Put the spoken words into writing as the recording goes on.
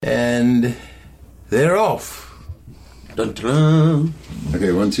And they're off. Dun, dun.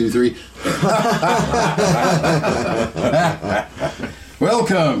 Okay, 1, 2, 3.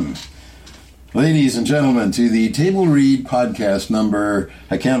 Welcome, ladies and gentlemen, to the Table Read podcast number.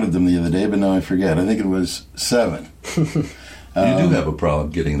 I counted them the other day, but now I forget. I think it was 7. You do have a problem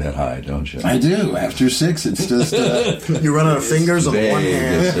getting that high, don't you? I do. After 6, it's just... you run out of fingers on one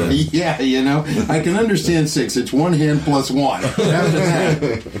hand. Yeah, you know, I can understand 6. It's one hand plus one. After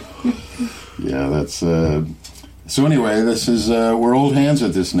that. Yeah, that's... So anyway, this is... we're old hands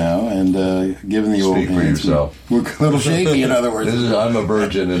at this now, and given the old hands... Speak for yourself. We're a little shaky, in other words. I'm a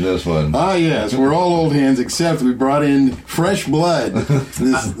virgin in this one. Ah, yes, we're all old hands, except we brought in fresh blood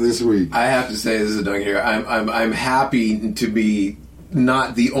this week. I have to say, this is Duncan here. I'm happy to be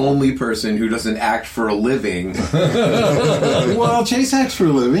not the only person who doesn't act for a living. Well, Chase acts for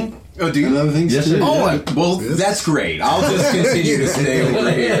a living. Oh, do you? And other things too. Oh, well, that's great. I'll just continue to stay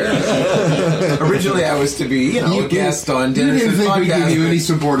over here. Originally, I was to be, a guest on Dennis's podcast. You didn't think we give you any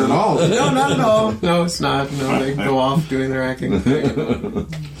support at all? No, not at all. No, it's not. No, they go off doing their acting thing.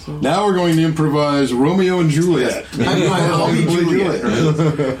 So. Now we're going to improvise Romeo and Juliet. I'll be Juliet.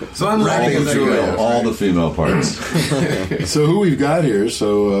 So I'm writing all the female parts. So who we've got here,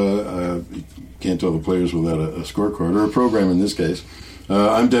 you can't tell the players without a scorecard, or a program in this case.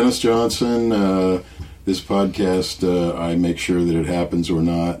 I'm Dennis Johnson. This podcast, I make sure that it happens or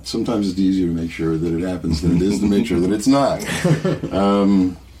not. Sometimes it's easier to make sure that it happens than it is to make sure that it's not.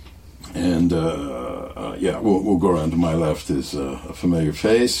 We'll go around. To my left is a familiar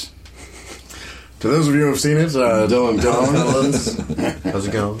face. To those of you who have seen it, Dylan. How's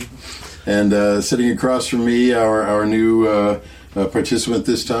it going? And sitting across from me, our new participant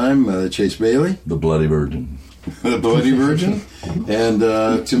this time, Chase Bailey. The Bloody Virgin. The Bloody Virgin. And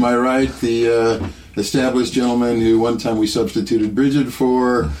to my right, the established gentleman who one time we substituted Bridget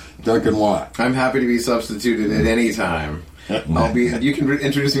for, Duncan Watt. I'm happy to be substituted at any time. You can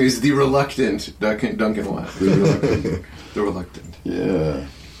introduce me as the reluctant Duncan Watt. The reluctant. Yeah.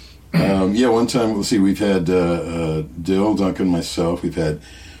 One time, let's see, we've had Dill, Duncan, myself. We've had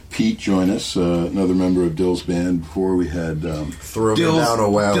Pete join us, another member of Dill's band. Before we had... Throw Me Down a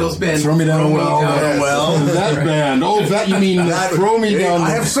Well. Dill's band. Throw Me Down a Well. That band. Oh, that you mean Throw Me Down... I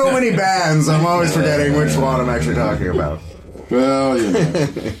have so many bands, I'm always forgetting which one I'm actually talking about. Well,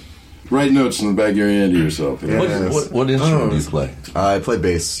 write notes in the back of your hand to yourself. What instrument do you play? I play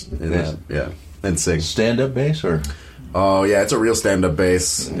bass. And sing. Stand-up bass, or...? Oh, yeah, it's a real stand-up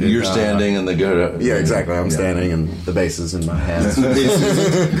bass. You're standing and the guitar... Yeah, exactly. I'm standing and the bass is in my hands.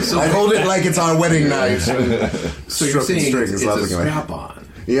 So I hold it like it's our wedding night. So you're saying it's a strap-on.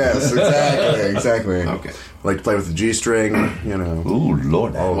 Yes, exactly. Okay. I like to play with the G string, Ooh,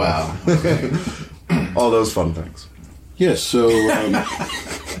 Lord. Oh, wow. Okay. All those fun things. Yes, so...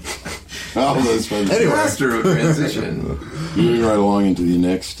 all those fun things. Anyway. Master of transition. Moving right along into the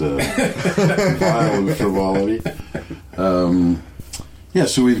next pile of frivolity.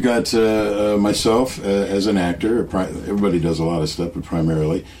 So we've got myself as an actor. Everybody does a lot of stuff, but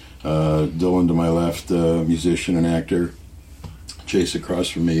primarily Dylan to my left, musician and actor. Chase across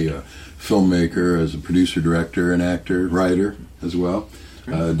from me, filmmaker, as a producer, director, and actor, writer as well.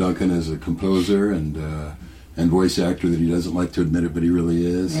 Duncan is a composer and voice actor that he doesn't like to admit it, but he really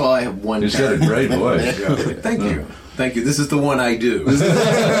is. Well, I have one. He's got a great voice. Thank you. This is the one I do.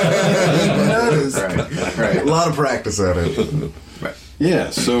 Right. A lot of practice at it. Right.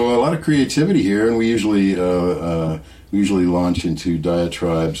 Yeah, so a lot of creativity here, and we usually launch into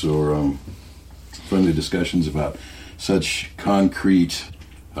diatribes or friendly discussions about such concrete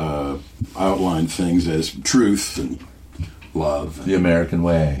outline things as truth and love. The American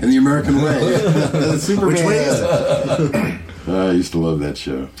way. And the American way. Which way is it? I used to love that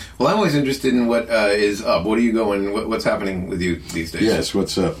show. Well, I'm always interested in what is up. What are you going? What's happening with you these days? Yes,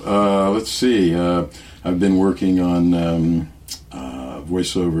 what's up? Let's see. I've been working on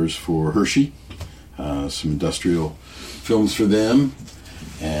voiceovers for Hershey, some industrial films for them,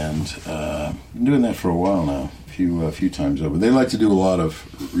 and been doing that for a while now, a few times over. They like to do a lot of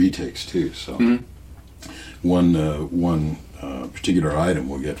retakes too. So one particular item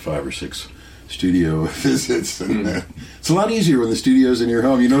will get 5 or 6 studio visits, and it's a lot easier when the studio's in your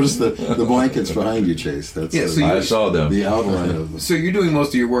home. You notice the blankets behind you, Chase. That's I saw them. The outline of them. So you're doing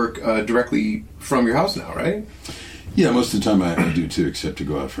most of your work directly from your house now, right? Yeah, most of the time I do too, except to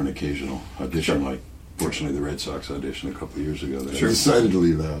go out for an occasional audition. Like, fortunately, the Red Sox audition a couple of years ago that I decided to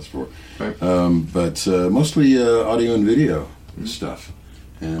leave the house for. Right. But mostly audio and video stuff,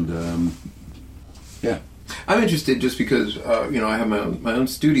 and I'm interested just because I have my own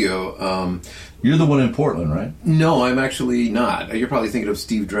studio. You're the one in Portland, right? No, I'm actually not. You're probably thinking of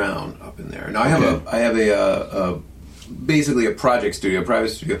Steve Drown up in there. No, I have a basically a project studio, a private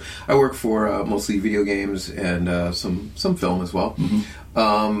studio. I work for mostly video games and some film as well.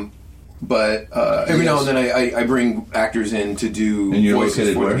 Mm-hmm. But every now and then I bring actors in to do and you're voices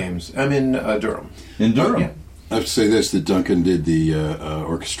located for where? the games. I'm in Durham. In Durham? Yeah. I have to say this, that Duncan did the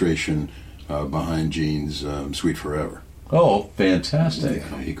orchestration behind Gene's Sweet Forever. Oh, fantastic.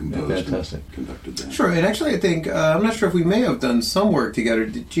 Yeah, he composed fantastic. and conducted that. Sure, and actually I think, I'm not sure if we may have done some work together.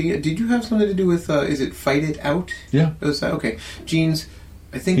 Did you have something to do with, is it Fight It Out? Yeah. Was that, okay. Gene's,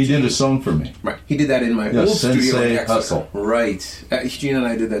 I think... He did a song for me. Right, he did that in my old Sensei studio in Exeter. Hustle. Right. Gene and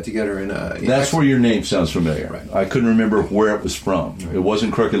I did that together in That's Exeter. where your name sounds familiar. Right. I couldn't remember where it was from. Right. It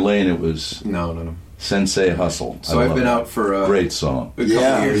wasn't Crooked Lane, it was No. Sensei Hustle. So I've been out for great song. a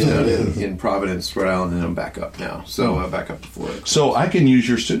couple years now in Providence, Rhode Island, and I'm back up now. So back up to Florida. So I can use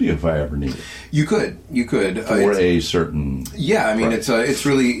your studio if I ever need it. You could. For a certain... Yeah, I mean, project. it's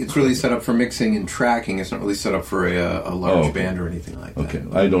really set up for mixing and tracking. It's not really set up for a large band or anything like that. Okay,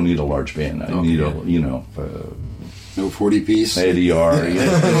 I don't need a large band. I need No 40-piece? ADR.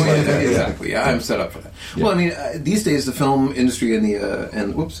 Exactly. Yeah, I'm set up for that. Yeah. Well, I mean, these days the film industry and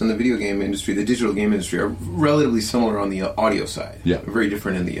the video game industry, the digital game industry, are relatively similar on the audio side. Yeah. Very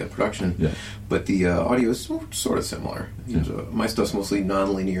different in the production. Yeah. But the audio is sort of similar. Yeah. My stuff's mostly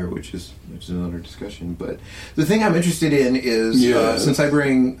non-linear, which is another discussion. But the thing I'm interested in is since I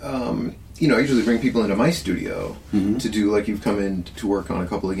bring. I usually bring people into my studio to do, like you've come in to work on a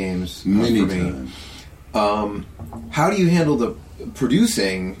couple of games Many for me. times. How do you handle the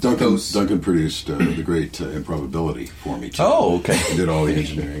producing? Duncan produced the great Improbability for me, too. Oh, okay. He did all the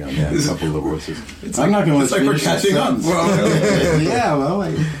engineering on that, a couple of the voices. I'm not going to let like you we're finish catching that up. sentence. Yeah,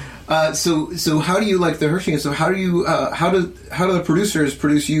 well... So how do you like the Hershey? So how do you how do the producers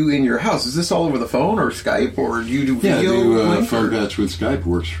produce you in your house? Is this all over the phone or Skype, or do you do video? Yeah, I do phone patch with Skype.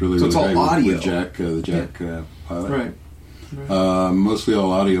 Works really, so it's really all great audio. with Jack, the Jack pilot. Right. Mostly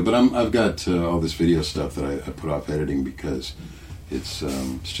all audio, but I've got all this video stuff that I put off editing because it's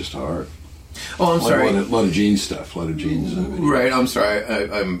just hard. Oh, I'm sorry. A lot of Gene stuff. A lot of Gene's video. Right. I'm sorry.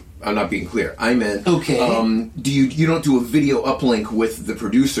 I'm not being clear. I meant okay. Do you don't do a video uplink with the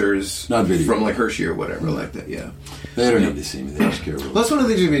producers? Not video from like Hershey or whatever like that. Yeah. They don't need to see me. They just care. Well, that's one of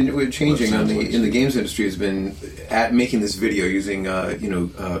the things we've been changing in the games industry has been at making this video using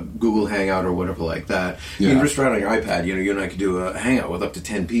Google Hangout or whatever like that. Yeah. You can just write on your iPad. You and I could do a Hangout with up to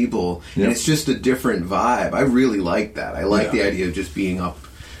 10 people, and it's just a different vibe. I really like that. I like the idea of just being up,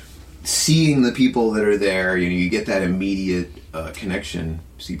 seeing the people that are there. You get that immediate connection.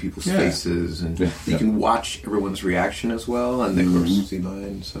 See people's faces, and you can watch everyone's reaction as well, and of course see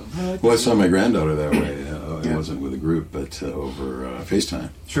mine. So, I saw my granddaughter that way. It wasn't with a group, but over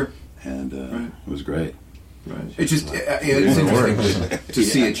FaceTime. Sure, and it was great. Right. It's just it's interesting to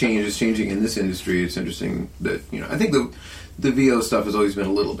see a change. It's changing in this industry. It's interesting that I think the VO stuff has always been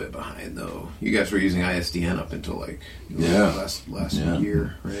a little bit behind, though. You guys were using ISDN up until last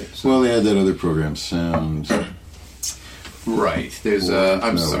year, right? So. Well, they had that other program, Sound. Right. There's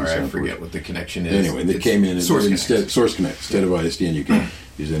I'm sorry, I forget what the connection is. Anyway, they came in and Source Connect instead of ISDN. You can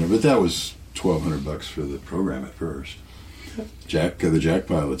use it, but that was $1,200 for the program at first. The Jack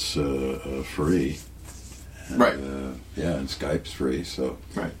pilot's free. And, right. And Skype's free, so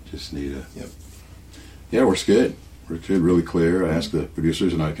just need a. Yep. Yeah, works good. Works good, really clear. I ask the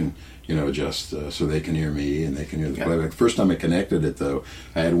producers, and I can adjust so they can hear me and they can hear the playback. First time I connected it, though,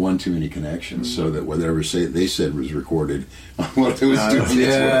 I had one too many connections, so that whatever they said was recorded on what I was doing.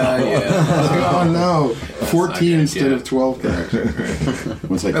 Oh no, 14 instead of 12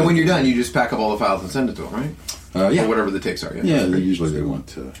 connections. And when you're done, you just pack up all the files and send it to them, right? Yeah, or whatever the takes are. Yeah, they want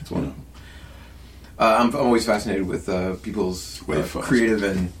to. I'm always fascinated with people's creative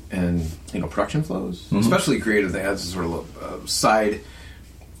and production flows, especially creative that adds a sort of side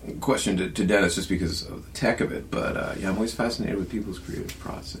question to Dennis just because of the tech of it. But I'm always fascinated with people's creative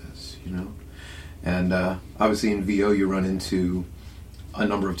process, And obviously in VO you run into a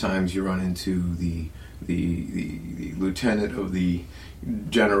number of times you run into the lieutenant of the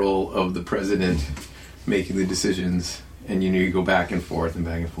general of the president making the decisions, and you go back and forth and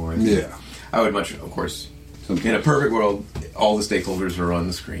back and forth. Yeah. I would much, of course, in a perfect world, all the stakeholders are on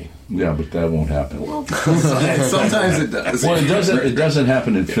the screen. Yeah, but that won't happen. Well, sometimes it does. Well, it doesn't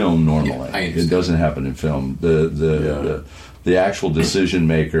happen in film normally. Yeah, I understand. It doesn't happen in film. The actual decision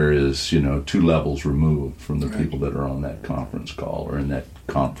maker is 2 levels removed from the people that are on that conference call or in that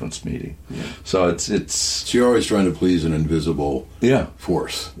conference meeting. Yeah. So it's So you're always trying to please an invisible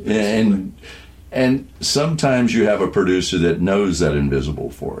force. And And sometimes you have a producer that knows that invisible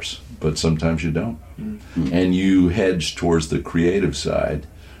force, but sometimes you don't. Mm-hmm. And you hedge towards the creative side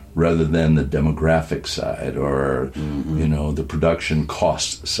rather than the demographic side or, the production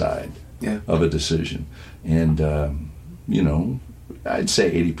cost side of a decision. And, I'd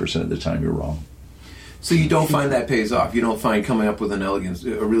say 80% of the time you're wrong. So you don't find that pays off? You don't find coming up with a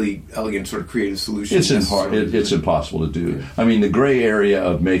really elegant sort of creative solution? It's impossible to do. I mean, the gray area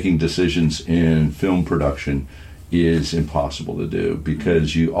of making decisions in film production is impossible to do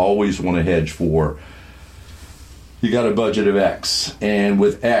because you always want to hedge for, you got a budget of X, and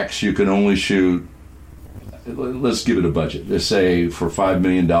with X you can only shoot, let's give it a budget. Let's say for $5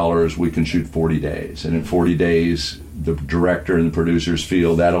 million we can shoot 40 days, and in 40 days the director and the producers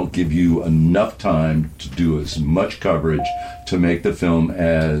feel that'll give you enough time to do as much coverage to make the film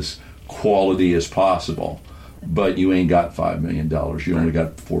as quality as possible. But you ain't got $5 million. You only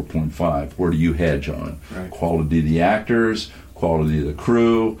got 4.5. Where do you hedge on? Right. Quality of the actors, quality of the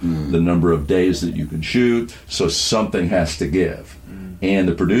crew, the number of days that you can shoot. So something has to give. And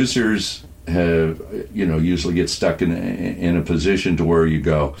the producers have, usually get stuck in a position to where you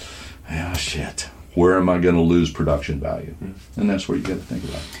go, oh shit, where am I going to lose production value? And that's where you got to think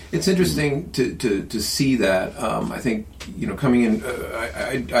about it. It's interesting to see that. I think, coming in,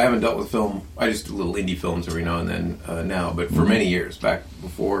 I haven't dealt with film. I just do little indie films every now and then now, but for many years, back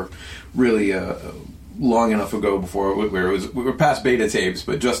before really long enough ago before where we were past beta tapes,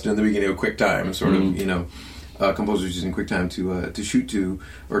 but just in the beginning of QuickTime, sort of, composers using QuickTime to shoot to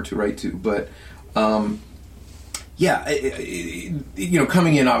or to write to. But coming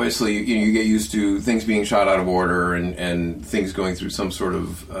in, obviously, you get used to things being shot out of order and things going through some sort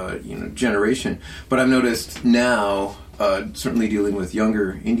of, generation. But I've noticed now, certainly dealing with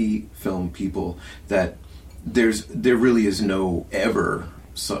younger indie film people, that there really is no ever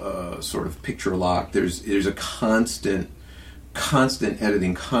sort of picture lock. There's a constant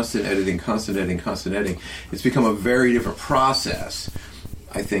editing. It's become a very different process,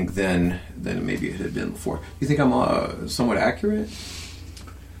 I think, than maybe it had been before. You think I'm somewhat accurate?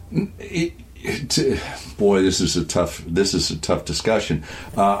 Boy, this is a tough discussion.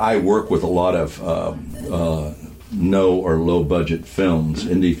 I work with a lot of no or low budget films,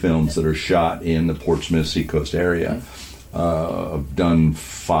 indie films that are shot in the Portsmouth Seacoast area. I've done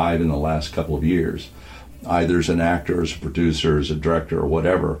 5 in the last couple of years, either as an actor, as a producer, as a director, or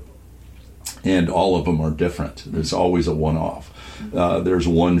whatever. And all of them are different. There's always a one-off. There's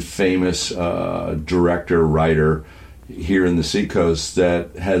one famous director, writer here in the Seacoast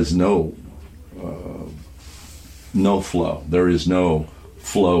that has no flow. There is no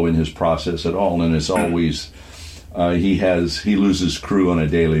flow in his process at all, and it's always he loses crew on a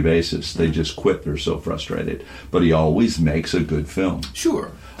daily basis. They just quit. They're so frustrated. But he always makes a good film.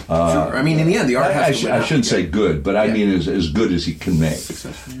 Sure. Sure. I mean, in the end, the art has to I shouldn't say good, but I mean as good as he can make.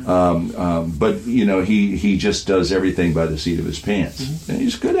 But, he just does everything by the seat of his pants. And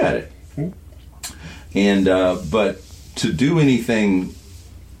he's good at it. And but to do anything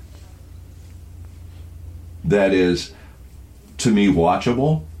that is, to me,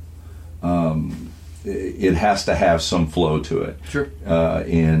 watchable, it has to have some flow to it. Sure.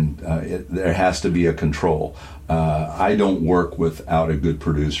 There has to be a control. I don't work without a good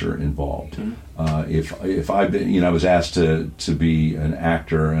producer involved. If I've been, I was asked to be an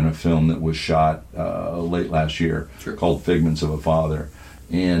actor in a film that was shot late last year called Figments of a Father,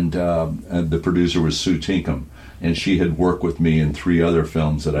 and the producer was Sue Tinkham, and she had worked with me in 3 other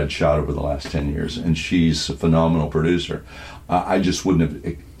films that I'd shot over the last 10 years, and she's a phenomenal producer. I just wouldn't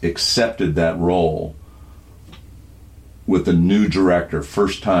have accepted that role with the new director,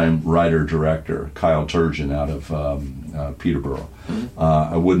 first-time writer-director, Kyle Turgeon out of Peterborough.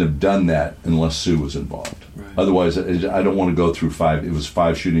 I wouldn't have done that unless Sue was involved. Right. Otherwise, I don't want to go through 5. It was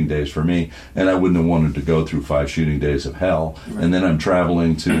 5 shooting days for me, and I wouldn't have wanted to go through 5 shooting days of hell. Right. And then I'm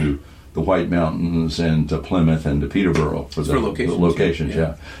traveling to the White Mountains and to Plymouth and to Peterborough for the locations.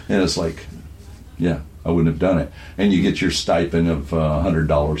 Yeah. And it's like, I wouldn't have done it. And you get your stipend of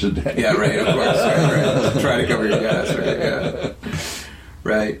 $100 a day. Yeah, right, of course. Right. Try to cover your gas, right? Yeah.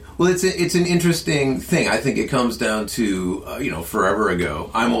 Right. Well, it's an interesting thing. I think it comes down to, forever ago.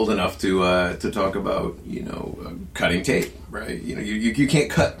 I'm old enough to talk about, cutting tape, right? You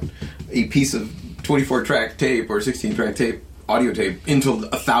can't cut a piece of 24-track tape or 16-track tape, audio tape, into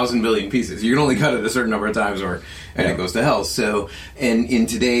 1,000 million pieces. You can only cut it a certain number of times and it goes to hell. So, and in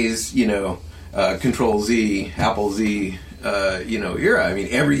today's, Control Z, Apple Z, era. I mean,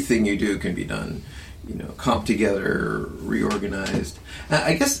 everything you do can be done, comped together, reorganized.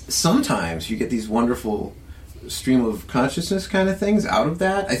 I guess sometimes you get these wonderful stream of consciousness kind of things out of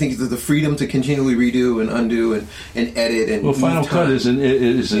that. I think the freedom to continually redo and undo and edit and Final Cut is an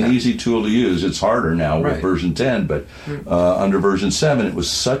easy tool to use. It's harder now with version 10, but under version 7 it was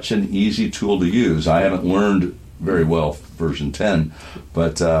such an easy tool to use. I haven't learned very well version 10,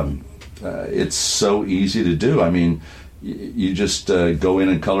 but it's so easy to do. I mean, you just go in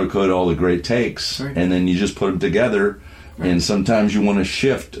and color code all the great takes, and then you just put them together. And sometimes you want to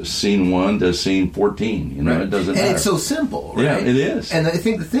shift scene 1 to scene 14. You know, it doesn't matter. And it's so simple, right? Yeah, it is. And I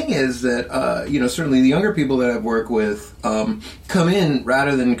think the thing is that, certainly the younger people that I've worked with come in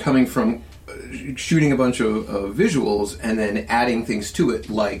rather than coming from shooting a bunch of visuals and then adding things to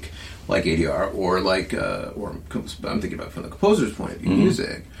it, like ADR or I'm thinking about from the composer's point of view,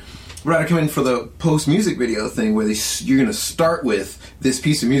 music. Rather come in for the post-music video thing where you're going to start with this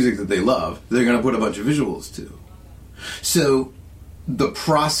piece of music that they love. They're going to put a bunch of visuals to. So the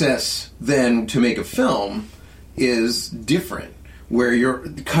process then to make a film is different, where you're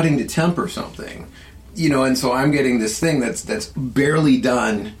cutting to temp or something, and so I'm getting this thing that's barely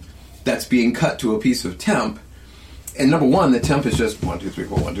done, that's being cut to a piece of temp. And number one, the temp is just 1 2 3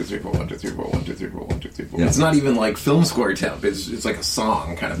 4 1 2 3 4 1 2 3 4 1 2 3 4 1 2 3 4. It's not even like film score temp. It's like a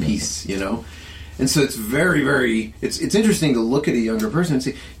song kind of piece, And so it's very, very. It's interesting to look at a younger person and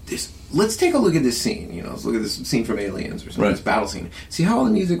say, let's take a look at this scene. Let's look at this scene from Aliens or something, this battle scene. See how all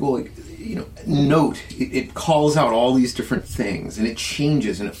the music will, note. It calls out all these different things, and it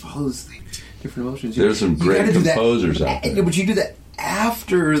changes, and it follows the different emotions. There's some great composers out there. But you do that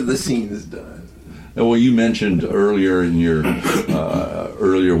after the scene is done. Well, you mentioned earlier in your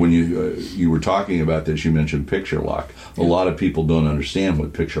when you were talking about this, you mentioned picture lock. A lot of people don't understand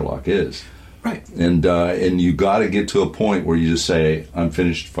what picture lock is. Right. And you got to get to a point where you just say, I'm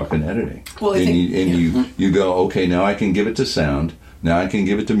finished fucking editing. Well, you go, okay, now I can give it to sound, now I can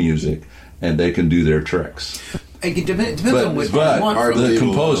give it to music, and they can do their tricks. It depends on what you want from the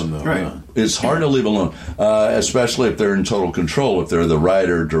composer. Right. It's hard to leave alone, especially if they're in total control, if they're the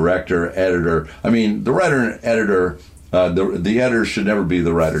writer, director, editor. I mean, the writer and editor... the editor should never be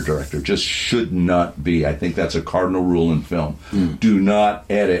the writer-director. Just should not be. I think that's a cardinal rule in film. Do not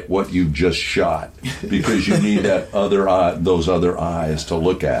edit what you just shot, because you need those other eyes to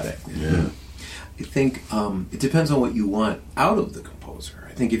look at it. Yeah. I think it depends on what you want out of the composer.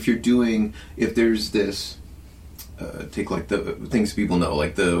 I think if there's this, take like the things people know,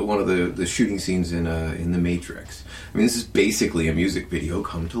 like one of the shooting scenes in The Matrix. I mean, this is basically a music video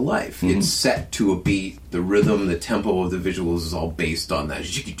come to life. Mm-hmm. It's set to a beat. The rhythm, the tempo of the visuals is all based on that.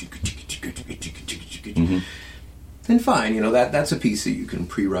 Mm-hmm. Then fine, that's a piece that you can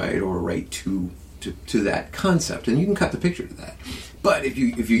pre-write or write to that concept, and you can cut the picture to that. But if you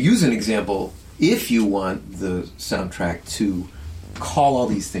use an example, if you want the soundtrack to call all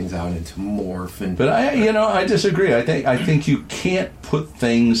these things out into morph and... But I disagree. I think you can't put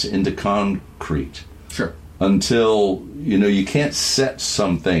things into concrete. Sure. Until, you can't set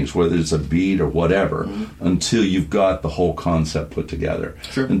some things, whether it's a beat or whatever, until you've got the whole concept put together.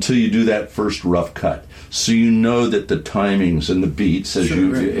 Sure. Until you do that first rough cut. So you know that the timings and the beats, as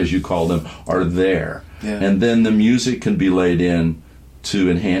you call them, are there. Yeah. And then the music can be laid in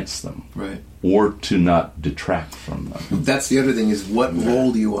to enhance them. Right. Or to not detract from them. That's the other thing, is what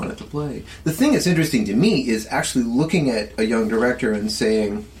role do you want it to play? The thing that's interesting to me is actually looking at a young director and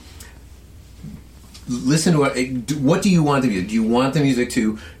saying... Listen to what do you want the music? Do you want the music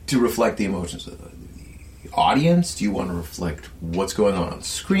to reflect the emotions of the audience? Do you want to reflect what's going on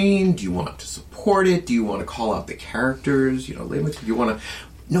screen? Do you want to support it? Do you want to call out the characters? Do you want to...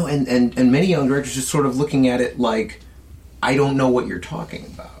 No, and many young directors just sort of looking at it like, I don't know what you're talking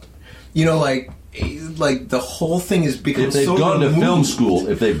about. Like the whole thing is because if they've gone to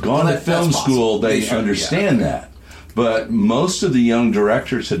film school, they understand that. But most of the young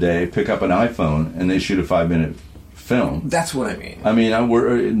directors today pick up an iPhone and they shoot a 5-minute film. That's what I mean. I mean,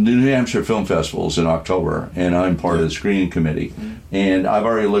 we're the New Hampshire Film Festival's in October, and I'm part of the screening committee. Mm-hmm. And I've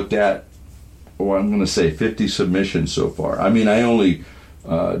already looked at, I'm going to say 50 submissions so far. I mean, I only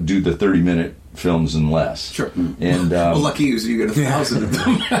do the 30-minute films and less. Sure. And well, lucky you get 1,000 of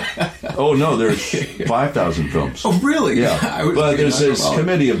them. Oh no, there's 5,000 films. Oh really? Yeah. But there's this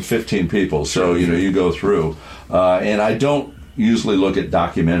committee of 15 people, so you go through. And I don't usually look at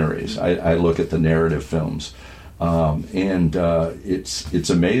documentaries. I look at the narrative films. And it's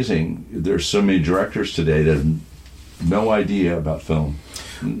amazing. There's so many directors today that have no idea about film,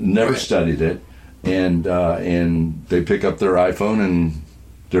 never studied it, and they pick up their iPhone and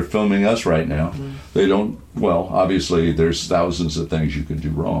they're filming us right now. Mm-hmm. They don't. Well, obviously, there's thousands of things you can do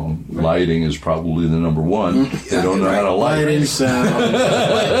wrong. Right. Lighting is probably the number one. They don't know how to light. Lighting, sound,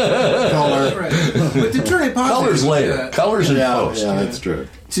 color. Right. But to turn turn it positive, colors later, colors in post. Yeah, that's true.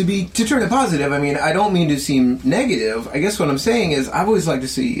 To turn it positive, I mean, I don't mean to seem negative. I guess what I'm saying is I've always liked to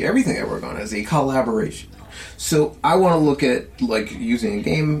see everything I work on as a collaboration. So I want to look at, like, using a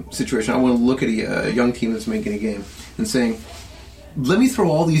game situation, I want to look at a young team that's making a game and saying, let me throw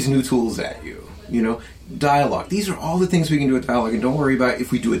all these new tools at you. You know, dialogue. These are all the things we can do with dialogue, and don't worry about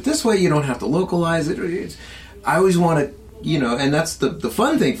if we do it this way, you don't have to localize it. I always want to, you know, and that's the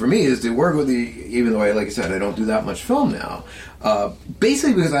fun thing for me is to work with even though like I said, I don't do that much film now.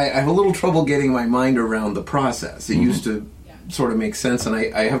 Basically because I have a little trouble getting my mind around the process. It used to sort of make sense, and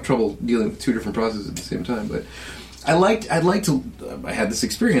I have trouble dealing with two different processes at the same time. But I had this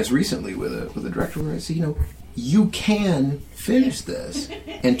experience recently with a director where I said, you know, you can finish this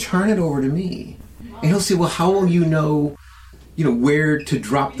and turn it over to me. And he'll say, well, how will you know where to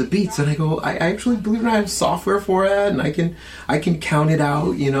drop the beats? And I go, I actually believe I have software for it, and I can count it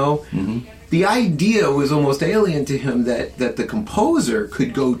out, you know. Mm-hmm. The idea was almost alien to him that the composer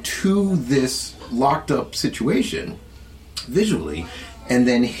could go to this locked up situation visually and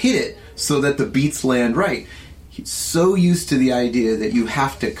then hit it so that the beats land right. He's so used to the idea that you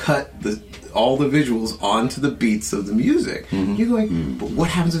have to cut all the visuals onto the beats of the music. Mm-hmm. You're going, but what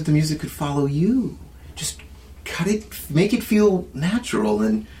happens if the music could follow you? Just cut it, make it feel natural,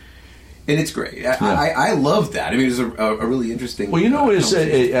 and it's great. Yeah. I love that. I mean, it was a really interesting. Well, you know,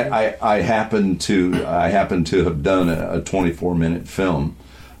 I happen to have done a 24-minute film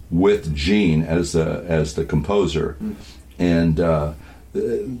with Gene as the composer, and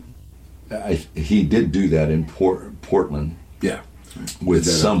he did do that in Portland. Yeah. With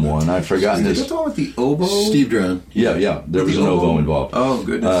someone, I've forgotten this. Is that with the oboe? Steve Dran. Yeah. There was an oboe involved. Oh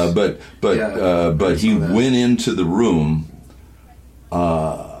goodness! But he went into the room,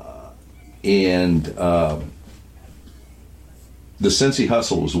 and the Cincy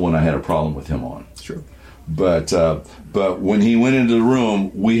Hustle was the one I had a problem with him on. Sure. But when he went into the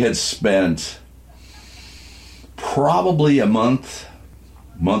room, we had spent probably a month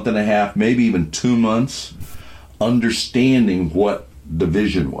and a half, maybe even 2 months, understanding what the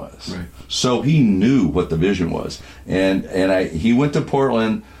vision was. Right. So he knew what the vision was. And he went to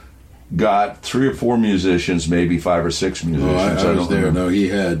Portland, got 3 or 4 musicians, maybe 5 or 6 musicians. I was there. Remember. No, he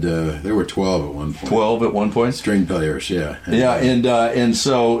had, there were 12 at one point. 12 at one point? String players, yeah. Yeah, and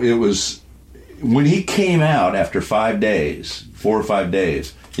so it was, when he came out after 4 or 5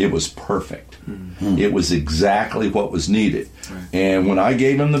 days, it was perfect. Mm-hmm. It was exactly what was needed. Right. And when I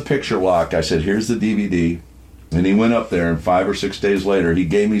gave him the picture lock, I said, here's the DVD. And he went up there, and 5 or 6 days later, he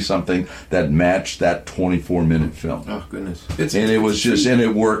gave me something that matched that 24-minute film. Oh goodness! And it was just, and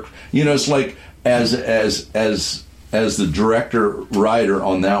it worked. You know, it's like as the director writer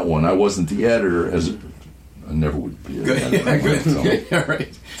on that one, I wasn't the editor. I never would be. Yeah,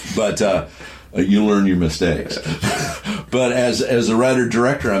 right. But you learn your mistakes. But as a writer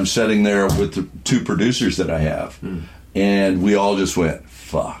director, I'm sitting there with the 2 producers that I have, and we all just went,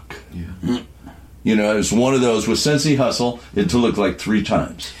 "Fuck." Yeah. You know, it was one of those with Cincy Hustle. It took like 3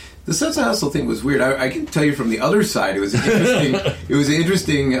 times. The Cincy Hustle thing was weird. I can tell you from the other side, it was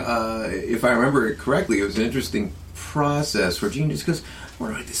interesting. If I remember it correctly, it was an interesting process where Gene just goes, "I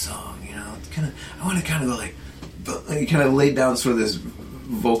want to write this song. You know, I want to kind of go like," and he kind of laid down sort of this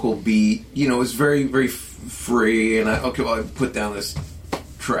vocal beat. You know, it was very, very free. And I put down this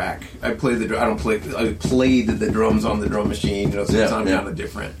track. I played the drums on the drum machine. You know, so it sounded kind of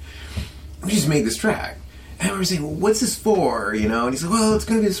different. We just made this track. And I remember saying, well, what's this for? You know, and he's like, well, it's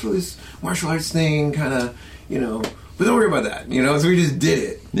going to be this martial arts thing, kind of, you know, but don't worry about that, you know, so we just did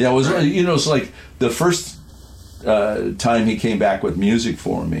it. Yeah, it was, you know, it's like the first time he came back with music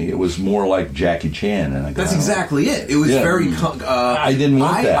for me, it was more like Jackie Chan. And that's exactly it. It was very... I didn't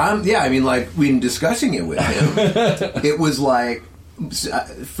want that. I mean, like, when discussing it with him, it was like,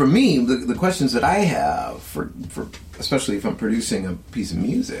 for me, the questions that I have, for especially if I'm producing a piece of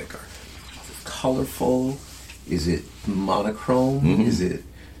music, are colorful? Is it monochrome? Mm-hmm. Is it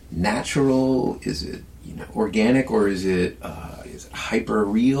natural? Is it organic, or is it hyper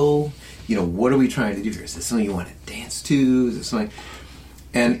real? You know, what are we trying to do here? Is this something you want to dance to? Is this something?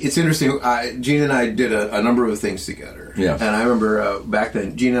 And it's interesting. Gene and I did a number of things together. Yeah. And I remember back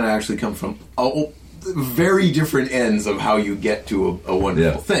then, Gene and I actually come from very different ends of how you get to a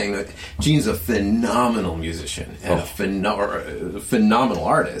wonderful thing. Gene's a phenomenal musician and a phenomenal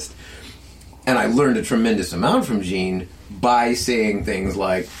artist. And I learned a tremendous amount from Gene by saying things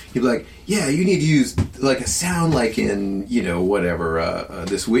like, he'd be like, yeah, you need to use like a sound like in, you know, whatever,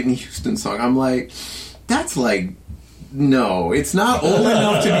 this Whitney Houston song. I'm like, that's like, no, it's not old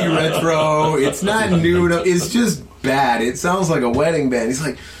enough to be retro. It's not new enough. It's just bad. It sounds like a wedding band. He's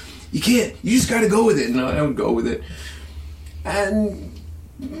like, You can't. You just got to go with it. And I would go with it. And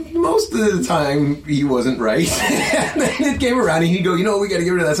most of the time, he wasn't right. And then it came around, and he'd go, we got to get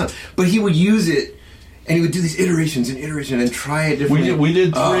rid of that song. But he would use it, and he would do these iterations and try it differently. We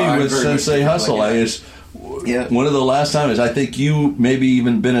did 3 with Sensei Hustle. One of the last times, I think you maybe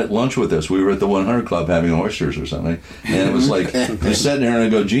even been at lunch with us. We were at the 100 Club having oysters or something. And it was like, you're sitting there and I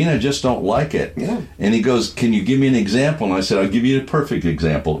go, Gene, I just don't like it. Yeah. And he goes, can you give me an example? And I said, I'll give you a perfect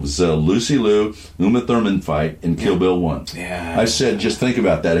example. It was Lucy Liu, Uma Thurman fight in Kill Bill 1. Yeah. I said, just think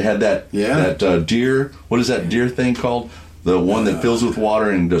about that. It had that deer, what is that deer thing called? The one that fills with water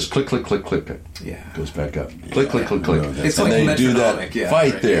and does click, click, click, click, click. Yeah. Goes back up. Click, click, click, click. It's and like they do that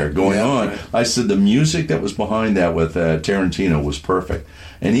fight there going on. Right. I said the music that was behind that with Tarantino was perfect.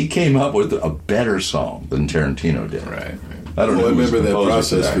 And he came up with a better song than Tarantino did. Right. I don't know. I remember that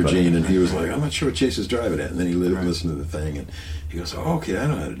process for Gene, and he was like, I'm not sure what Chase is driving at. And then he listened to the thing, and he goes, oh, okay, I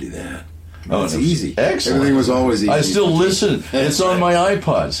know how to do that. It's easy. Excellent. Everything was always easy. I still listen. It's on my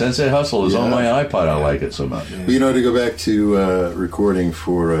iPod. Sensei Hustle is on my iPod. I like it so much. Well, to go back to recording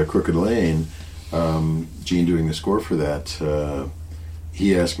for Crooked Lane, Gene doing the score for that,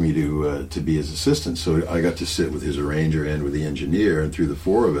 he asked me to be his assistant. So I got to sit with his arranger and with the engineer, and through the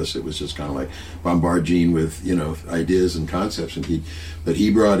 4 of us, it was just kind of like bombard Gene with ideas and concepts. And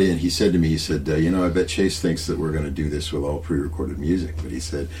he brought in. He said to me, I bet Chase thinks that we're going to do this with all pre-recorded music. But he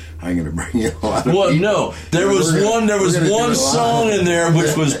said, I'm going to bring in a lot of people. No, there was one song in there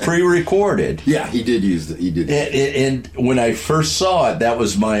which was pre-recorded. Yeah, he did use that. He did. And when I first saw it, that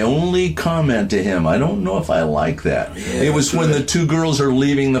was my only comment to him. I don't know if I like that. Yeah, it was when the 2 girls are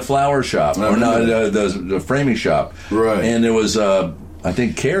leaving the flower shop, or not the framing shop, right? And there was I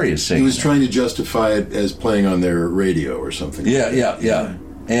think Carrie is singing. He was trying to justify it as playing on their radio or something. Yeah.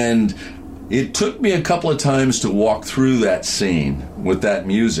 And it took me a couple of times to walk through that scene with that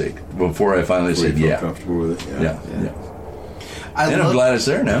music before I finally said, "Yeah, comfortable with it." Yeah. I'm glad it's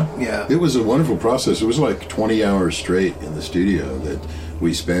there now. Yeah, it was a wonderful process. It was like 20 hours straight in the studio that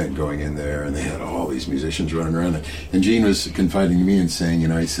we spent going in there, and they had all these musicians running around. And Gene was confiding to me and saying,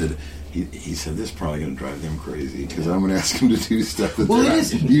 he said, this is probably going to drive them crazy because I'm going to ask them to do stuff that they're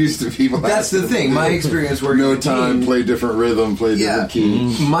not used to. People. That's the thing. My experience working no time, play different rhythm, play different key.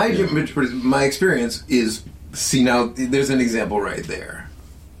 Mm-hmm. My experience is, see, now there's an example right there.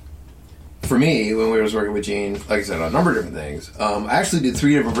 For me, when we was working with Gene, like I said, on a number of different things, I actually did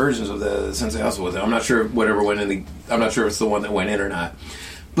 3 different versions of the Sensei Hustle with it. I'm not sure whatever went in I'm not sure if it's the one that went in or not.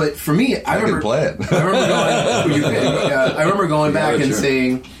 But for me, I remember can play it. I remember going back and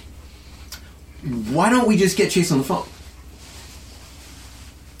saying, why don't we just get Chase on the phone?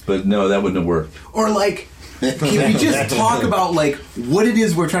 But no, that wouldn't have worked. Or can we just talk about what it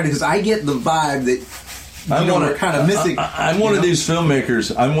is we're trying to? Because I get the vibe that we're kind of missing. I'm one of these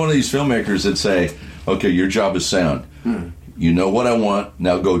filmmakers. I'm one of these filmmakers that say, "Okay, your job is sound. You know what I want.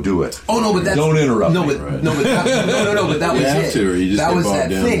 Now go do it." Oh no, but that's, don't interrupt me. But that was it. That was that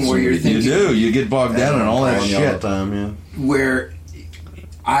thing where you're thinking. You get bogged down in all that shit. All the time, yeah. Where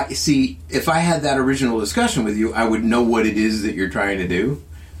I see, if I had that original discussion with you, I would know what it is that you're trying to do.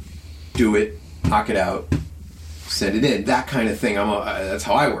 Do it, knock it out, send it in. That kind of thing. That's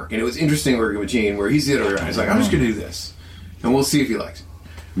how I work. And it was interesting working with Gene, where he's the other guy. He's like, I'm just going to do this, and we'll see if he likes it.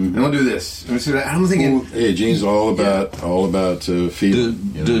 And we'll do this. And I'm thinking, hey, Gene's all about feeling.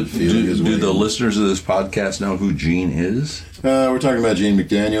 Do the listeners of this podcast know who Gene is? We're talking about Gene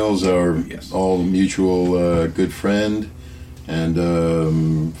McDaniels, our all mutual good friend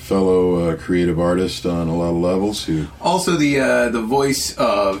and fellow creative artist on a lot of levels. Who also the voice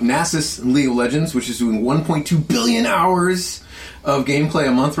of NASA's League of Legends, which is doing 1.2 billion hours of gameplay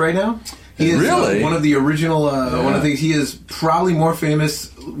a month right now. He is really one of the original. One of the things, he is probably more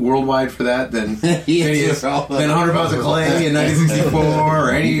famous worldwide for that than 100 Pounds of Clay in 1964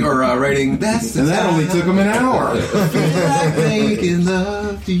 or writing. That's the and that only took him an hour. Like making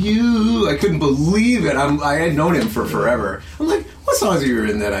love to you. I couldn't believe it. I had known him for forever. I'm like, what songs are you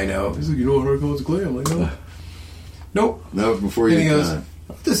in that I know? He's like, 100 Pounds of Clay. I'm like, no. Nope. No, before you. And he goes,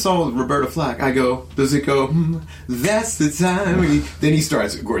 this song with Roberta Flack. I go, does it go, that's the time? Then he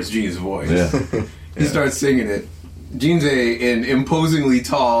starts, of course, Gene's voice. Yeah. He starts singing it. Gene's an imposingly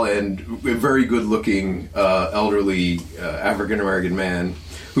tall and very good-looking elderly African-American man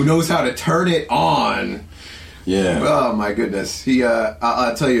who knows how to turn it on. Yeah. Oh, my goodness.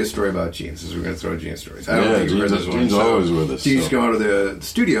 I'll tell you a story about Gene, since we're going to throw Gene stories. I don't think you've heard this one. Gene's always with us. Gene used to go out to the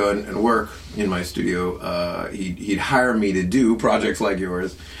studio and work in my studio. He'd hire me to do projects like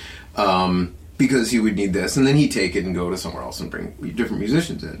yours because he would need this. And then he'd take it and go to somewhere else and bring different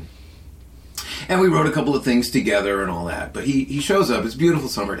musicians in. And we wrote a couple of things together and all that. But he shows up. It's a beautiful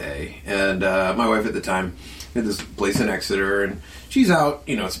summer day. And my wife at the time had this place in Exeter. And she's out,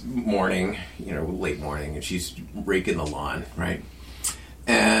 it's morning, late morning. And she's raking the lawn, right?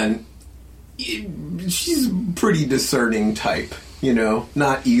 And she's a pretty discerning type,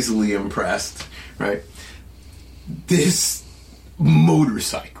 not easily impressed, right? This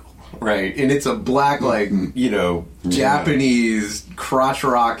motorcycle, right? And it's a black, Japanese crotch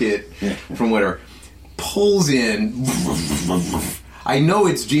rocket from whatever, pulls in. I know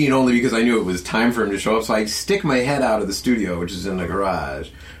it's Gene only because I knew it was time for him to show up, so I stick my head out of the studio, which is in the garage,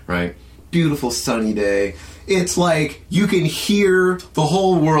 right? Beautiful sunny day. It's like you can hear the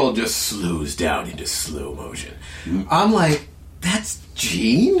whole world just slows down into slow motion. I'm like, that's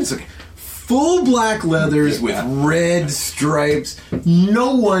Gene? It's like full black leathers with red stripes.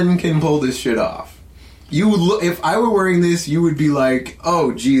 No one can pull this shit off. You would look, if I were wearing this, you would be like,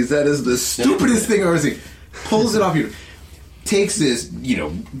 oh, geez, that is the stupidest thing I've ever seen. Pulls it off you. Takes this,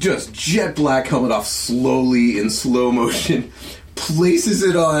 just jet black helmet off slowly in slow motion. Places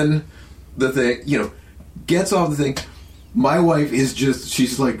it on the thing, gets off the thing. My wife is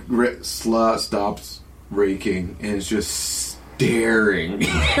she's like, stops raking and is just staring.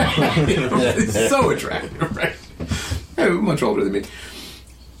 It's so attractive, right? Much older than me.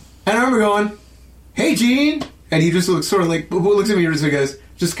 And I remember going, hey, Gene. And he just looks sort of like, looks at me and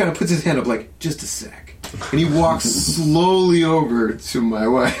just kind of puts his hand up like, just a sec. And he walks slowly over to my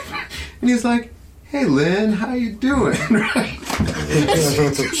wife. And he's like, hey, Lynn, how you doing? Right?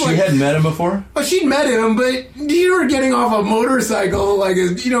 She hadn't met him before? Well, she'd met him, but you were getting off a motorcycle,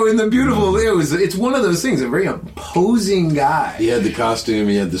 in the beautiful... It's one of those things, a very imposing guy. He had the costume,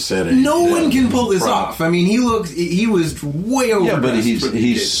 he had the setting. No one can pull this off. I mean, he was way over. Yeah, but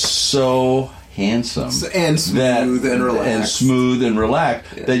he's so handsome and smooth and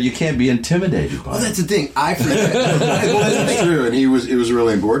relaxed that you can't be intimidated by. Well, that's the thing. I forget. That's true, and it was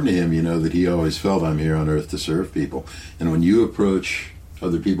really important to him, that he always felt I'm here on Earth to serve people. And when you approach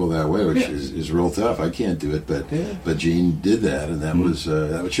other people that way, which is real tough, I can't do it, but Gene did that, and that was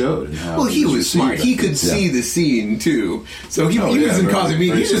that showed. Well, he was smart. He could see the scene too, so he wasn't causing me.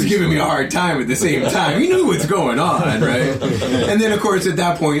 He was just giving me a hard time at the same time. He knew what's going on, right? And then, of course, at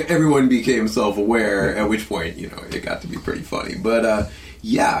that point, everyone became self-aware. At which point, it got to be pretty funny. But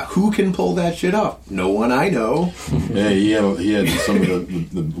who can pull that shit off? No one I know. Yeah, he had some of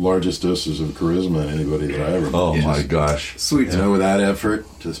the largest doses of charisma anybody that I ever met. Oh my gosh, sweet. With that effort,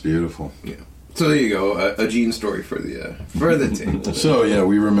 just beautiful. Yeah. So there you go, a Gene story for the team. So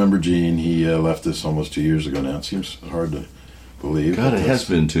we remember Gene. He left us almost 2 years ago now. It seems hard to believe. God, it has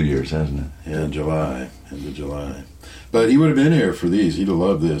been 2 years, hasn't it? Yeah, end of July. But he would have been here for these. He'd have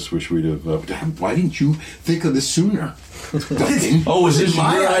loved this. Wish we'd have. Why didn't you think of this sooner? Was this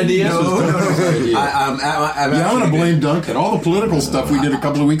your idea? No. I'm going to blame Duncan. All the political stuff we did a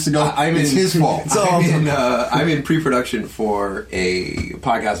couple of weeks ago, it's his fault. I'm in pre-production for a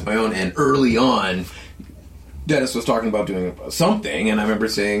podcast of my own, and early on, Dennis was talking about doing something, and I remember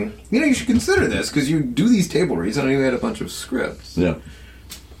saying, you should consider this, because you do these table reads, and I knew you had a bunch of scripts. Yeah.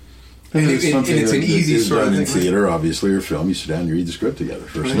 And it's an easy sort of thing. In theater, obviously, or film, you sit down and you read the script together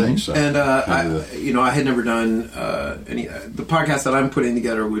first thing. So, and I had never done any. The podcast that I'm putting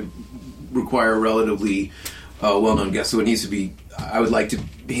together would require a relatively well-known guest, so it needs to be. I would like to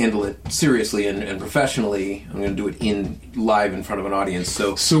handle it seriously and professionally. I'm going to do it live in front of an audience.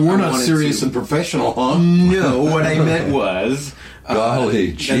 So we're not serious and professional, huh? No, what I meant was.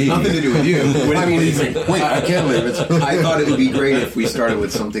 Golly, gee. Has nothing to do with you. Wait, I can't believe it. I thought it would be great if we started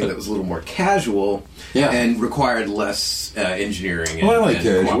with something that was a little more casual and required less engineering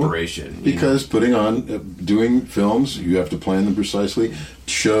and cooperation. Because doing films, you have to plan them precisely.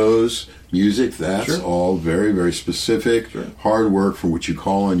 Shows, music, that's all very, very specific, hard work for which you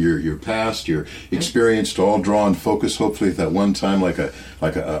call on your past, your experience to all draw and focus, hopefully at that one time, like a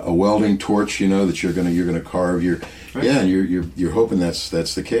welding torch, that you're gonna carve your. Right. Yeah, and you're hoping that's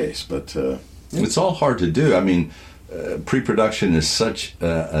the case, but it's all hard to do. I mean, pre-production is such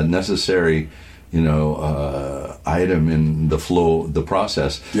a necessary, item in the flow, the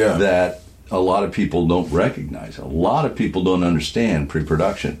process that a lot of people don't recognize. A lot of people don't understand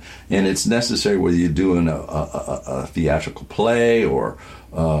pre-production, and it's necessary whether you're doing a theatrical play or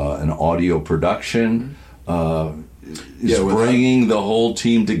an audio production. Bringing the whole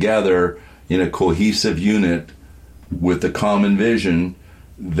team together in a cohesive unit with a common vision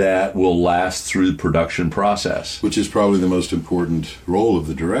that will last through the production process. Which is probably the most important role of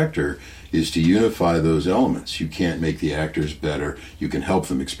the director, is to unify those elements. You can't make the actors better. You can help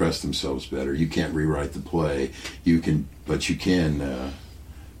them express themselves better. You can't rewrite the play. But you can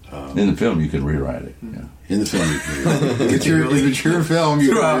In the film, you can rewrite it. Yeah. In the film, you can rewrite it. If it's your film,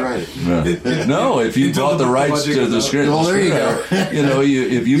 you can rewrite it. Yeah. No, if you bought the rights to the script, well, there you go.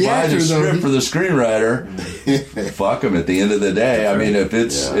 If you buy the script for the screenwriter, fuck him. At the end of the day, I mean, if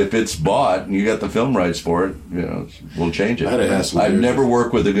it's bought and you got the film rights for it, we'll change it. I've never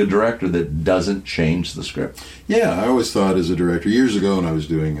worked with a good director that doesn't change the script. Yeah, I always thought as a director years ago when I was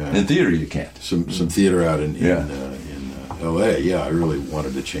doing in theater, you can't some theater out in L.A. Yeah, I really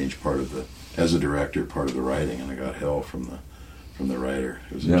wanted to change as a director, part of the writing, and I got hell from the writer.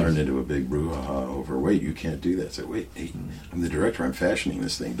 It turned into a big brouhaha over, wait, you can't do that. I said, wait, hey, I'm the director, I'm fashioning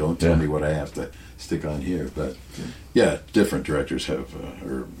this thing. Don't tell me what I have to stick on here. But different directors have,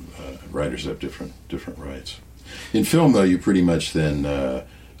 or writers have different rights. In film, though, you pretty much then... the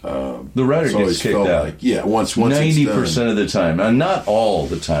writer gets kicked out. Once 90% of the time. And not all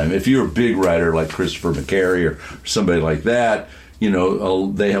the time. If you're a big writer like Christopher McCary or somebody like that,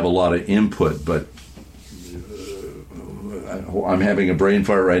 they have a lot of input. But I'm having a brain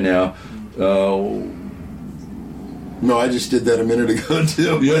fart right now. No, I just did that a minute ago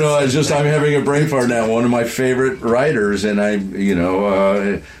too. I'm having a brain fart now. One of my favorite writers, and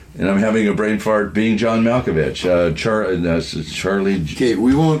and I'm having a brain fart being John Malkovich. Charlie... Okay,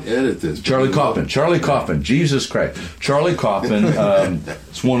 we won't edit this. Charlie Kaufman. Jesus Christ. Charlie Kaufman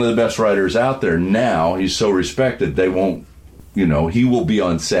is one of the best writers out there now. He's so respected, they won't... he will be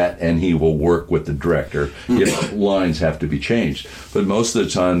on set and he will work with the director if lines have to be changed. But most of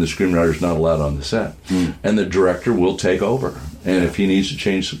the time, the screenwriter's not allowed on the set. And the director will take over. And if he needs to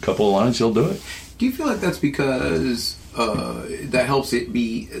change a couple of lines, he'll do it. Do you feel like that's because... that helps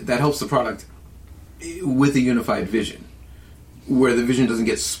the product with a unified vision, where the vision doesn't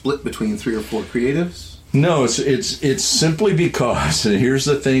get split between 3 or 4 creatives? No, it's simply because, and here's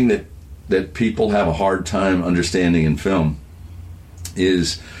the thing that people have a hard time understanding in film,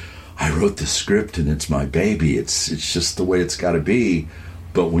 is I wrote the script and it's my baby. It's just the way it's got to be.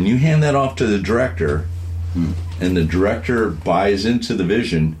 But when you hand that off to the director, and the director buys into the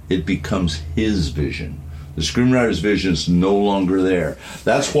vision, it becomes his vision. The screenwriter's vision is no longer there.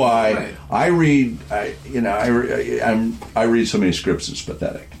 That's why I read so many scripts, it's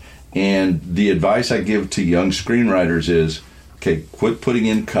pathetic. And the advice I give to young screenwriters is, okay, quit putting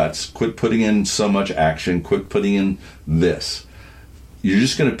in cuts, quit putting in so much action, quit putting in this. You're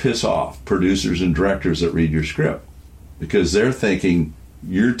just going to piss off producers and directors that read your script, because they're thinking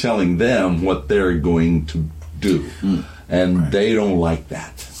you're telling them what they're going to do, and they don't like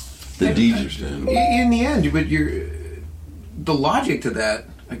that. In the end, but the logic to that,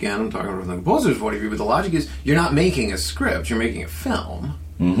 again, I'm talking from the composer's point of view, but the logic is you're not making a script, you're making a film.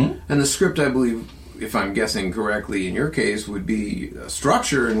 And the script, I believe, if I'm guessing correctly, in your case, would be a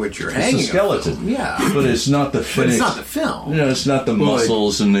structure in which you're hanging a skeleton. But it's not the finished. But it's not the film. It's not the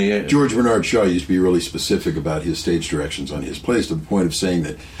muscles and the... George Bernard Shaw used to be really specific about his stage directions on his plays, to the point of saying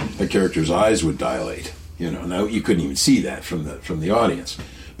that a character's eyes would dilate. Now you couldn't even see that from the audience.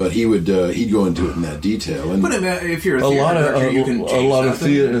 But he would he'd go into it in that detail. And but if you're a theater director, you can change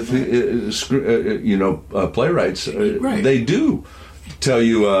playwrights they do tell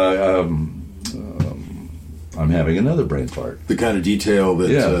you I'm having another brain fart. The kind of detail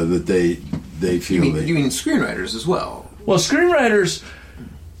that they feel. You mean screenwriters as well? Well, screenwriters.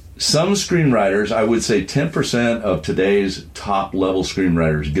 Some screenwriters, I would say 10% of today's top level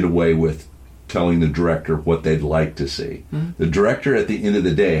screenwriters get away with telling the director what they'd like to see. The director, at the end of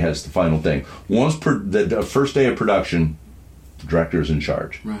the day, has the final thing. Once the first day of production, the director is in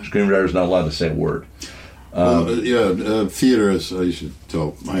charge. Screenwriter is not allowed to say a word. Theater, as I used to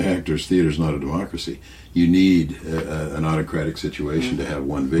tell my actors, theater is not a democracy. You need an autocratic situation to have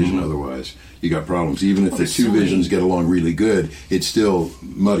one vision. Otherwise, you got problems. Even if the two visions get along really good, it still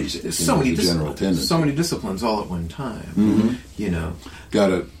muddies it. There's so many disciplines. So many disciplines all at one time.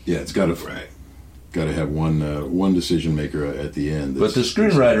 It's got to have one decision maker at the end. But the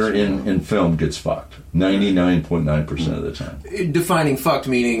screenwriter in film gets fucked 99.9% of the time. Defining fucked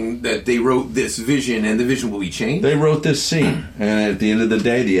meaning that they wrote this vision and the vision will be changed? They wrote this scene, and at the end of the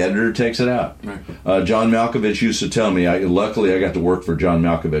day, the editor takes it out. John Malkovich used to tell me, luckily I got to work for John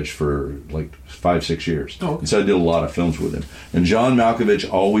Malkovich for like 5-6 years. And so I did a lot of films with him. And John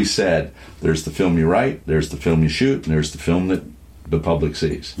Malkovich always said, there's the film you write, there's the film you shoot, and there's the film that the public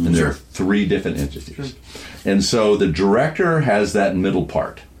sees. And there are 3 different entities. And so the director has that middle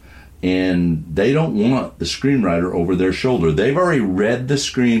part. And they don't want the screenwriter over their shoulder. They've already read the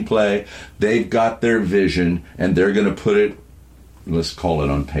screenplay, they've got their vision, and they're going to put it, let's call it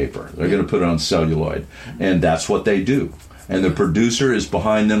on paper. They're going to put it on celluloid. And that's what they do. And the producer is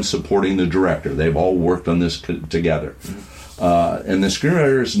behind them supporting the director. They've all worked on this together. And the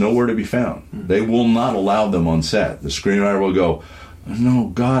screenwriter is nowhere to be found. They will not allow them on set. The screenwriter will go, no,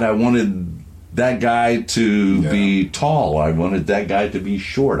 God, I wanted that guy to be tall. I wanted that guy to be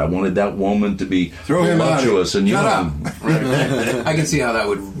short. I wanted that woman to be voluptuous and young. Right. I can see how that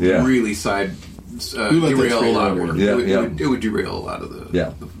would really derail a lot of work. It would derail a lot of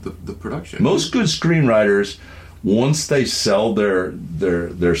the production. Most good screenwriters, once they sell their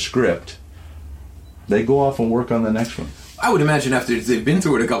script, they go off and work on the next one. I would imagine after they've been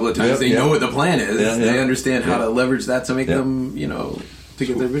through it a couple of times, they know what the plan is. They understand how to leverage that to make them, to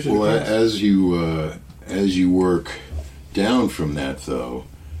get their vision. Well, as you work down from that, though,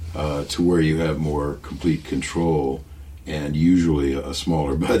 to where you have more complete control and usually a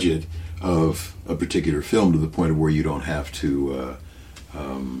smaller budget of a particular film, to the point of where you don't have to,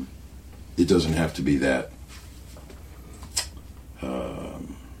 it doesn't have to be that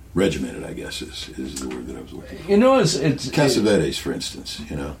regimented, I guess is the word that I was looking for. It's Cassavetes, for instance.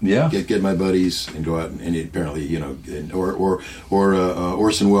 Get my buddies and go out and apparently, or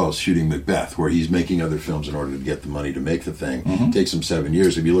Orson Welles shooting Macbeth, where he's making other films in order to get the money to make the thing. It takes him 7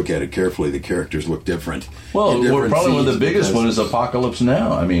 years. If you look at it carefully, the characters look different. Well, probably one of the biggest one is Apocalypse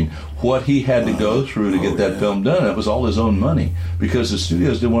Now. I mean, what he had to go through to get that film done, it was all his own money, because the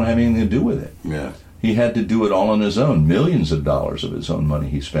studios didn't want to have anything to do with it. Yeah. He had to do it all on his own. Millions of dollars of his own money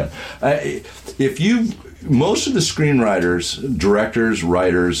he spent. Most of the screenwriters, directors,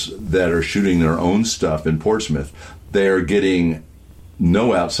 writers that are shooting their own stuff in Portsmouth, they are getting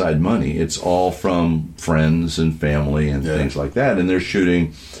no outside money. It's all from friends and family and things like that. And they're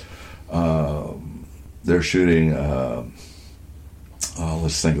shooting. Let's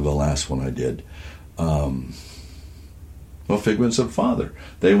think of the last one I did. Figments of Father.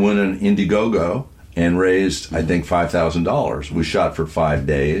 They went an Indiegogo and raised, I think, $5,000. We shot for 5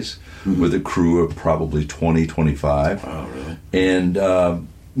 days with a crew of probably 20, 25. Oh, really? And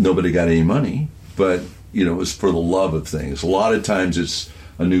nobody got any money, but, it was for the love of things. A lot of times it's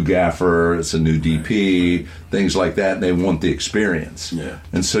a new gaffer, it's a new DP, things like that, and they want the experience. Yeah.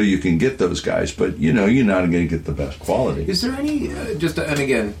 And so you can get those guys, but, you're not going to get the best quality. Is there any, and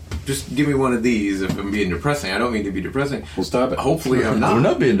again, just give me one of these if I'm being depressing. I don't mean to be depressing. Well, stop it. Hopefully I'm not. We're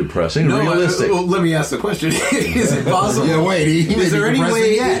not being depressing. No, realistic. Well, let me ask the question. Is it possible? Yeah, wait. Is there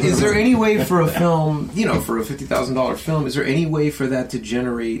any way for a film, for a $50,000 film, is there any way for that to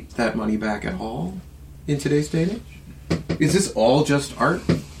generate that money back at all in today's day and age? Is this all just art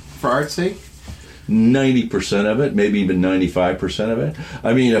for art's sake? 90% of it, maybe even 95% of it.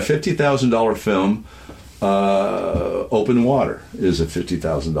 I mean, a $50,000 film, Open Water is a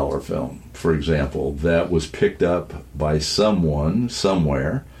 $50,000 film, for example, that was picked up by someone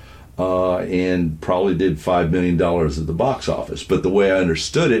somewhere and probably did $5 million at the box office. But the way I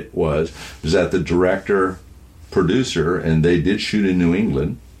understood it was that the director, producer, and they did shoot in New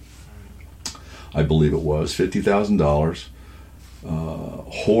England, I believe it was, $50,000.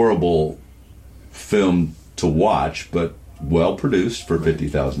 Horrible film to watch, but well produced for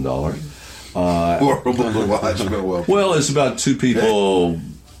 $50,000. Horrible to watch, but well. Well, it's about two people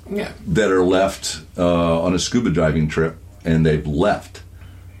that are left on a scuba diving trip, and they've left,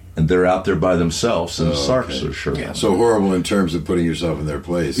 and they're out there by themselves, and the sharks are sure. Yeah. So horrible in terms of putting yourself in their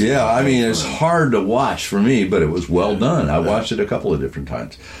place. Yeah, I mean, it's hard to watch for me, but it was well done. I watched it a couple of different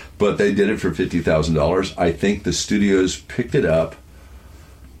times. But they did it for $50,000. I think the studios picked it up.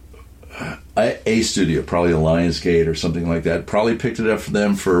 A studio, probably Lionsgate or something like that, probably picked it up for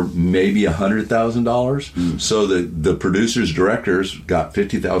them for maybe $100,000. So the producers, directors got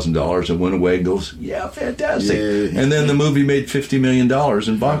 $50,000 and went away and goes, yeah, fantastic. Yeah. And then the movie made $50 million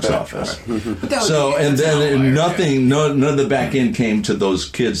in box office. None of the back end came to those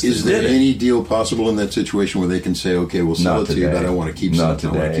kids. Is there any deal possible in that situation where they can say, okay, we'll sell it to you, but I want to keep something,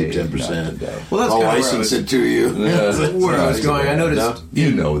 I want to keep 10%. Well, that's I'll license it to you. Where I was going, I noticed.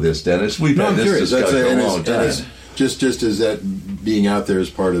 You know this, Dennis. We've had this discussion a long time. Just as that being out there as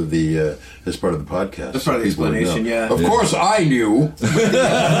part of the podcast. That's part of the explanation, yeah. Of course I knew.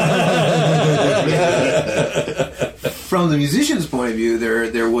 From the musician's point of view,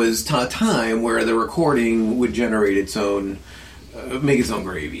 there was a time where the recording would generate its own, make its own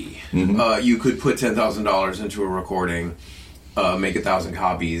gravy. Mm-hmm. You could put $10,000 into a recording, make 1,000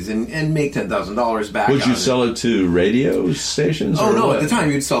 copies, and make $10,000 back. Would you sell it to radio stations? Oh, no. What? At the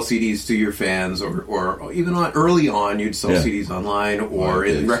time, you'd sell CDs to your fans, or even early on, you'd sell CDs online or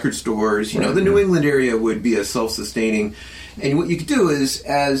in record stores. The New England area would be a self-sustaining. And what you could do is,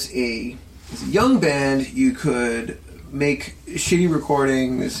 as a young band, you could make shitty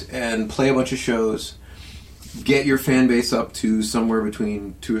recordings and play a bunch of shows, get your fan base up to somewhere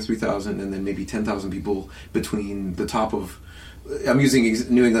between 2,000 or 3,000, and then maybe 10,000 people between the top of. I'm using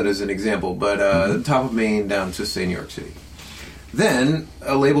New England as an example, but the top of Maine down to, say, New York City. Then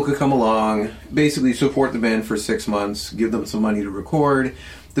a label could come along, basically support the band for 6 months, give them some money to record.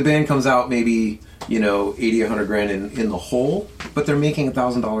 The band comes out maybe, 80, 100 grand in the hole, but they're making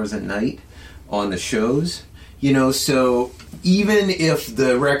 $1,000 a night on the shows. So even if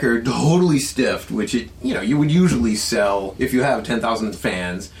the record totally stiffed, which you would usually sell, if you have 10,000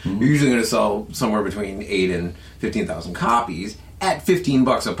 fans, you're usually going to sell somewhere between 8 and 15,000 copies. At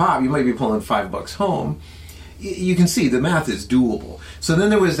 $15 a pop, you might be pulling $5 home. You can see the math is doable. So then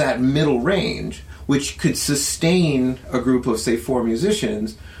there was that middle range, which could sustain a group of, say, 4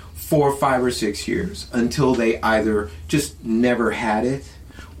 musicians for 5 or 6 years until they either just never had it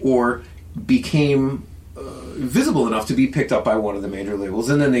or became visible enough to be picked up by one of the major labels,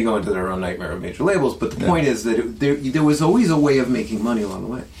 and then they go into their own nightmare of major labels. But the point is that there was always a way of making money along the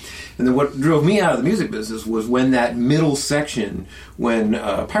way. And then what drove me out of the music business was when that middle section, when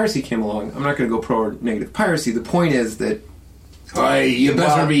piracy came along. I'm not going to go pro or negative piracy. The point is that you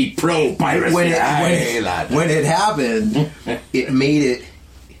better be pro piracy. When it happened, it made it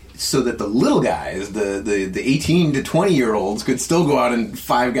so that the little guys, the 18 to 20-year-olds, could still go out and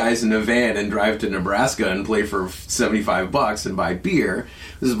 5 guys in a van and drive to Nebraska and play for $75 and buy beer.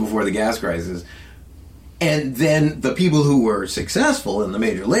 This is before the gas crisis. And then the people who were successful in the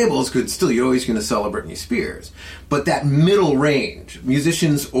major labels could still, you're always going to sell a Britney Spears. But that middle range,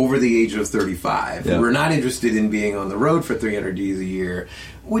 musicians over the age of 35, who were not interested in being on the road for 300 days a year,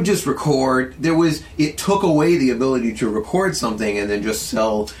 would just record. It took away the ability to record something and then just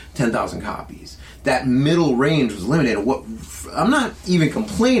sell 10,000 copies. That middle range was limited. I'm not even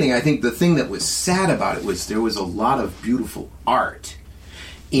complaining. I think the thing that was sad about it was there was a lot of beautiful art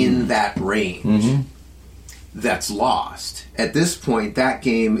in that range. That's lost. At this point, that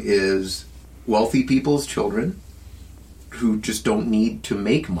game is wealthy people's children who just don't need to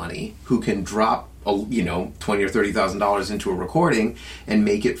make money, who can drop $20,000 or $30,000 into a recording and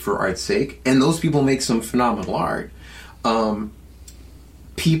make it for art's sake, and those people make some phenomenal art.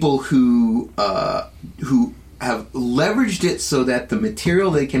 People who have leveraged it so that the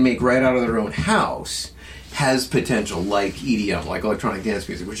material they can make right out of their own house has potential, like EDM, like electronic dance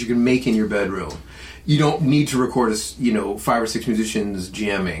music, which you can make in your bedroom. You don't need to record 5 or 6 musicians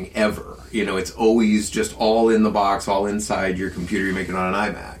jamming ever. It's always just all in the box, all inside your computer. You make it on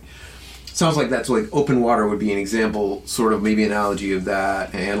an iMac. Sounds like that's like Open Water would be an example, sort of maybe analogy of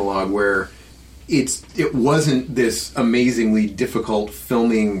that, analog, where it wasn't this amazingly difficult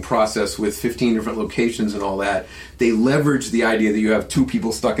filming process with 15 different locations and all that. They leveraged the idea that you have 2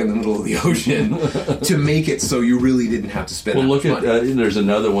 people stuck in the middle of the ocean to make it so you really didn't have to spend that much money. There's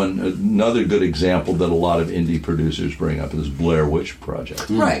another good example that a lot of indie producers bring up is Blair Witch Project.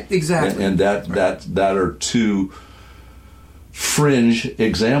 Right, exactly. And that are 2 fringe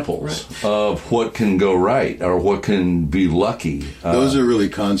examples of what can go right or what can be lucky. Those are really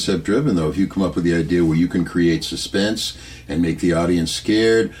concept driven, though. If you come up with the idea where you can create suspense and make the audience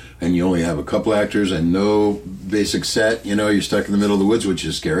scared, and you only have a couple actors and no basic set, you're stuck in the middle of the woods, which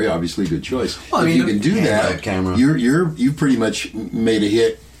is scary. Obviously, good choice. Well, if you can do that, you pretty much made a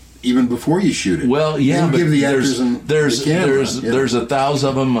hit even before you shoot it. Well, yeah, but give the actors there's 1,000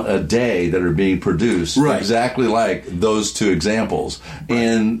 of them a day that are being produced, exactly like those 2 examples,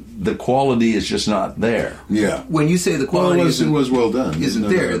 and the quality is just not there. Yeah. When you say the quality it was well done, isn't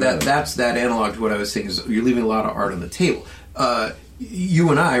there? That's that analog to what I was saying. Is you're leaving a lot of art on the table.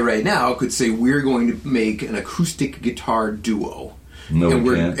 You and I right now could say we're going to make an acoustic guitar duo. No,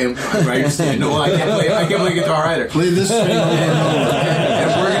 we can't. I can't play guitar either. Play this thing.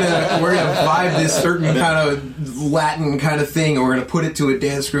 And we're gonna vibe this certain kind of Latin kind of thing, and we're gonna put it to a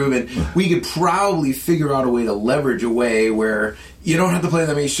dance groove, and we could probably figure out a way to leverage a way where you don't have to play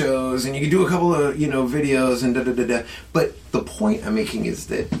that many shows, and you can do a couple of videos and da-da-da-da. But the point I'm making is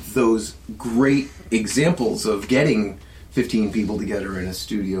that those great examples of getting 15 people together in a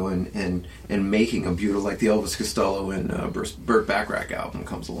studio and making a beautiful, like the Elvis Costello and Burt Bacharach album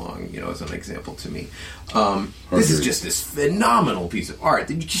comes along, as an example to me. This is just this phenomenal piece of art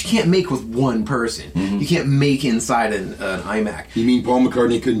that you just can't make with one person. You can't make inside an iMac. You mean Paul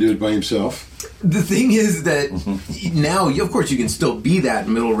McCartney couldn't do it by himself? The thing is that now, of course, you can still be that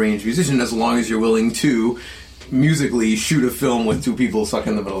middle-range musician as long as you're willing to musically shoot a film with 2 people stuck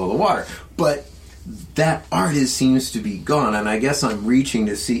in the middle of the water. But that artist seems to be gone, and I guess I'm reaching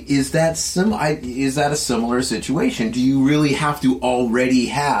to see, is that a similar situation? Do you really have to already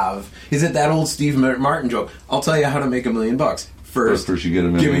have, is it that old Steve Martin joke, I'll tell you how to make $1 million. first you get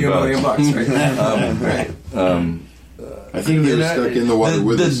 $1 million. Give me $1 million, right? I think they were stuck in the water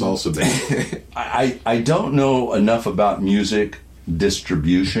with the salsa band. I don't know enough about music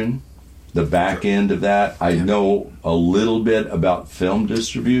distribution, the back end of that. I know a little bit about film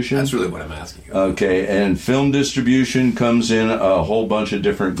distribution. That's really what I'm asking you. Okay, and film distribution comes in a whole bunch of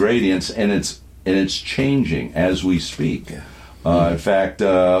different gradients, and it's changing as we speak. In fact,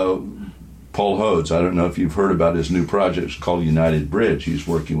 Paul Hodes, I don't know if you've heard about his new project. It's called United Bridge. He's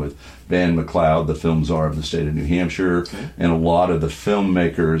working with Van McLeod, the film czar of the state of New Hampshire, and a lot of the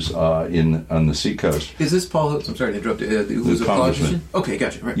filmmakers on the seacoast. Is this Paul Hodes? I'm sorry to interrupt. Who's a politician? Okay,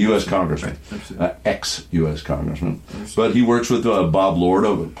 gotcha. Right. U.S. Congressman. Right. Ex-U.S. Congressman. But he works with Bob Lord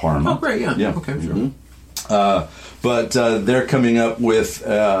over at Parma. Oh, great, yeah. Okay, sure. But they're coming up with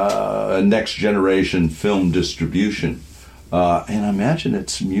a next-generation film distribution. And I imagine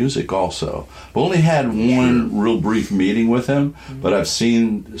it's music also. I've only had one real brief meeting with him, but I've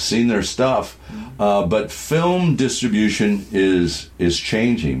seen their stuff. But film distribution is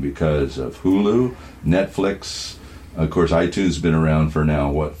changing because of Hulu, Netflix. Of course, iTunes has been around for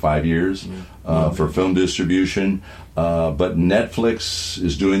now, 5 years for film distribution. But Netflix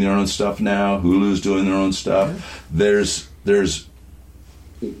is doing their own stuff now. Hulu's doing their own stuff. There's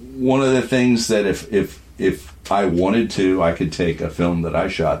one of the things that if I wanted to, I could take a film that I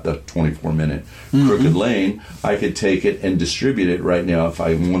shot, the 24-minute Crooked Lane, I could take it and distribute it right now if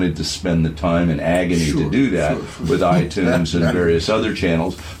I wanted to spend the time and agony to do that with iTunes and various other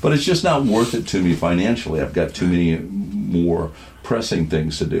channels. But it's just not worth it to me financially. I've got too many more pressing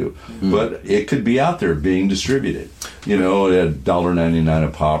things to do. But it could be out there being distributed, at $1.99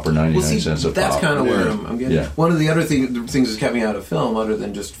 a pop or 99 cents a pop. That's kind of where I'm getting. Yeah. One of the other things that's kept me out of film, other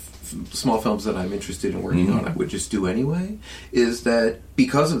than just small films that I'm interested in working on, I would just do anyway, is that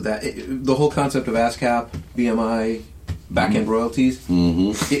because of that, the whole concept of ASCAP, BMI, back-end royalties,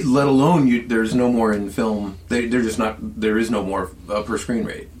 let alone there's no more in film, there is no more per screen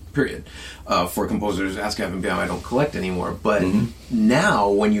rate, period. For composers, ASCAP and BMI don't collect anymore, but now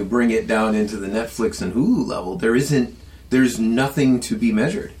when you bring it down into the Netflix and Hulu level, there's nothing to be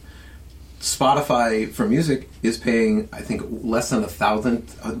measured. Spotify for music is paying, I think, less than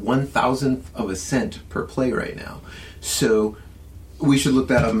 1,000th of a cent per play right now. So we should look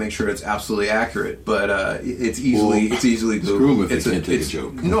that up and make sure it's absolutely accurate. But it's easily Google. It's a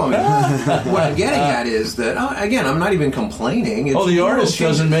joke. No, I mean, what I'm getting at is that again, I'm not even complaining. The artist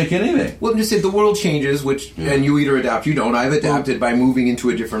doesn't make anything. Well, I'm just saying the world changes, and you either adapt, you don't. I've adapted by moving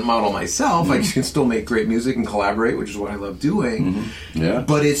into a different model myself. I can still make great music and collaborate, which is what I love doing.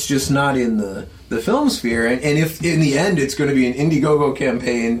 But it's just not in the film sphere. And if in the end it's going to be an Indiegogo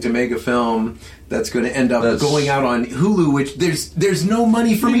campaign to make a film that's going to end up going out on Hulu, which there's no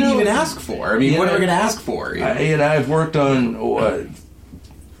money for me to even ask for. I mean, what am I going to ask for? I've worked on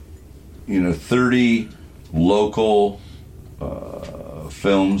 30 local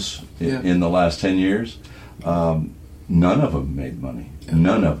films in the last 10 years. None of them made money.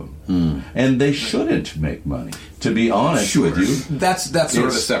 None of them. And they shouldn't make money, to be honest with you. That's sort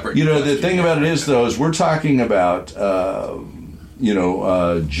of a separate question. The thing about it is, though, is we're talking about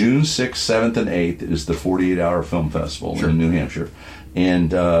June 6th, 7th, and 8th is the 48-hour film festival in New Hampshire. And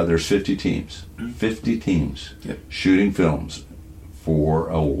there's 50 teams. 50 teams shooting films for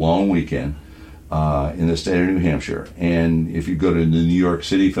a long weekend in the state of New Hampshire. And if you go to the New York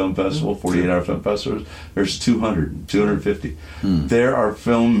City Film Festival, 48-hour film festivals, there's 250. There are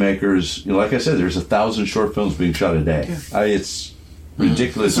filmmakers, like I said, there's 1,000 short films being shot a day. It's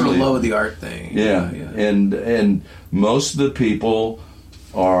ridiculously... It's sort of low of the art thing. Yeah. And most of the people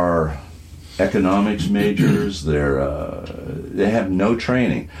are economics majors. They have no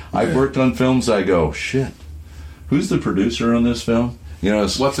training. I've worked on films, I go, shit, who's the producer on this film?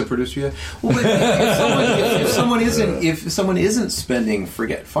 What's a producer yet? Well, if someone isn't spending,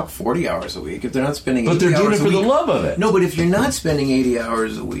 fuck 40 hours a week. If they're not spending, but they're doing it for the love of it. No, but if you're not spending 80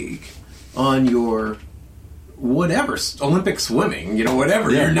 hours a week on your whatever, Olympic swimming,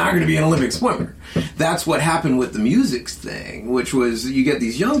 whatever, you're not going to be an Olympic swimmer. That's what happened with the music thing, which was you get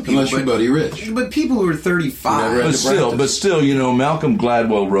these young people, unless you're Buddy Rich, but people who are 35. But still, Malcolm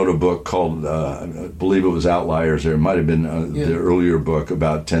Gladwell wrote a book called, I believe it was Outliers, or it might have been the earlier book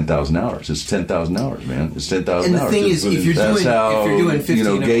about 10,000 hours. It's 10,000 hours, man. It's 10,000 hours. And the thing is, if you're doing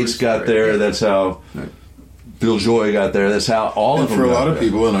 15 Gates got there. That's how. Bill Joy got there. That's how all of them. For a lot of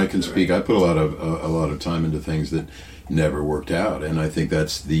people, and I can speak, I put a lot of time into things that never worked out, and I think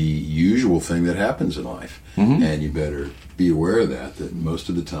that's the usual thing that happens in life. And you better be aware of that most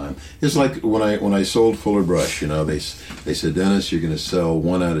of the time. It's like when I sold Fuller Brush. They said, Dennis, you're going to sell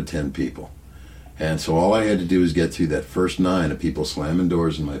 1 out of 10 people. And so all I had to do was get through that first 9 of people slamming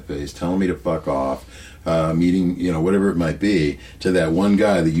doors in my face, telling me to fuck off, meeting, whatever it might be, to that one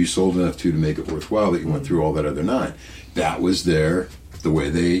guy that you sold enough to make it worthwhile that you went through all that other 9. That was the way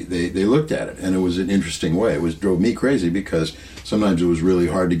they looked at it. And it was an interesting way. It drove me crazy because sometimes it was really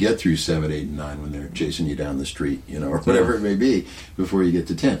hard to get through 7, 8, and 9 when they're chasing you down the street, or whatever it may be before you get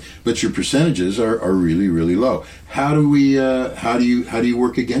to 10. But your percentages are really, really low. How do you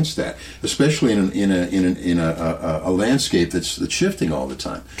work against that, especially in a landscape that's shifting all the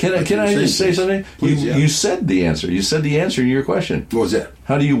time? Can I just say something? Please, you said the answer. You said the answer in your question. What was that?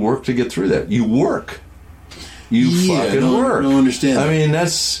 How do you work to get through that? You work. You fucking work. I don't understand that. I mean,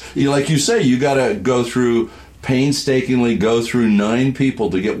 that's like you say. You got to painstakingly go through 9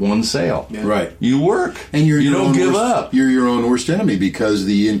 people to get 1 sale. Yeah. Right. You work, and you don't give up. You're your own worst enemy because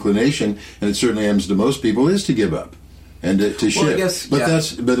the inclination, and it certainly happens to most people, is to give up and to shift.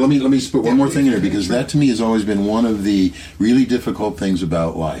 But let me put one more thing in here, because that to me has always been one of the really difficult things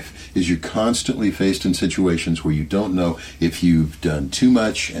about life. Is you're constantly faced in situations where you don't know if you've done too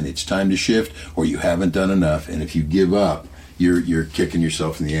much and it's time to shift, or you haven't done enough, and if you give up, you're kicking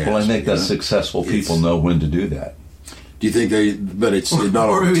yourself in the ass. Well, I think that successful people know when to do that. Do you think but it's not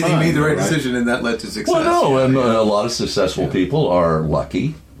all or maybe the time, they made the right decision and that led to success. Well, no, and a lot of successful people are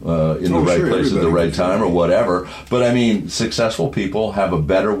lucky. In the right place at the right time or whatever. But I mean, successful people have a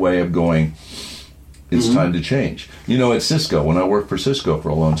better way of going, it's time to change. At Cisco, when I worked for Cisco for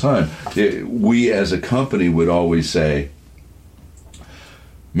a long time, we as a company would always say,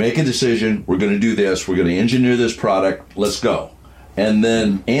 make a decision, we're going to do this, we're going to engineer this product, let's go. And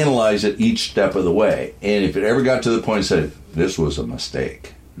then analyze it each step of the way. And if it ever got to the point and said, this was a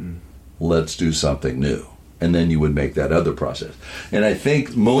mistake, let's do something new. And then you would make that other process. And I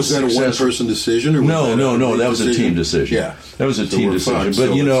think most was that a one-person decision, or no, that was a team decision. Yeah, that was a team decision.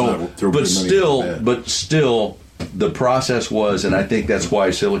 But still, the process was, and I think that's why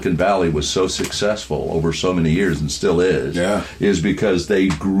Silicon Valley was so successful over so many years and still is. Yeah. Is because they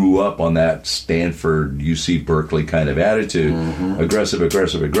grew up on that Stanford, UC Berkeley kind of attitude,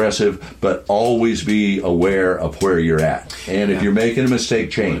 aggressive, but always be aware of where you're at. And if you're making a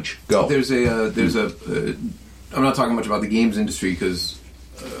mistake, change. Go. I'm not talking much about the games industry because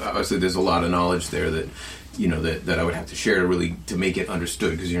obviously there's a lot of knowledge there that that I would have to share to make it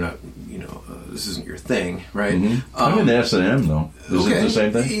understood, because you're not this isn't your thing, right? I'm in S&M though. Is it the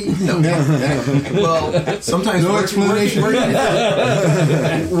same thing? No. Well, sometimes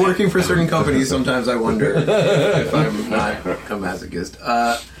working for certain companies, sometimes I wonder if I'm not a masochist.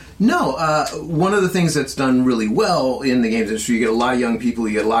 One of the things that's done really well in the games industry, you get a lot of young people,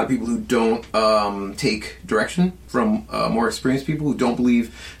 you get a lot of people who don't take direction from more experienced people who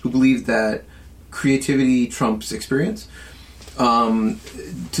believe that creativity trumps experience to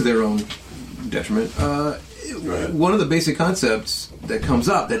their own detriment. One of the basic concepts that comes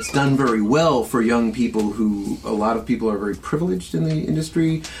up that's done very well for young people who a lot of people are very privileged in the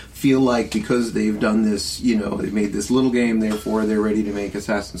industry, feel like because they've done this, they've made this little game, therefore they're ready to make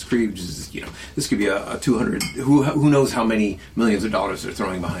Assassin's Creed, which is, this could be a 200, who knows how many millions of dollars they're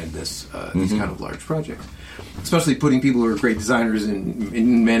throwing behind this these kind of large projects. Especially putting people who are great designers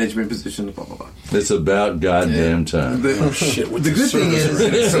in management positions, blah, blah, blah. It's about goddamn time. The good thing is,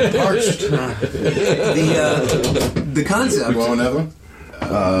 it's so parched. The concept... You want another one?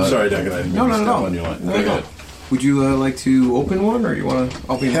 Sorry, Duncan. No. No. Would you like to open one, or you want to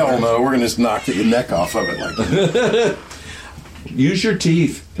open? Hell no, we're going to just knock the neck off of it like that. Use your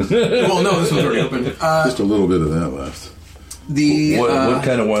teeth. Well, no, this one's already open. Just a little bit of that left. What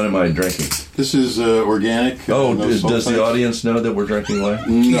kind of wine am I drinking? This is organic. Does the audience know that we're drinking wine?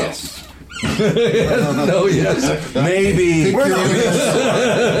 No. Yes. No, yes. Maybe.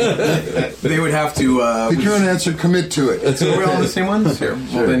 They would have to... Pick your own answer, commit to it. So we're all the same ones? Here.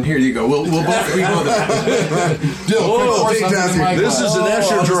 Well, then here you go. We'll both read all that. This is an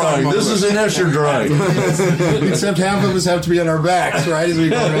Escher drawing. This is an Escher drawing. Except half of us have to be on our backs, right, as we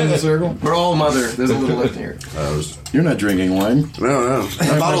go around the circle? We're all mother. There's a little left here. You're not drinking wine. No.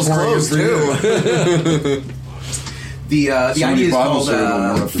 The bottle's closed, too. The idea is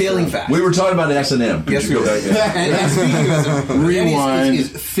called failing fast. We were talking about S&M. Yes, we were. And speaking of S&M, rewind is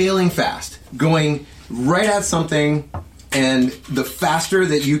failing fast, going right at something, and the faster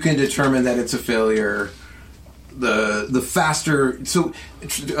that you can determine that it's a failure, the faster. So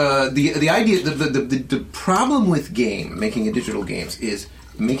the idea, the problem with making a digital game is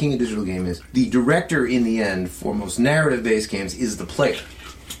the director in the end for most narrative-based games is the player.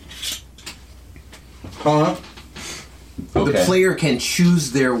 Huh? Okay. The player can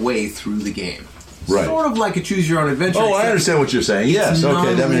choose their way through the game. Right. Sort of like a choose your own adventure. Oh, I understand what you're saying. Yes,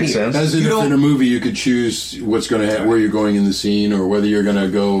 okay, that makes sense. As if in a movie you could choose what's going to happen, where you're going in the scene, or whether you're going to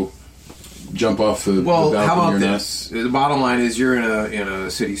go jump off the balcony how about or this? The bottom line is you're in a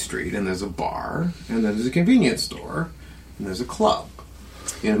city street, and there's a bar, and then there's a convenience store, and there's a club.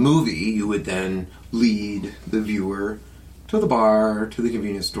 In a movie, you would then lead the viewer to the bar, to the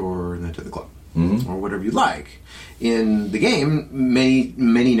convenience store, and then to the club, or whatever you like. In the game,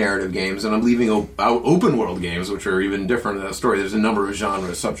 many narrative games, and I'm leaving out open world games, which are even different in that story. There's a number of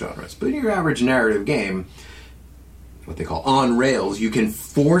genres, subgenres. But in your average narrative game, what they call on rails, you can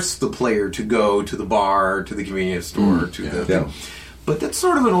force the player to go to the bar, to the convenience store, But that's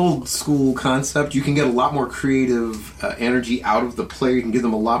sort of an old school concept. You can get a lot more creative energy out of the player. You can give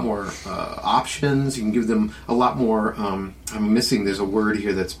them a lot more options. You can give them a lot more, there's a word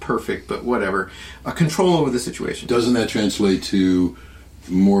here that's perfect, but whatever, control over the situation. Doesn't that translate to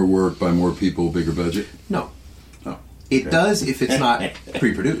more work by more people, bigger budget? No. It does if it's not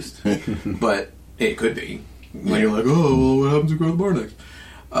pre-produced. But it could be. When you're like, oh, well, what happens if we go to the bar next?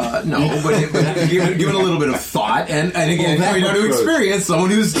 No, but given a little bit of thought, and again, to experience, someone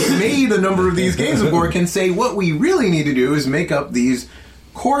who's made a number of these games before can say, what we really need to do is make up these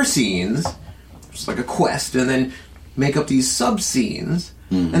core scenes, just like a quest, and then make up these sub-scenes,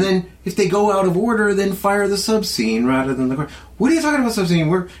 and then if they go out of order, then fire the sub-scene rather than the core. What are you talking about sub-scene?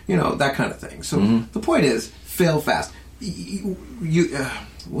 That kind of thing. So the point is, fail fast.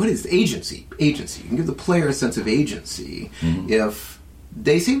 What is agency? Agency. You can give the player a sense of agency if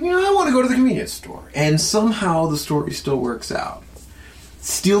they say, I want to go to the convenience store. And somehow the story still works out.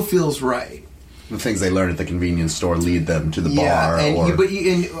 Still feels right. The things they learn at the convenience store lead them to the bar.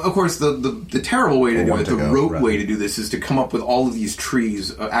 And of course, the terrible way to do it, the rote way to do this, is to come up with all of these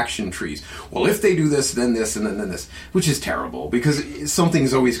trees, action trees. Well, if they do this, then this, and then this, which is terrible, because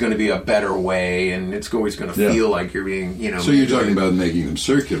something's always going to be a better way, and it's always going to feel like you're being, So you're talking about making them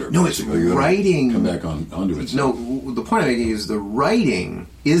circular. No, it's writing. Come back onto it. No, the point I'm making is the writing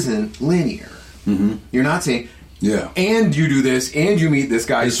isn't linear. You're not saying, and you do this, and you meet this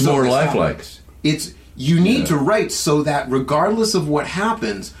guy. It's more lifelike. You need to write so that regardless of what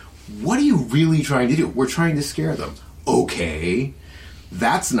happens, what are you really trying to do? We're trying to scare them. Okay,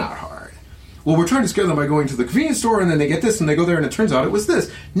 that's not hard. Well, we're trying to scare them by going to the convenience store, and then they get this, and they go there, and it turns out it was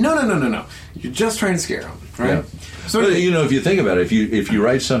this. No. You're just trying to scare them, right? Yeah. So, but, if you think about it, if you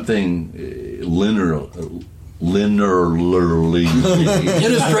write something linearly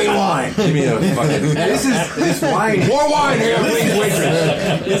in a straight line. Give me a fucking. This wine. More wine here, please,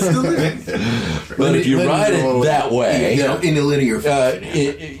 waitress. It's still but if you write it that way, in a linear fashion,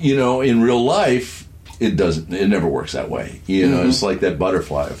 in real life, it doesn't. It never works that way. It's like that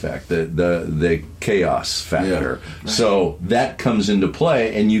butterfly effect, the chaos factor. Yeah. Right. So that comes into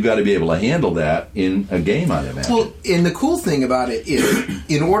play, and you got to be able to handle that in a game, I imagine. Well, and the cool thing about it is,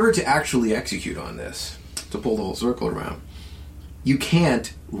 in order to actually execute on this, to pull the whole circle around, you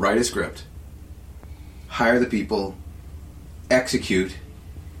can't write a script, hire the people, execute,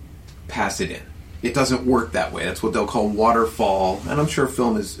 pass it in. It doesn't work that way. That's what they'll call waterfall, and I'm sure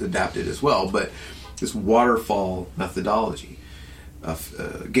film is adapted as well, but this waterfall methodology.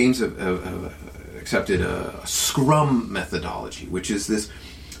 Games have accepted a Scrum methodology, which is this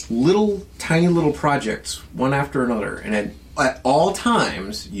tiny little projects, one after another, and at all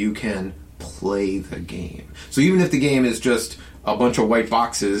times you can play the game. So even if the game is just a bunch of white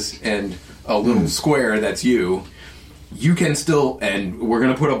boxes and a little square that's you can still, and we're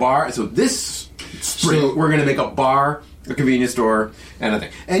going to put a bar, so this sprint, we're going to make a bar, a convenience store, and a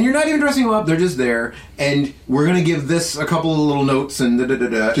thing. And you're not even dressing them up, they're just there, and we're going to give this a couple of little notes, and and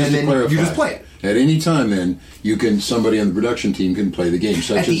then you just play it. At any time, then, somebody on the production team can play the game,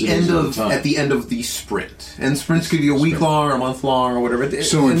 at the end of the sprint. And sprints could be a week long or a month long or whatever.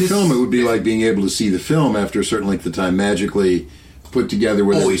 So in film, it would be like being able to see the film after a certain length of time magically put together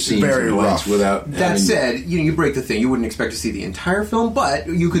with every scene very rough. Without that said, you break the thing. You wouldn't expect to see the entire film, but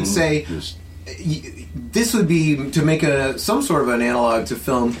you could say this would be, to make some sort of an analog to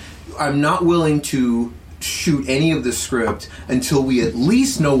film, I'm not willing to shoot any of the script until we at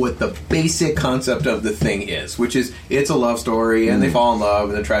least know what the basic concept of the thing is, which is it's a love story and they fall in love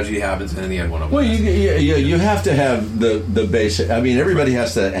and the tragedy happens and in the end one of them. Well, you have to have the basic. I mean, everybody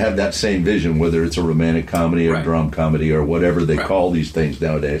has to have that same vision, whether it's a romantic comedy or drama comedy or whatever they call these things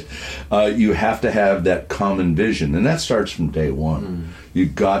nowadays. You have to have that common vision, and that starts from day one.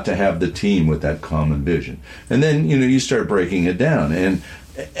 You've got to have the team with that common vision, and then you start breaking it down. And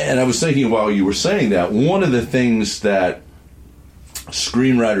I was thinking while you were saying that, one of the things that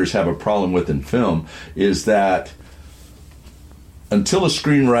screenwriters have a problem with in film is that until a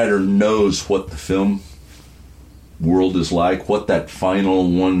screenwriter knows what the film world is like, what that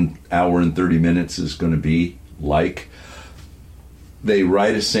final 1 hour and 30 minutes is going to be like, they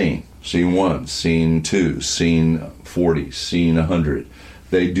write a scene 1, scene 2, scene 40, scene 100.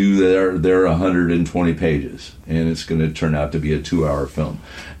 They do their 120 pages, and it's going to turn out to be a 2-hour film.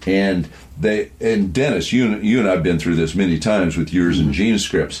 And Dennis, you and I've been through this many times with yours and Gene's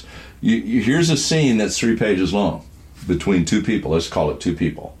scripts. Here's a scene that's 3 pages long between 2 people. Let's call it 2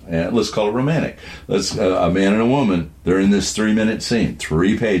 people, and let's call it romantic. Let's a man and a woman. They're in this 3-minute scene,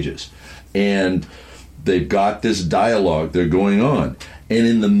 3 pages, and they've got this dialogue. They're going on, and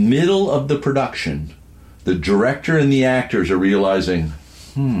in the middle of the production, the director and the actors are realizing,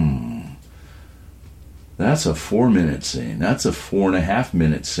 that's a 4-minute scene. That's a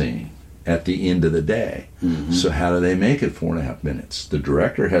 4.5-minute scene at the end of the day. Mm-hmm. So how do they make it 4.5 minutes? The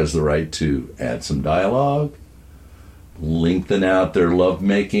director has the right to add some dialogue, lengthen out their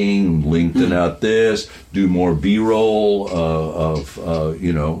lovemaking, lengthen out this, do more B-roll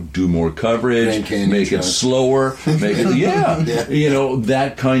do more coverage, make it slower, make it,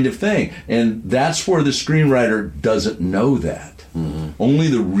 that kind of thing. And that's where the screenwriter doesn't know that. Mm-hmm. Only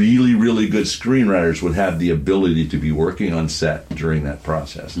the really, really good screenwriters would have the ability to be working on set during that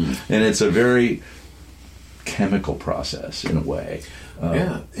process. Mm-hmm. And it's a very chemical process in a way.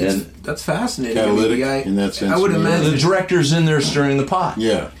 That's fascinating. Catalytic in that sense. I would imagine the director's in there stirring the pot.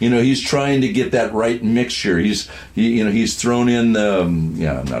 Yeah, he's trying to get that right mixture. He's thrown in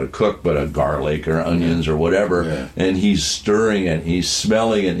I'm not a cook, but a garlic or onions or whatever, and he's stirring it. He's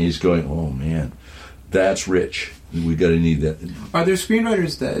smelling it, and he's going, "Oh man, that's rich. We got to need that." Are there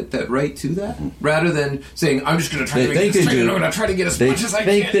screenwriters that write to that rather than saying, "I'm just going to try to make this straight. I'm going to try to get as much as I can"?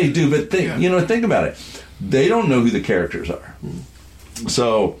 They think they do, but think about it. They don't know who the characters are.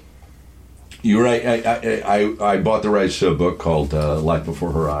 So you're right. I bought the rights to a book called Life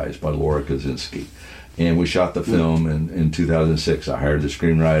Before Her Eyes by Laura Kaczynski, and we shot the film in 2006. I hired the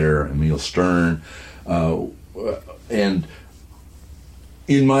screenwriter Emil Stern, and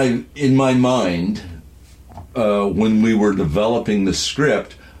in my mind, when we were developing the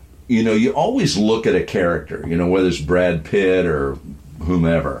script, you always look at a character, whether it's Brad Pitt or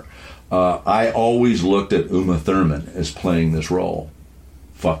whomever. I always looked at Uma Thurman as playing this role.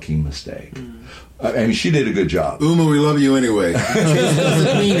 Fucking mistake. I mean, she did a good job. Uma, we love you anyway. She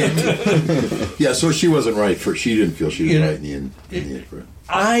doesn't mean it. Yeah, so she wasn't right. She didn't feel she was right in the end.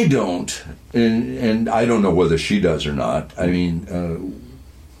 I don't, and I don't know whether she does or not. I mean,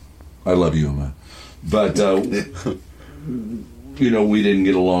 I love you, Uma, but we didn't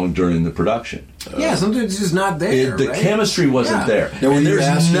get along during the production. Sometimes it's just not there. The chemistry wasn't there. Now, and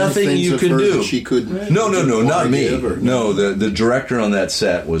there's nothing you can do. She could. No, not me. No, the director on that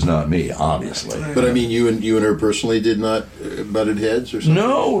set was not me, obviously. But I mean, you and her personally did not butted heads or something.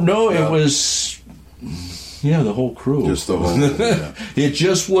 No, it was. Yeah, the whole crew. Just the whole. Yeah. It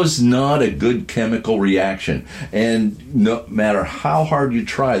just was not a good chemical reaction, and no matter how hard you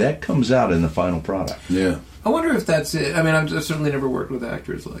try, that comes out in the final product. Yeah. I wonder if that's it. I mean, I've certainly never worked with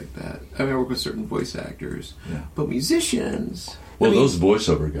actors like that. I mean, I work with certain voice actors, but musicians. Well, those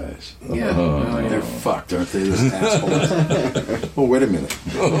voivoice guys. They're fucked, aren't they? Those assholes. Oh, wait a minute.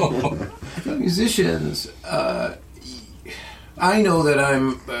 Musicians. I know that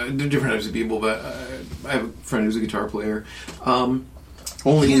I'm different types of people, but I have a friend who's a guitar player.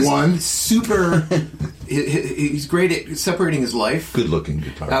 Only one? Super. He's great at separating his life. Good-looking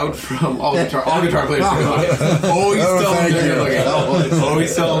guitar out player. From all guitar players. Always tell them they're good-looking.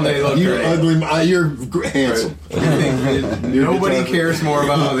 Always tell them they look you're great. Ugly. You're handsome. Nobody cares more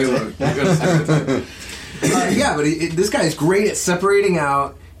about how they look. But this guy is great at separating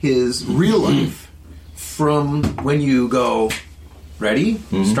out his real life from when you go, ready,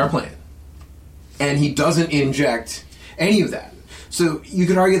 start playing. And he doesn't inject any of that. So you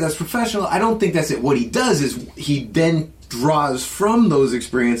could argue that's professional. I don't think that's it. What he does is he then draws from those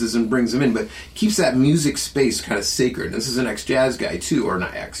experiences and brings them in, but keeps that music space kind of sacred. This is an ex-jazz guy, too, or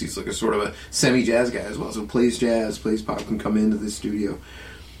not ex. He's like a sort of a semi-jazz guy as well. So plays jazz, plays pop, can come into the studio.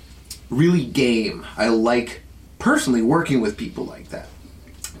 Really game. I like, personally, working with people like that.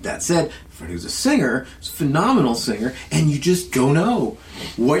 That said, Freddie was a singer, was a phenomenal singer, and you just don't know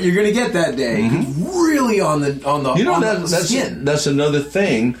what you're going to get that day. He's really on the skin. That's another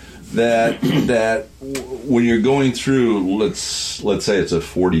thing that when you're going through, let's say it's a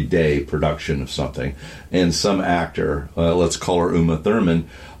 40-day production of something, and some actor, let's call her Uma Thurman,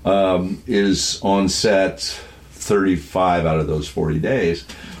 is on set 35 out of those 40 days.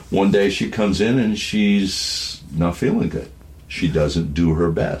 One day she comes in and she's not feeling good. she doesn't do her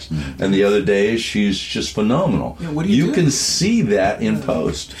best. And the other days, she's just phenomenal. Yeah, what do you do? Can see that in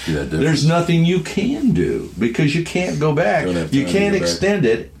post. There's nothing you can do because you can't go back. You can't extend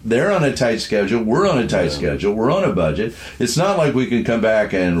it. They're on a tight schedule. We're on a tight schedule. We're on a budget. It's not like we can come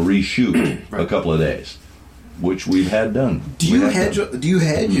back and reshoot a couple of days, which we've had done. Do you hedge?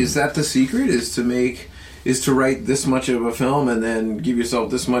 Is that the secret? Is to write this much of a film and then give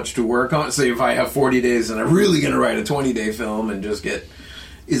yourself this much to work on? Say if I have 40 days and I'm really going to write a 20-day film and just get...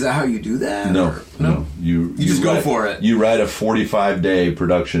 Is that how you do that? No. You just go for it. You write a 45-day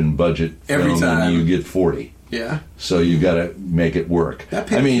production budget every film time. And you get 40. Yeah. So you got to make it work.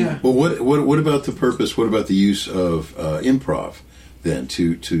 Well, what about the purpose? What about the use of improv then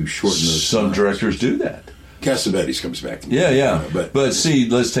to shorten those? Some directors do that. Cassavetes comes back to me. Yeah. But see,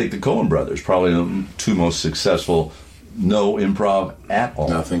 let's take the Coen brothers, probably the two most successful. No improv at all.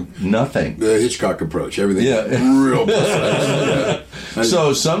 Nothing. The Hitchcock approach. Everything real precise.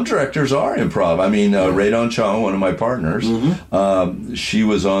 So some directors are improv. I mean, Ray Don Chong, one of my partners, she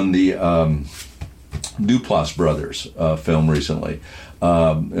was on the Duplass Brothers film recently.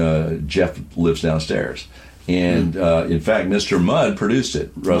 Jeff lives downstairs. And in fact, Mr. Mudd produced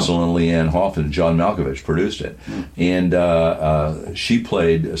it. Russell and Leanne Hoffman and John Malkovich produced it. And she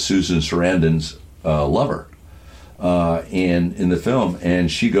played Susan Sarandon's lover in the film.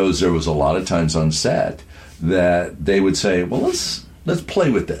 And she goes, there was a lot of times on set that they would say, well, let's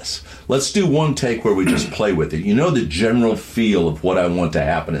play with this. Let's do one take where we just play with it. You know the general feel of what I want to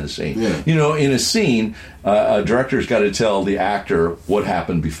happen in a scene. Yeah. You know, in a scene, a director's got to tell the actor what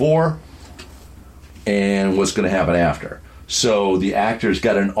happened before and what's going to happen after. So the actor's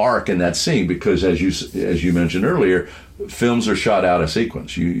got an arc in that scene because, as you mentioned earlier, films are shot out of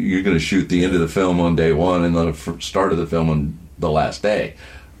sequence. You're going to shoot the end of the film on day one and then the start of the film on the last day.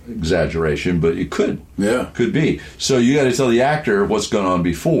 Exaggeration, but it could be. So you got to tell the actor what's going on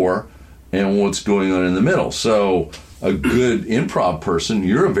before and what's going on in the middle. So a good improv person,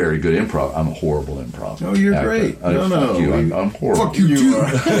 you're a very good improv. I'm a horrible improv. Oh, you're great. Fuck you. I'm horrible. Fuck you too.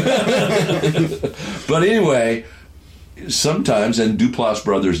 But anyway, sometimes, and Duplass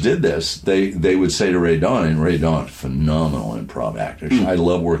Brothers did this, they would say to Ray Don, and Ray Don, phenomenal improv actor. I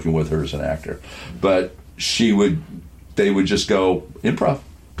love working with her as an actor. But they would just go, improv.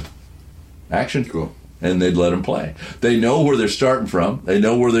 Action. Cool. And they'd let them play. They know where they're starting from. They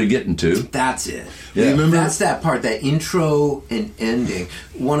know where they're getting to. That's it. Yeah. That's that part, that intro and ending.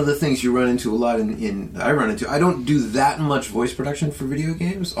 One of the things you run into a lot I don't do that much voice production for video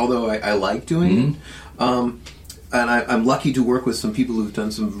games, although I like doing it. And I'm lucky to work with some people who've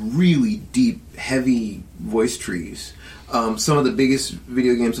done some really deep, heavy voice trees. Some of the biggest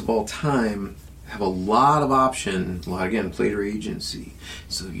video games of all time have a lot of option, again, play to agency.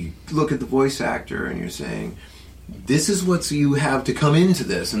 So you look at the voice actor and you're saying, this is what you have to come into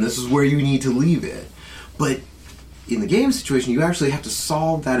this, and this is where you need to leave it. But in the game situation, you actually have to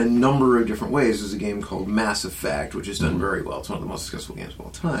solve that in a number of different ways. There's a game called Mass Effect, which is done very well. It's one of the most successful games of all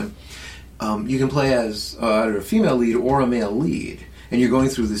time. You can play as either a female lead or a male lead, and you're going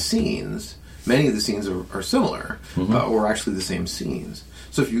through the scenes. Many of the scenes are similar, or actually the same scenes.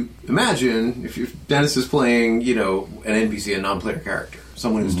 So if you imagine, if Dennis is playing, an NPC, a non-player character,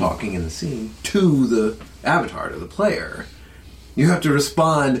 someone who's talking in the scene to the avatar, to the player, you have to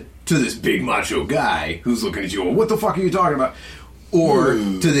respond to this big macho guy who's looking at you, well, what the fuck are you talking about? Or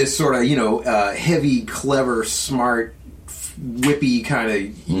to this sort of, heavy, clever, smart, whippy kind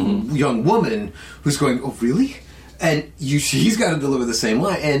of young woman who's going, oh, really? And he's got to deliver the same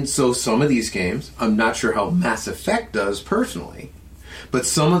line. And so some of these games, I'm not sure how Mass Effect does personally, but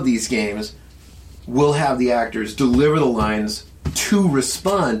some of these games will have the actors deliver the lines to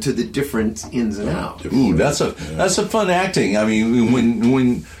respond to the different ins and outs. Ooh, that's a fun acting. I mean,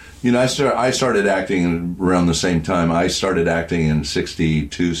 when I started acting around the same time. I started acting in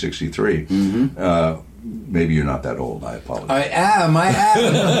 62, 63. Maybe you're not that old. I apologize. I am.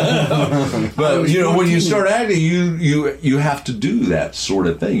 But when you start acting, you have to do that sort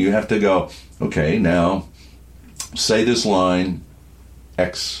of thing. You have to go, okay, now say this line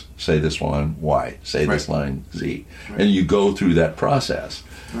X, say this line Y, say this line Z, and you go through that process.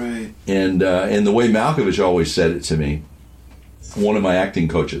 Right. And the way Malkovich always said it to me, one of my acting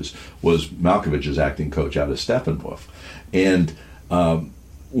coaches was Malkovich's acting coach out of Steppenwolf, and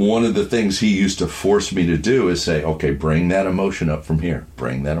one of the things he used to force me to do is say, okay, bring that emotion up from here.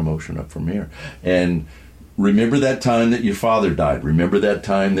 Bring that emotion up from here. And remember that time that your father died. Remember that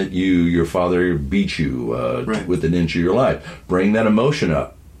time that your father beat you with an inch of your life. Bring that emotion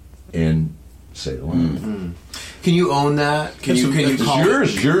up and say the line. Can you own that? Can you call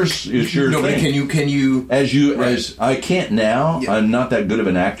yours? it? Yours is your no, thing. Can you? As I can't now. Yeah. I'm not that good of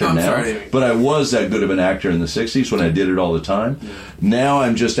an actor now. Sorry, but I was that good of an actor in the '60s when I did it all the time. Yeah. Now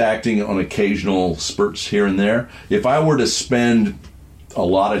I'm just acting on occasional spurts here and there. If I were to spend a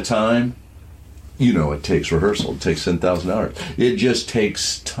lot of time, it takes rehearsal. It takes 10,000 hours. It just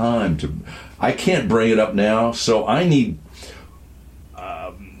takes time to. I can't bring it up now, so I need.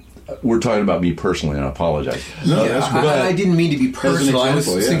 We're talking about me personally, and I apologize. No, that's good. I didn't mean to be personal. I was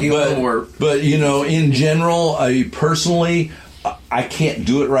thinking a little more. But in general, personally, I can't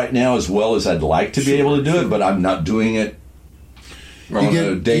do it right now as well as I'd like to be able to do it. But I'm not doing it on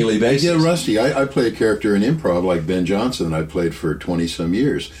a daily basis. You get rusty. I play a character in improv like Ben Johnson. I played for 20-some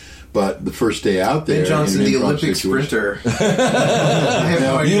years. But the first day out there, Ben Johnson, the Olympic sprinter. I have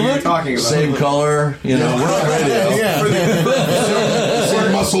no idea what you're talking about. Same color, we're on radio.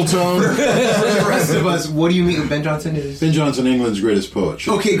 Same muscle tone. For the rest of us, what do you mean Ben Johnson is? Ben Johnson, England's greatest poet.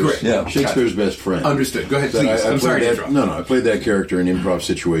 Okay, great. Yeah, Shakespeare's best friend. Understood. Go ahead, please. I'm sorry to interrupt. No, I played that character in improv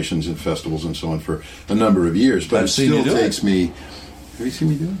situations and festivals and so on for a number of years. But it still takes me. Have you seen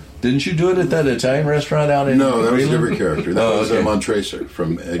me do it? Didn't you do it at that Italian restaurant out in? No, that was a different character. That was Montracer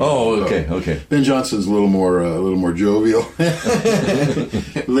from. Okay. Ben Johnson's a little more jovial.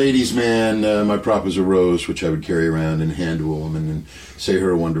 Ladies' man. My prop was a rose, which I would carry around and hand to a woman and say her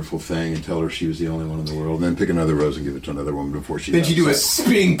a wonderful thing and tell her she was the only one in the world, and then pick another rose and give it to another woman before she. Then you do a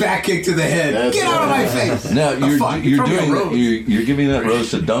spinning back kick to the head. Get out of my face! Now you're giving that rose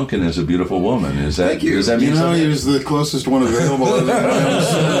to Duncan as a beautiful woman. Is that? Thank you. Does that mean he was the closest one available.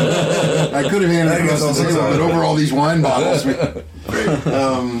 I could have handed it across the table, but over all these wine bottles. So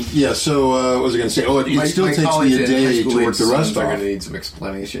what was I going to say? It still takes me a day to work the rust off. I'm going to need some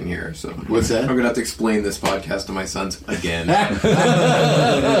explanation here. So what's that? I'm going to have to explain this podcast to my sons again.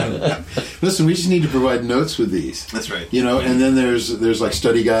 Listen, we just need to provide notes with these. That's right. And then there's like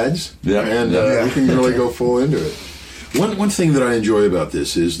study guides, we can really go full into it. One thing that I enjoy about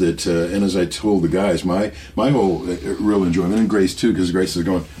this is that, and as I told the guys, my whole real enjoyment, and Grace too, because Grace is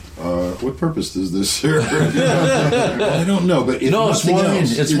going, what purpose does this serve? I don't know, but if it's wine.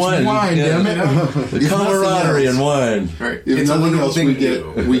 It's wine. Damn it! The camaraderie and wine. Right. If nothing else, you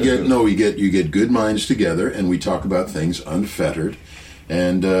get good minds together, and we talk about things unfettered,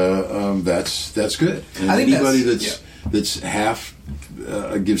 and that's good. And I think anybody that's half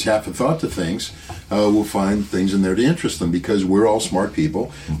gives half a thought to things will find things in there to interest them, because we're all smart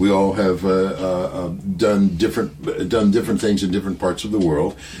people. We all have done different things in different parts of the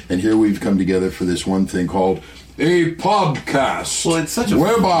world, and here we've come together for this one thing called a podcast. Well, it's such a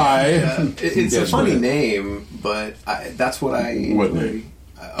it's a funny name, but that's what name?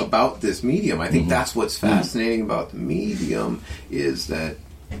 About this medium. I think that's what's fascinating about the medium is that.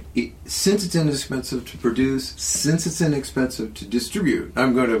 Since it's inexpensive to produce, since it's inexpensive to distribute,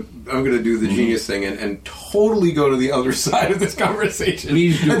 I'm going to do the genius thing and totally go to the other side of this conversation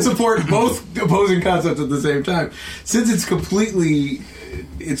and support both opposing concepts at the same time. Since it's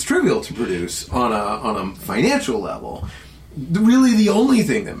trivial to produce on a financial level, really the only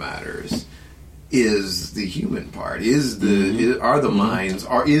thing that matters is the human part, are the minds,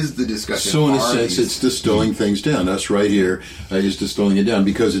 is the discussion. So in a sense, it's distilling things down. Us right here is distilling it down,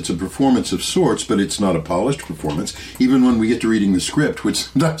 because it's a performance of sorts, but it's not a polished performance. Even when we get to reading the script, which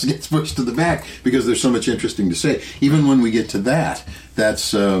sometimes gets pushed to the back because there's so much interesting to say, even when we get to that's,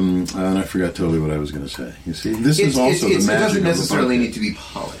 and I forgot totally what I was going to say. You see, this is also the magic of the podcast. It doesn't necessarily need to be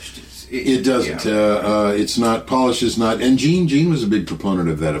polished. It doesn't. Yeah. It's not. Polish is not. And Gene was a big proponent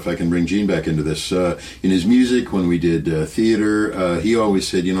of that. If I can bring Gene back into this, in his music, when we did theater, he always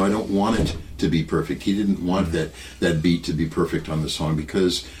said, I don't want it to be perfect. He didn't want that beat to be perfect on the song,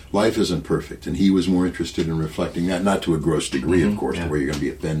 because life isn't perfect, and he was more interested in reflecting that, not to a gross degree, of course, to where you're going to be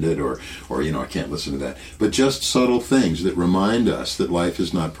offended or I can't listen to that, but just subtle things that remind us that life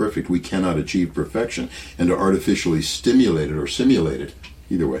is not perfect. We cannot achieve perfection, and to artificially stimulate it or simulate it,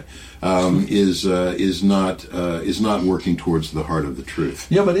 either way, is not working towards the heart of the truth.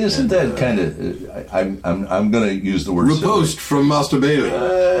 Yeah, but isn't that kind of? I'm going to use the word riposte from Master Bailey.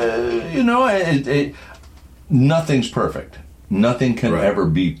 Nothing's perfect. Nothing can ever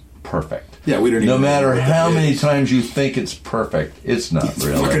be perfect. Yeah, we don't. No matter how many times you think it's perfect, it's not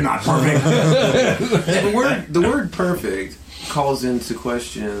really. Fucking not perfect. The word perfect calls into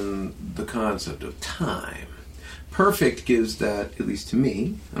question the concept of time. Perfect gives that, at least to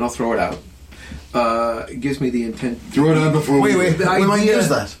me, and I'll throw it out. It gives me the intent. Throw it out before we might use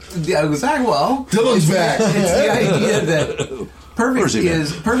that. Yeah, exactly. Well, Dylan's back. It's the idea that perfect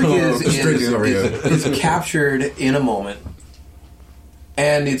is captured in a moment,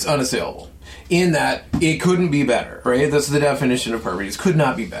 and it's unassailable. in that it couldn't be better, right? That's the definition of perfect. It could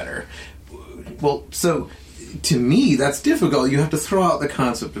not be better. Well, so to me, that's difficult. You have to throw out the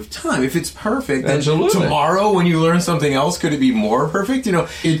concept of time. If it's perfect, then tomorrow when you learn something else, could it be more perfect? You know,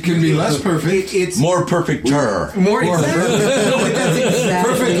 it could be less perfect. It's more perfecter. More exactly. That's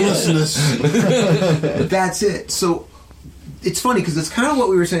exactly perfectlessness. That's it. So it's funny because it's kind of what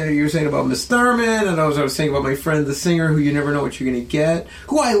we were saying. You were saying about Miss Thurman, and I was saying about my friend, the singer, who you never know what you're going to get,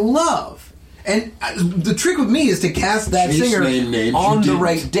 who I love. And the trick with me is to cast that singer on the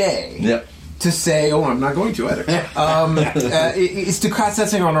right day. Yep. To say, I'm not going to either. Is to cast that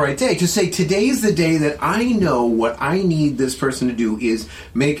singer on the right day. To say, today's the day that I know what I need this person to do is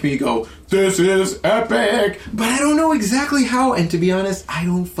make me go, this is epic! But I don't know exactly how, and to be honest, I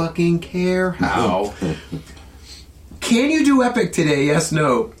don't fucking care how. Can you do epic today? Yes,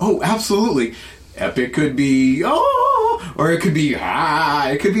 no. Oh, absolutely. Epic could be, or it could be,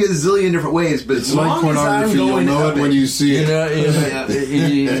 it could be a zillion different ways, but it's as long like pornography, you'll know it when you see it.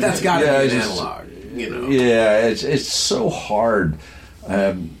 That's got to be an analog, you know. Yeah, it's so hard.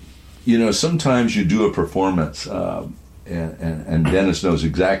 Sometimes you do a performance, and Dennis knows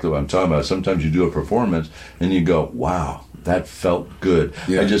exactly what I'm talking about. Sometimes you do a performance, and you go, wow, that felt good.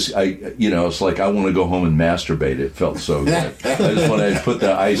 Yeah. It's like I want to go home and masturbate. It felt so good. I just want to put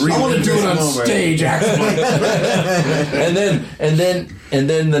the ice. I want to do it on stage, actually. and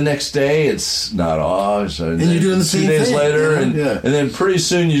then the next day it's not ours. And you're doing the same 2 days thing. later, and then pretty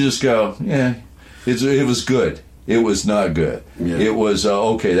soon you just go, it was good. It was not good. Yeah. It was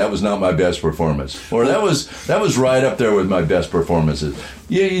okay. That was not my best performance, or that was right up there with my best performances.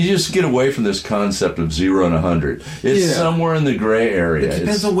 You just get away from this concept of 0 and 100. It's somewhere in the gray area. It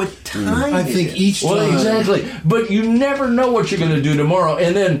depends on what time. I think each time. Well, exactly. But you never know what you're going to do tomorrow,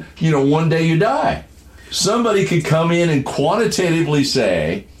 and then one day you die. Somebody could come in and quantitatively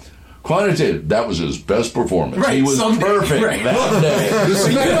say, that was his best performance. Right, he was perfect that day.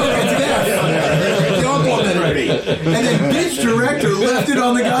 And then bitch director left it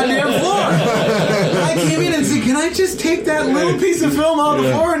on the goddamn floor. I came in and said, can I just take that little piece of film off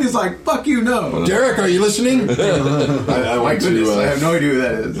the floor? And he's like, fuck you, no. Derek, are you listening? I have no idea who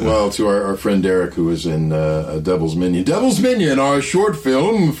that is. Well, to our friend Derek, who was in Devil's Minion. Devil's Minion, our short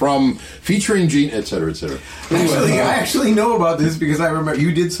film featuring Gene, et cetera, et cetera. I actually know about this because I remember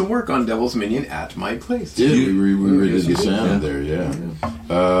you did some work on Devil's Minion at my place. We redid the sound there,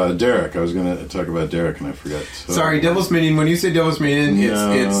 Derek, I was going to talk about Derek and I forgot. Sorry, Devil's Minion. When you say Devil's Minion,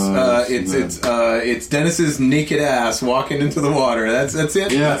 it's Dennis's naked ass walking into the water. That's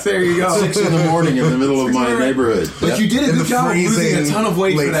it. Yeah. There you go. 6 in the morning in the middle of my neighborhood. But you did a good job of losing a ton of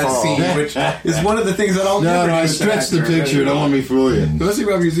weight for that scene, which is one of the things that I'll never do. I stretched the picture. Don't let me fool you. The best thing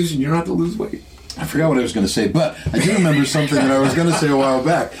about a musician, you don't have to lose weight. I forgot what I was going to say, but I do remember something that I was going to say a while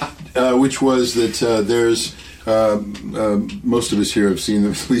back, which was that there's most of us here have seen,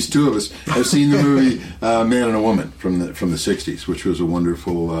 at least two of us have seen the movie Man and a Woman from the 60s, which was a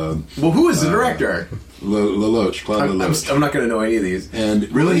wonderful. Well, who is the director? Claude Lelouch. I'm not going to know any of these.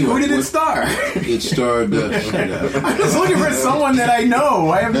 And really, who did it star? It starred. I was looking for someone that I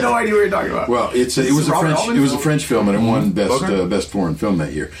know. I have no idea what you're talking about. Well, it was a French film, and it won best foreign film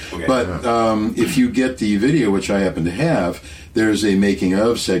that year. Okay. But if you get the video, which I happen to have, there's a making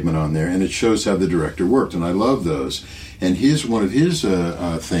of segment on there, and it shows how the director worked, and I love those. And one of his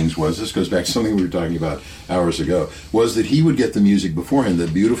things was, this goes back to something we were talking about hours ago, was that he would get the music beforehand, the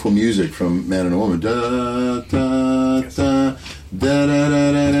beautiful music from Man and a Woman. Da, da, da, da, da, da,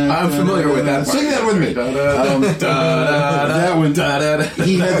 da, I'm familiar with that part. Sing that with me. That one.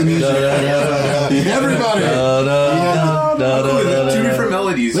 He had the music. Everybody. Two different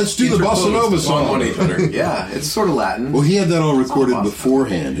melodies. Let's do the Bossa Nova song. On each other. Yeah, it's sort of Latin. Well, he had that all recorded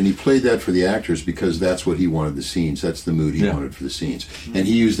beforehand, and he played that for the actors because that's what he wanted the scenes. That's the mood he wanted for the scenes. And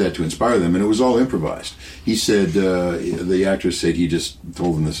he used that to inspire them, and it was all improvised. He said, the actors said he just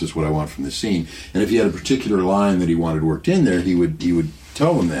told them, this is what I want from the scene. And if he had a particular line that he wanted worked in there, he would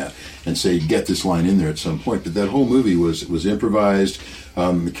tell them that and say, get this line in there at some point. But that whole movie was improvised.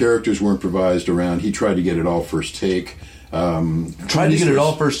 The characters were improvised around. He tried to get it all first take. Tried to get it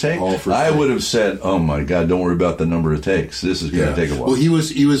all first take? I would have said, oh my God, don't worry about the number of takes. This is going to take a while. Well, he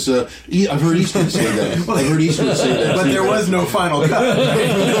was I've heard Eastwood say that. But there was no final cut.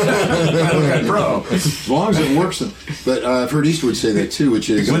 Final Cut Pro. As long as it works. But I've heard Eastwood say that too, which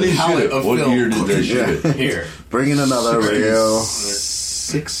is... When they shoot it? What year did they shoot it? Here. Bring in another reel.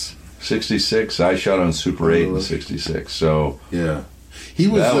 66. I shot on Super 8 in 66. So... Yeah.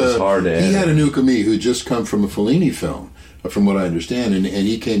 That was hard to edit. He had a new comedian who had just come from a Fellini film. from what I understand. And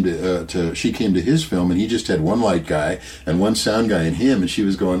he came she came to his film, and he just had one light guy and one sound guy and him, and she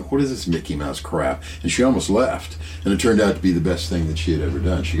was going, what is this Mickey Mouse crap? And she almost left. And it turned out to be the best thing that she had ever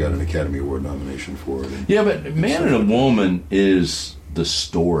done. She got an Academy Award nomination for it. Yeah, but Man and a Woman is the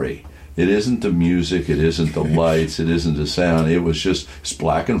story. It isn't the music, it isn't the lights, it isn't the sound. It was just, it's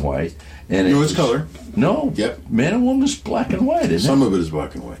black and white. And it's color. No. Yep. Man and Woman is black and white, isn't Some of it is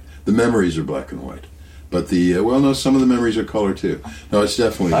black and white. The memories are black and white. But some of the memories are color too. No, it's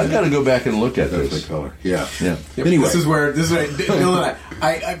definitely. I've got to go back and look at this. Color. Yeah. Yeah. Anyway. This is where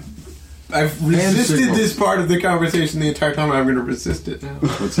I've resisted this part of the conversation the entire time, and I'm going to resist it now.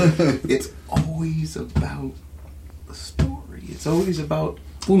 It's always about the story. It's always about...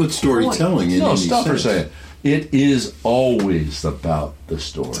 Well, it's storytelling. No, stop for a second. It is always about the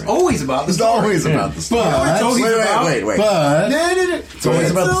story. It's always about the story. It's always about the story. Wait. But... No. It's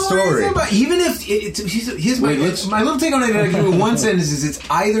always about the story. Even if... Here's my little take on it in one sentence is it's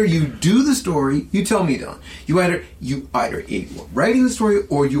either you do the story, you tell me, Don. You either writing the story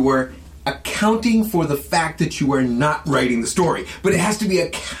or you are accounting for the fact that you are not writing the story. But it has to be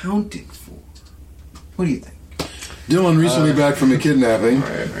accounted for. What do you think? Dylan recently back from a kidnapping.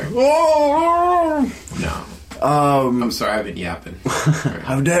 Right. Oh no! I'm sorry, I've been yapping.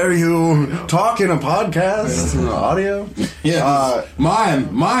 How dare you talk in a podcast? Audio? Yeah,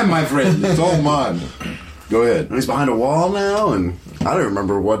 mime, my friend. It's all mime. Go ahead. He's behind a wall now, and I don't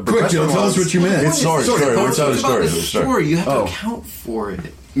remember what the question was. Tell us what you meant. It's story. We're telling the story. You have to account for it.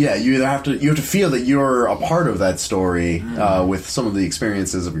 Yeah, you have to feel that you're a part of that story with some of the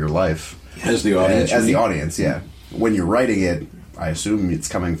experiences of your life as the audience. As the audience, yeah. When you're writing it, I assume it's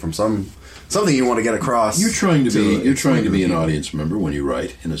coming from something you want to get across. You're trying to be an audience member when you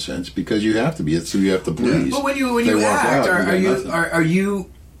write, in a sense, because you have to be. It's who you have to please. Yeah. But when you act,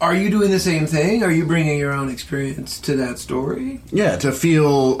 are you doing the same thing? Are you bringing your own experience to that story? Yeah, to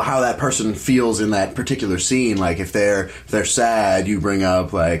feel how that person feels in that particular scene. Like if they're sad, you bring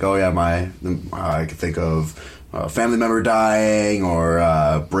up like, oh yeah, I could think of a family member dying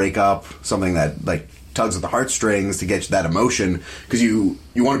or breakup, something that like tugs at the heartstrings to get that emotion, because you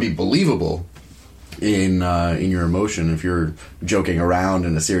want to be believable in your emotion. If you're joking around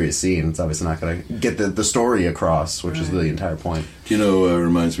in a serious scene, it's obviously not going to get the story across, which is the entire point. Do you know, it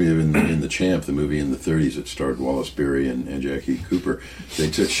reminds me of in The Champ, the movie in the 30s that starred Wallace Beery and Jackie Cooper. They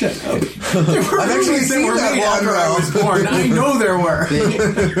took... Shut up. I've actually seen that after I was born. I know there were.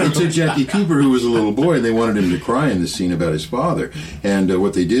 They took Jackie Cooper, who was a little boy, and they wanted him to cry in this scene about his father. And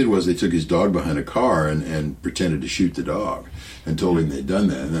what they did was they took his dog behind a car and pretended to shoot the dog, and told him they'd done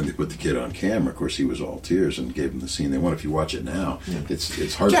that, and then they put the kid on camera. Of course, he was all tears and gave him the scene they want. If you watch it now,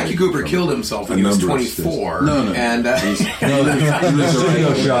 it's hard. Jackie Cooper killed himself when he was 24. No. And the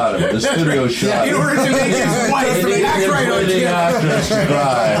studio shot him. The studio shot him. In order to make his wife act right on camera.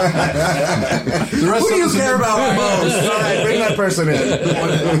 Who do you care about most? All right, bring that person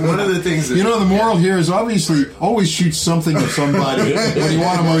in. One of the things that, the moral here is obviously always shoot something or somebody when you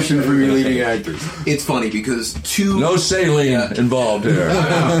want emotion from your leading actors. It's funny because no saline involved here.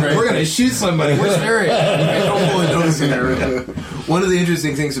 We're going to shoot somebody. We're serious. Don't pull a notice in there. One of the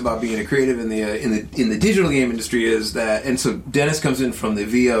interesting things about being a creative in the digital game industry is that, and so Dennis comes in from the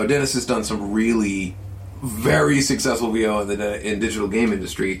VO. Dennis has done some really very successful VO in digital game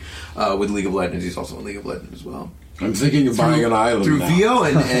industry with League of Legends. He's also in League of Legends as well. I'm thinking of buying an island through now. VO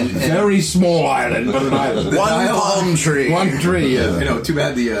and very small island, but an island. One palm tree. One tree. Yeah. I know. Too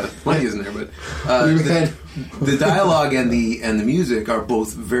bad the money isn't there, but the dialogue and the music are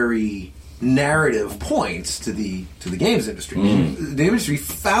both very narrative points to the games industry. Mm. The industry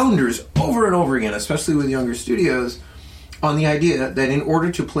founders over and over again, especially with younger studios, on the idea that in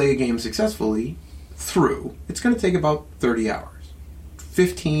order to play a game successfully through, it's going to take about 30 hours,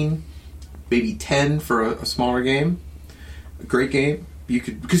 15. Maybe 10 for a smaller game. A great game.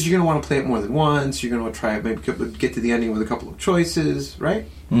 Because you're going to want to play it more than once. You're going to want to try it, maybe get to the ending with a couple of choices, right?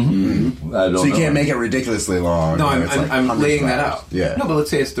 Mm-hmm. So you can't make it ridiculously long. No, I'm laying that out. Yeah. No, but let's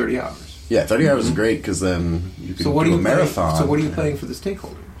say it's 30 hours. Yeah, 30 hours is great because then you can do a marathon. So what are you playing for the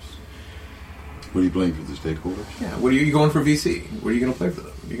stakeholders? What are you playing for the stakeholders? Yeah, what are you going for VC? What are you going to play for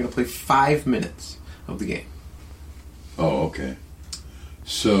them? You're going to play 5 minutes of the game. Oh, okay.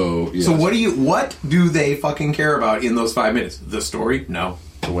 So, yes. So what do they fucking care about in those 5 minutes? The story? No.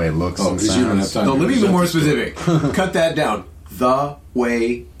 The way it looks and because you don't have time. No, let me be more specific. Cut that down. The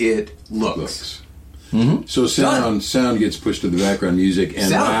way it looks. Mm-hmm. So sound gets pushed to the background music and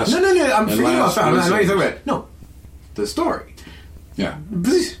sound. last. No. I'm forgetting about sound. I know you're talking about. No, the story. Yeah.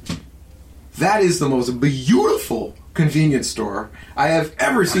 That is the most beautiful convenience store I have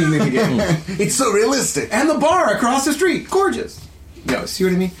ever seen in a game. It's so realistic. And the bar across the street, gorgeous. No, see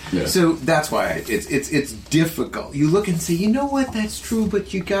what I mean? Yeah. So that's why it's difficult. You look and say, you know what, that's true,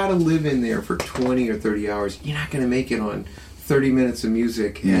 but you got to live in there for 20 or 30 hours. You're not going to make it on 30 minutes of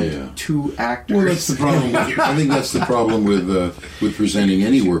music and 2 actors. Well, that's the problem. I think that's the problem with presenting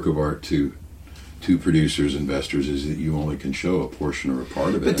any work of art to producers, investors, is that you only can show a portion or a part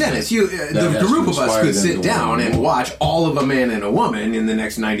of it. But Dennis, the group of us could sit down and watch all of A Man and a Woman in the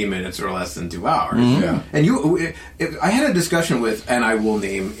next 90 minutes or less than 2 hours. Mm-hmm. Yeah. And I had a discussion with, and I will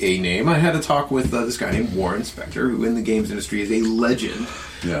name a name, I had a talk with this guy named Warren Spector, who in the games industry is a legend.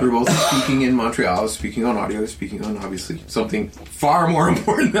 Yeah. We were both speaking in Montreal, speaking on audio, speaking on, obviously, something far more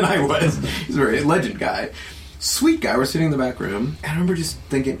important than I was. He's a very legend guy. Sweet guy. We're sitting in the back room, and I remember just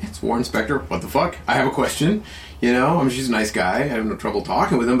thinking, it's Warren Spector. What the fuck? I have a question. You know, I mean, she's a nice guy. I have no trouble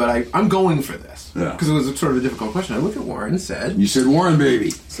talking with him, but I'm going for this. Yeah. Because it was sort of a difficult question. I looked at Warren and said... You said, Warren, baby.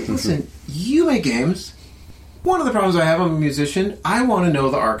 I said, listen, you make games. One of the problems I have, I'm a musician, I want to know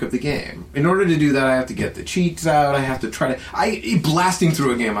the arc of the game. In order to do that, I have to get the cheats out. I have to try to... blasting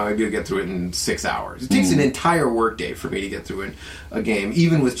through a game, I would be able to get through it in 6 hours. It takes an entire workday for me to get through a game,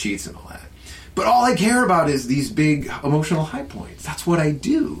 even with cheats and all that. But all I care about is these big emotional high points. That's what I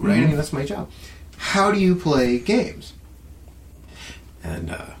do, right? I mean, that's my job. How do you play games?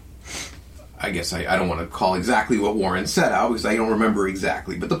 And I guess I don't want to call exactly what Warren said out because I don't remember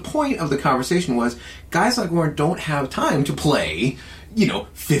exactly. But the point of the conversation was guys like Warren don't have time to play,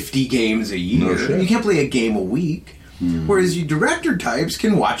 50 games a year. No shit. You can't play a game a week. Whereas you director types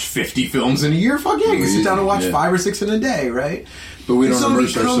can watch 50 films in a year. Fuck yeah, you can sit down and watch 5 or 6 in a day, right? But we don't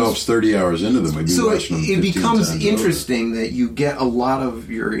immerse ourselves 30 hours into them. It becomes interesting that you get a lot of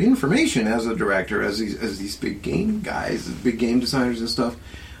your information as a director, as these big game guys, big game designers and stuff,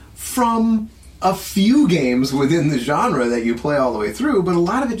 from a few games within the genre that you play all the way through, but a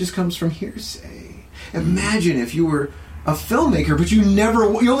lot of it just comes from hearsay. Imagine if you were a filmmaker, but you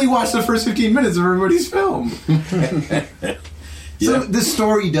only watched the first 15 minutes of everybody's film. So the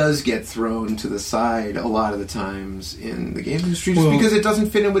story does get thrown to the side a lot of the times in the game industry just because it doesn't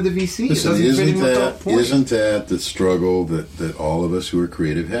fit in with the VC. Listen, it doesn't fit in with the point. Isn't that the struggle that all of us who are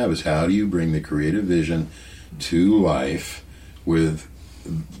creative have, is how do you bring the creative vision to life with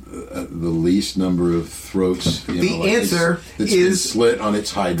the least number of throats? The answer is slit on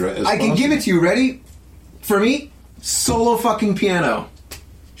its hydra as I can give it to you. Ready? For me, solo fucking piano.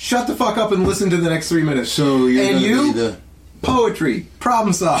 Shut the fuck up and listen to the next 3 minutes. So poetry,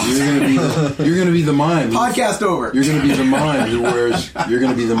 problem solved. You're going to be the mime. Podcast over. You're going to be the mime who wears. You're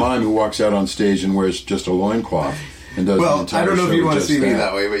going to be the mime who walks out on stage and wears just a loincloth and does. Well, the entire I don't know if you want to see me that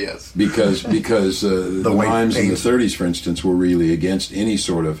that way, but yes. Because the mimes in the 30s, for instance, were really against any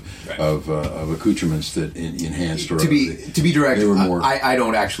sort of accoutrements that enhanced or to be direct. They were more. I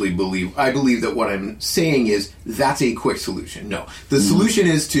don't actually believe. I believe that what I'm saying is that's a quick solution. No, the solution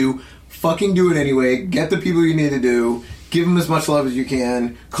is to fucking do it anyway. Get the people you need to do. Give them as much love as you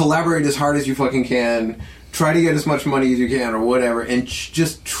can. Collaborate as hard as you fucking can. Try to get as much money as you can, or whatever, and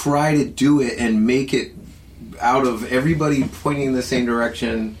just try to do it and make it out of everybody pointing in the same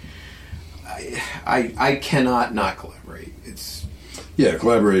direction. I cannot not collaborate.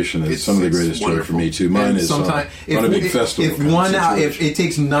 Collaboration is some of the greatest joy for me too. Mine is on a big festival. If it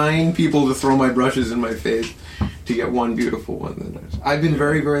takes 9 people to throw my brushes in my face to get one beautiful one, then I've been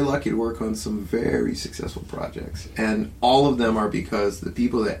very, very lucky to work on some very successful projects, and all of them are because the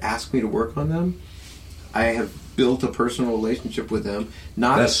people that ask me to work on them, I have built a personal relationship with them.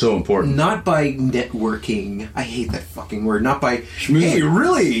 That's so important. Not by networking. I hate that fucking word. Not by, hey,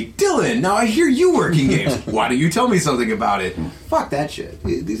 really, Dylan, now I hear you working games. Why don't you tell me something about it? Fuck that shit.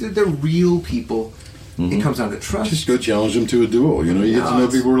 They're real people. Mm-hmm. It comes down to trust. Just go challenge them to a duel. You get to know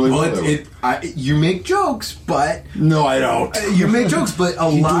people really well. You make jokes, but... No, I don't. You make jokes, but a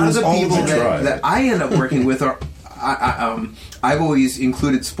lot of the people that I end up working with are... I've always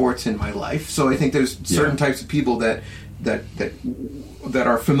included sports in my life, so I think there's certain types of people that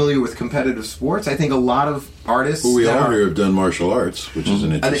are familiar with competitive sports. I think a lot of artists... Well, we all here have done martial arts, which is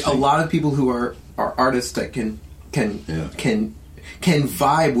an interesting... I think a lot of people who are artists that can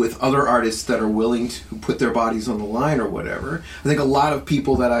vibe with other artists that are willing to put their bodies on the line or whatever. I think a lot of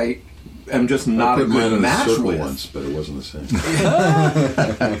people that I am just not a good match with. Once, but it wasn't the same.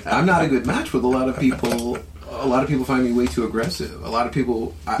 I'm not a good match with a lot of people. A lot of people find me way too aggressive. A lot of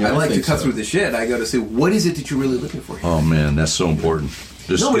people, I like to cut through the shit. I go to say, what is it that you're really looking for here? Oh man, that's so important.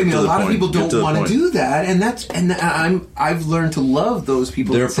 Just a lot of people don't want to do that, and I've learned to love those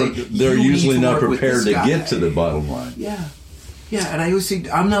people. They're usually not prepared to get to the bottom line. Yeah. Yeah, and I always say,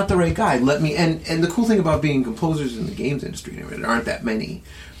 I'm not the right guy. Let me... And the cool thing about being composers in the games industry, I mean, there aren't that many,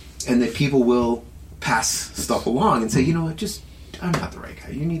 and that people will pass stuff along and say, you know what, just, I'm not the right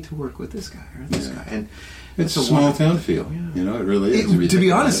guy. You need to work with this guy or this guy. And it's a small town feel. Yeah. You know, it really is. To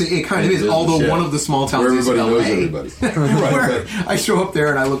be honest, it kind of is. Although one of the small towns where is everybody LA. knows everybody. Where I show up there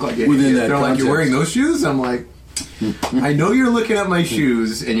and I look like within that they're like, you're wearing those shoes? I'm like, I know you're looking at my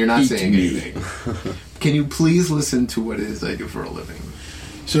shoes and you're not saying anything. Can you please listen to what it is I do for a living?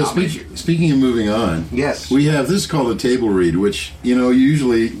 So speaking of moving on, yes, we have this called a table read, which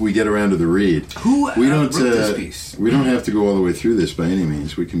usually we get around to the read. We don't wrote this piece? We don't have to go all the way through this by any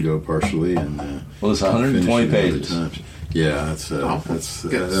means. We can go partially and well, it's 120 pages. Yeah, that's some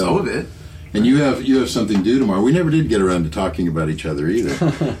of it. And you have something due tomorrow. We never did get around to talking about each other either.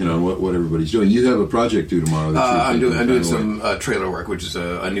 What everybody's doing. You have a project due tomorrow. I'm doing some trailer work, which is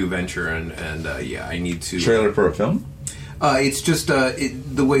a new venture, and I need to trailer for a film. It's just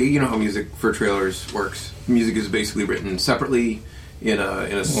the way how music for trailers works. Music is basically written separately in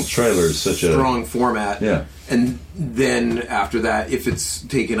a trailer is such strong format. Yeah. And then after that, if it's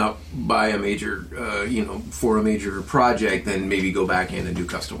taken up by a major, for a major project, then maybe go back in and do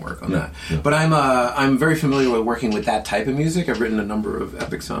custom work on that. Yeah. But I'm very familiar with working with that type of music. I've written a number of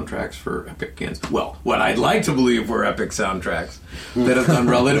epic soundtracks for epic games. Well, what I'd like to believe were epic soundtracks that have done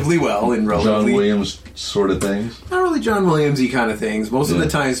relatively well in relatively John Williams sort of things. Not really John Williams-y kind of things. Most of the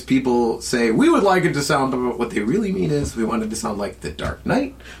times, people say we would like it to sound, but what they really mean is we want it to sound like The Dark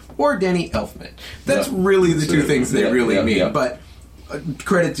Knight or Danny Elfman. That's really the two things they really mean. Yeah. But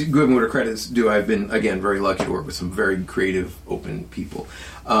given what credits do, I've been, again, very lucky to work with some very creative, open people.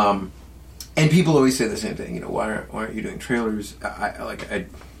 And people always say the same thing. Why aren't you doing trailers?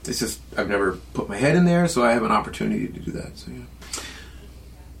 It's just I've never put my head in there, so I have an opportunity to do that. So yeah.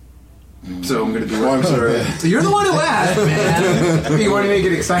 So I'm going to do it. I'm sorry. So you're the one who asked, man. You want to make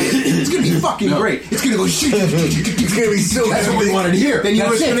it exciting. It's going to be fucking great. It's going to go shoot. It's going to be so. That's what we wanted to hear. Then you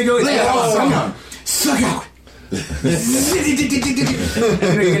know it's going to go. Suck out. You're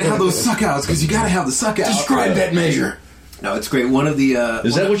going to have those suck outs because you got to have the suck out. Describe that measure. No, it's great. One of the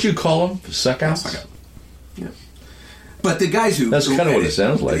is that what you call them? Suck outs. Suck out. Yeah. But the guys who that's kind of what it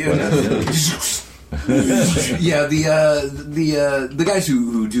sounds like. Yeah, the guys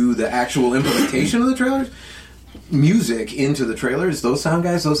who do the actual implementation of the trailers, music into the trailers, those sound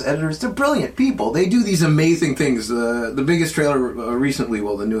guys, those editors, they're brilliant people. They do these amazing things. The biggest trailer recently,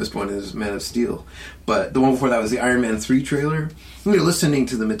 well, the newest one is Man of Steel, but the one before that was the Iron Man 3 trailer. We were listening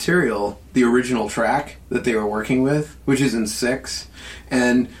to the material, the original track that they were working with, which is in 6,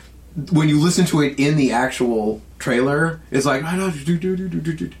 and when you listen to it in the actual trailer, it's like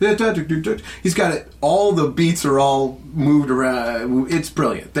he's got it. All the beats are all moved around. It's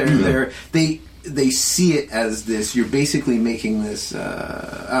brilliant. They see it as this. You're basically making this.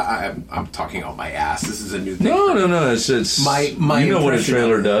 I'm talking out my ass. This is a new thing. No. It's my you know what a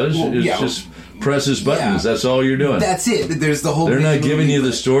trailer does. It's just presses buttons. Yeah. That's all you're doing. That's it. There's the whole. They're not giving you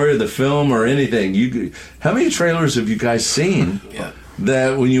the story of the film or anything. How many trailers have you guys seen? Yeah.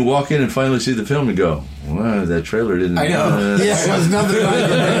 That when you walk in and finally see the film, you go, "Wow, that trailer didn't." I know. It was nothing like it.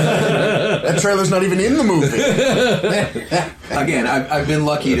 That trailer's not even in the movie. Again, I've been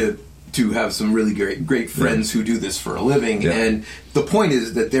lucky to have some really great friends who do this for a living, and the point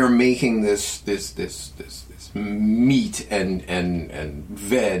is that they're making this meat and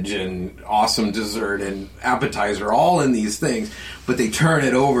veg and awesome dessert and appetizer all in these things, but they turn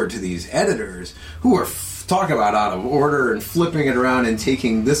it over to these editors who are. Talk about out of order and flipping it around and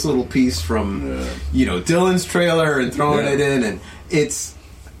taking this little piece from Dylan's trailer and throwing it in, and it's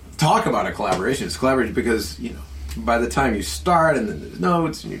talk about a collaboration. It's collaboration because by the time you start and then there's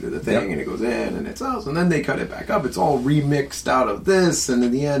notes and you do the thing and it goes in and it's out and then they cut it back up. It's all remixed out of this, and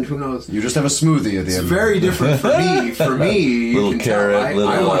in the end, who knows? You just have a smoothie at the end. It's very different for me. For me, little carrot,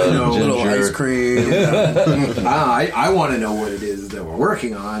 I want to know little ice cream. I want to know what it is that we're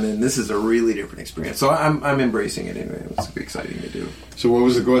working on, and this is a really different experience. So I'm embracing it anyway. It's going to be exciting to do. So what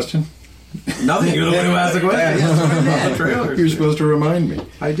was the question? Nothing. You're the one who asked the question. You're supposed to remind me.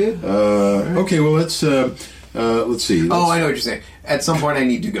 I did. Okay, well let's see. I know what you're saying. At some point I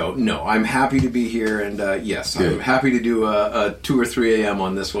need to go. No, I'm happy to be here, and yes, I'm happy to do a 2 or 3 a.m.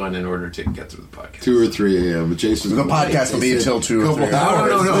 on this one in order to get through the podcast. 2 or 3 a.m. But Jason, the podcast will be until 2 or 3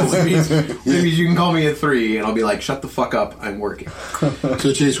 hours. No. It means you can call me at 3, and I'll be like, "Shut the fuck up, I'm working."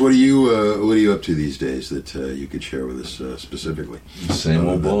 So, Chase, what are you up to these days that you could share with us specifically? Same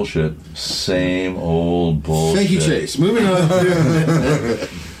old bullshit. Same old bullshit. Thank you, Chase. Moving on.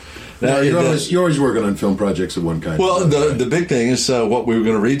 You're always working on film projects of one kind. Well, the big thing is what we were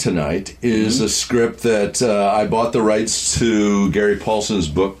going to read tonight is a script that I bought the rights to Gary Paulson's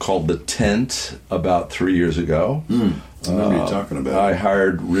book called The Tent about 3 years ago. I remember you talking about it. I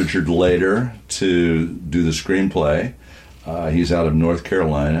hired Richard Lader to do the screenplay. He's out of North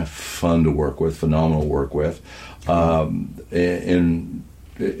Carolina, fun to work with, phenomenal to work with. In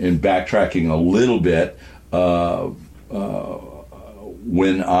backtracking a little bit,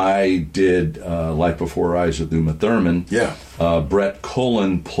 when I did Life Before Our Eyes with Uma Thurman, Brett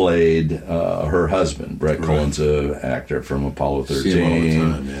Cullen played her husband. Brett Cullen's an actor from Apollo 13. See him all the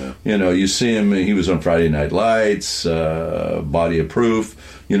time, yeah. You know, you see him, he was on Friday Night Lights, Body of Proof,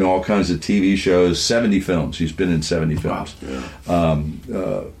 you know, all kinds of TV shows, 70 films. He's been in 70 films. Wow.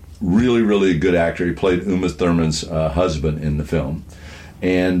 Yeah. Really, really good actor. He played Uma Thurman's husband in the film.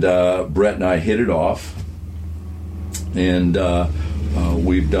 And Brett and I hit it off. And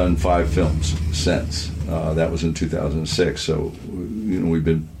we've done 5 films since. That was in 2006. So, you know, we've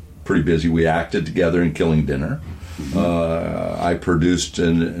been pretty busy. We acted together in Killing Dinner. I produced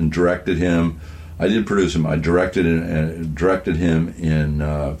and directed him. I didn't produce him. I directed him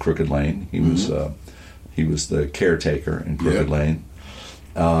in Crooked Lane. He was the caretaker in Crooked Lane.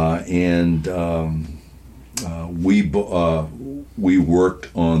 We worked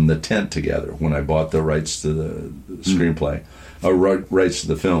on The Tent together when I bought the rights to the screenplay, rights to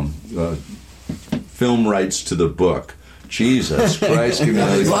the film rights to the book. Jesus Christ! Give me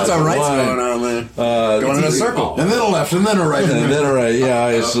There's lots of rights going on there. Going in a circle, and then a left, and then a right, and then a right. Yeah,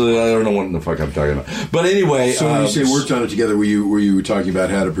 I don't know what the fuck I'm talking about. But anyway, so when you say worked on it together, were you talking about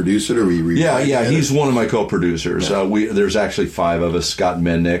how to produce it, or were you? Yeah. He's one of my co-producers. Yeah. There's actually 5 of us. Scott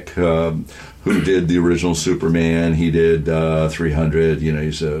Mennick, who did the original Superman. He did 300. You know,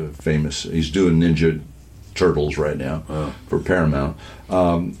 he's he's doing Ninja Turtles right now for Paramount.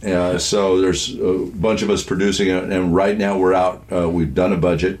 So there's a bunch of us producing it, and right now we're out. We've done a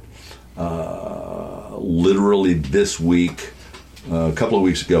budget. Literally this week, a couple of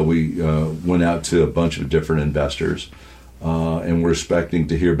weeks ago, we went out to a bunch of different investors, and we're expecting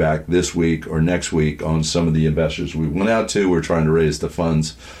to hear back this week or next week on some of the investors we went out to. We're trying to raise the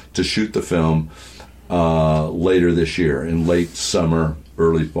funds to shoot the film later this year, in late summer,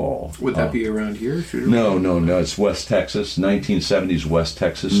 early fall. Would that be around here? No. It's West Texas, 1970s West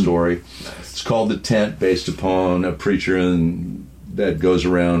Texas story. Nice. It's called The Tent, based upon a preacher that goes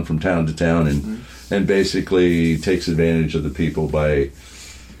around from town to town and basically takes advantage of the people by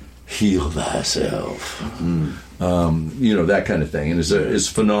heal thyself. You know, that kind of thing. And it's a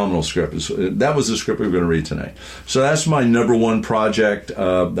phenomenal script. That was the script we were going to read tonight. So that's my number one project.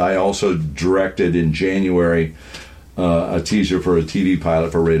 I also directed in January a teaser for a TV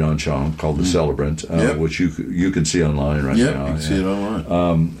pilot for Radon Chong called The Celebrant, which you can see online right now. Yeah, you can see it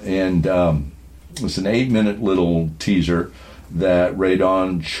online. It's an 8-minute little teaser that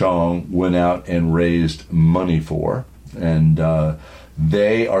Radon Chong went out and raised money for, and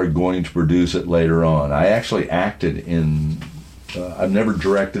they are going to produce it later on. I actually acted in. I've never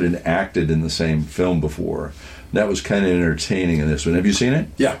directed and acted in the same film before. That was kind of entertaining in this one. Have you seen it?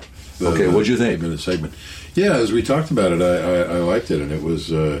 Yeah. Okay, what'd you think? The segment. Yeah, as we talked about it, I liked it, and it was.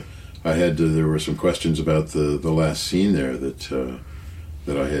 There were some questions about the last scene there that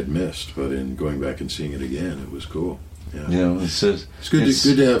I had missed, but in going back and seeing it again, it was cool. Yeah, you know, it's good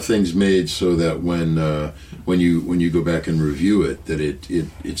to have things made so that when you go back and review it, that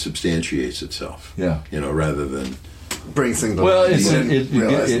it substantiates itself. Yeah, you know, rather than brings things. Well, again,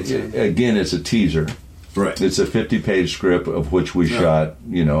 it's a teaser. Right. It's a 50-page script of which we shot,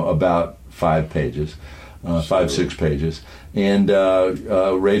 you know, about 5 pages. 5-6 pages, and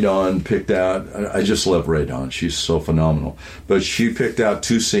Radon picked out. I just love Radon; she's so phenomenal. But she picked out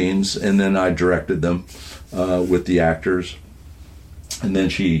 2 scenes, and then I directed them with the actors, and then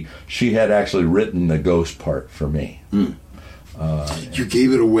she had actually written the ghost part for me. You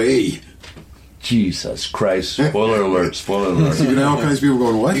gave it away. Jesus Christ! Spoiler alert! Spoiler alert! You know, all kinds of people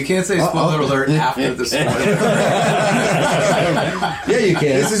going, "What?" You can't say spoiler alert after the spoiler. Yeah, you can.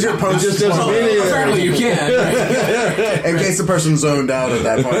 This is your post. Apparently, you can. Right? In case the person zoned out at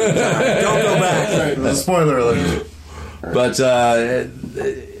that point, don't go back. Right. Spoiler alert. But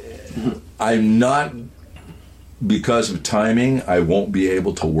I'm not. Because of timing, I won't be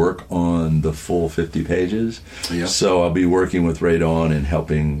able to work on the full 50 pages. Yeah. So I'll be working with Radon and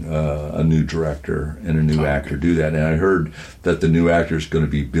helping a new director and a new actor do that. And I heard that the new actor is going to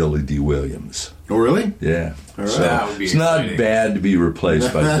be Billy D. Williams. Oh, really? Yeah. All right. So that would be it's exciting. not bad to be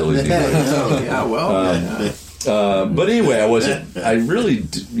replaced by Billy D. Williams. Yeah, well. But anyway, I wasn't. I really,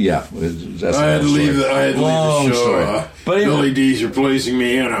 yeah. That's I had to leave the show. Story. But anyway, Billy D's replacing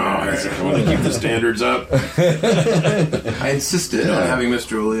me. I want to keep the standards up. I insisted on having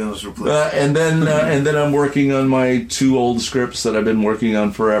Mr. Williams replaced. And then I'm working on my 2 old scripts that I've been working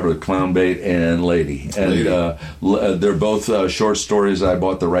on forever: Clown Bait and Lady. And they're both short stories I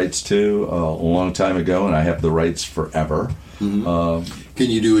bought the rights to a long time ago, and I have the rights forever. Mm-hmm. Can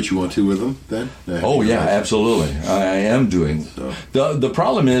you do what you want to with them then? Oh yeah, absolutely. I am doing. So. The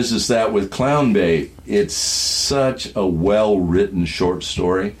problem is that with Clown Bait, it's such a well-written short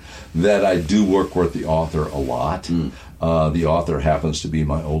story that I do work with the author a lot. The author happens to be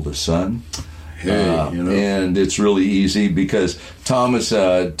my oldest son. And it's really easy because Thomas,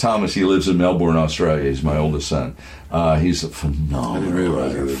 he lives in Melbourne, Australia. He's my oldest son. He's a phenomenal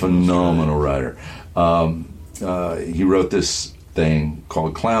writer. He wrote this thing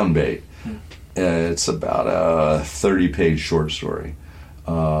called Clown Bait. It's about a 30-page short story.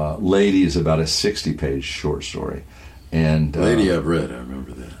 Lady is about a 60-page short story. And Lady I've read, I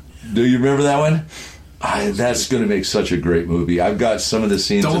remember that. Do you remember that one? That's going to make such a great movie. I've got some of the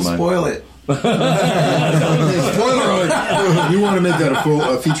scenes Don't spoil it. Spoiler alert. You want to make that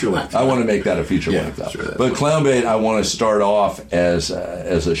a feature length. I want to make that a feature length. Sure, but Clown Bait, I want to start off as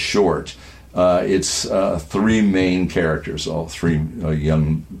a short. It's 3 main characters, all 3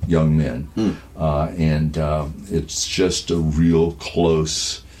 young men, and it's just a real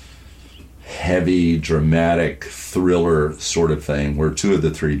close, heavy, dramatic thriller sort of thing where 2 of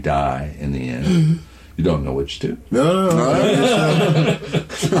the 3 die in the end. Mm-hmm. You don't know which 2? No.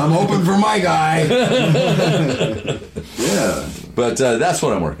 I'm hoping for my guy. Yeah, but that's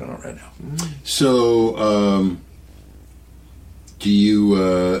what I'm working on right now. So. Do you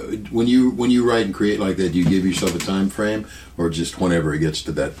when you write and create like that? Do you give yourself a time frame, or just whenever it gets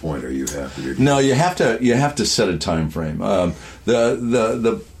to that point, are you happy? No, you have to set a time frame.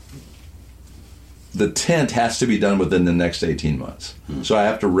 The tent has to be done within the next 18 months. So I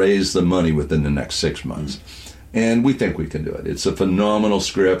have to raise the money within the next 6 months, and we think we can do it. It's a phenomenal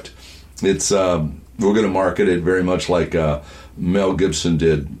script. It's we're going to market it very much like Mel Gibson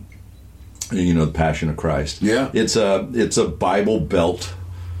did. The Passion of Christ. Yeah, it's a Bible Belt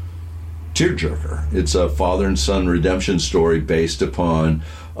tearjerker. It's a father and son redemption story based upon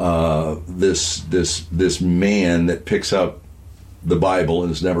this man that picks up the Bible and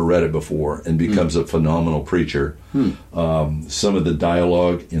has never read it before and becomes a phenomenal preacher. Some of the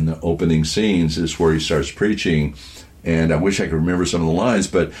dialogue in the opening scenes is where he starts preaching. And I wish I could remember some of the lines,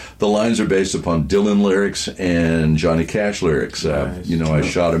 but the lines are based upon Dylan lyrics and Johnny Cash lyrics. Nice. I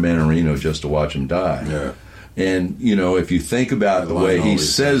shot a man in Reno just to watch him die. Yeah. And, if you think about the way he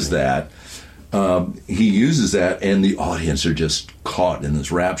says that, he uses that, and the audience are just caught in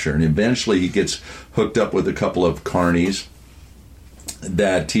this rapture. And eventually he gets hooked up with a couple of carnies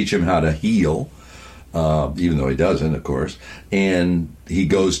that teach him how to heal. Even though he doesn't, of course. And he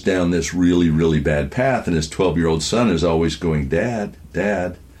goes down this really, really bad path, and his 12-year-old son is always going, Dad,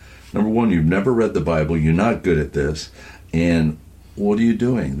 number one, you've never read the Bible, you're not good at this, and what are you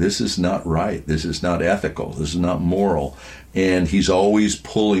doing? This is not right. This is not ethical. This is not moral. And he's always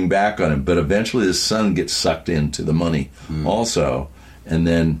pulling back on him, but eventually his son gets sucked into the money also, and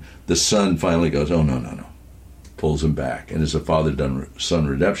then the son finally goes, oh, no. Pulls him back, and it's a father-son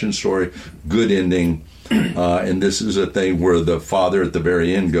redemption story. Good ending, and this is a thing where the father at the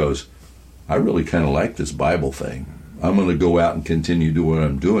very end goes, I really kind of like this Bible thing. I'm going to go out and continue doing what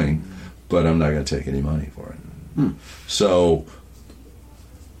I'm doing, but I'm not going to take any money for it. So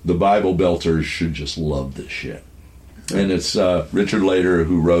the Bible Belters should just love this shit. And it's Richard Lader,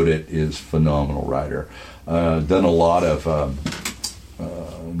 who wrote it, is a phenomenal writer. Done a lot of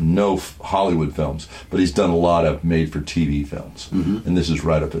no Hollywood films, but he's done a lot of made-for-TV films, and this is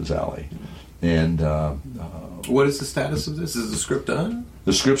right up his alley. And what is the status of this? Is the script done?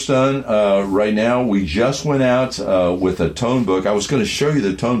 The script's done. Right now, we just went out with a tone book. I was going to show you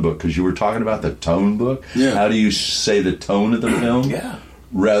the tone book because you were talking about the tone book. Yeah. How do you say the tone of the film? Yeah.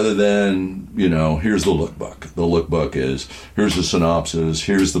 Rather than, here's the lookbook. The lookbook is, here's the synopsis,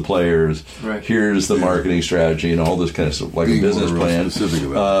 here's the players, here's the marketing strategy, and all this kind of stuff, like a business plan.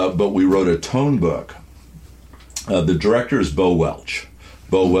 But we wrote a tone book. The director is Bo Welch.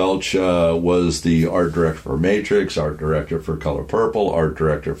 Bo Welch was the art director for Matrix, art director for Color Purple, art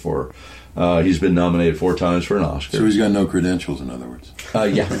director for... he's been nominated 4 times for an Oscar. So he's got no credentials, in other words.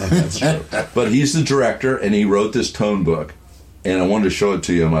 Yeah, that's true. But he's the director, and he wrote this tone book. And I wanted to show it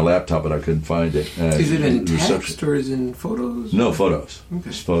to you on my laptop, but I couldn't find it. Is it in text or is it in photos? No, photos. Okay.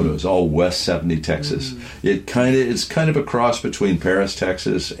 It's photos. All West 70 Texas. It's kind of a cross between Paris,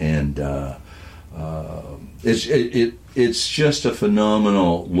 Texas, and It's just a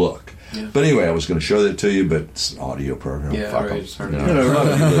phenomenal look. Yeah. But anyway, I was going to show that to you, but it's an audio program. Yeah, Fuck right. 'em. It's hard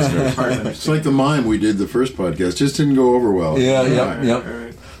It's like the mime we did the first podcast. Just didn't go over well. Yeah,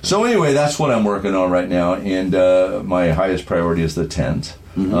 Right. So anyway, that's what I'm working on right now, and my highest priority is the tent.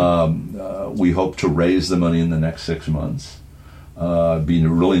 We hope to raise the money in the next 6 months. It'd be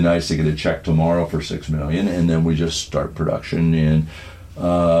really nice to get a check tomorrow for $6 million, and then we just start production. And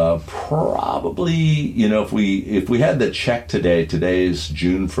probably, if we had the check today's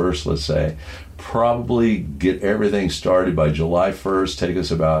June 1st, let's say, probably get everything started by July 1st. Take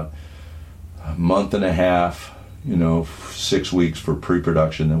us about a month and a half. 6 weeks for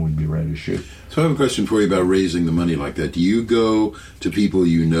pre-production, then we'd be ready to shoot. So I have a question for you about raising the money like that. Do you go to people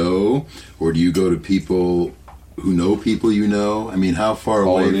you know, or do you go to people who know people you know? I mean, how far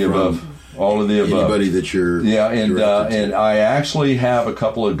All away of the from above. All of the above. Anybody that you're... Yeah, and I actually have a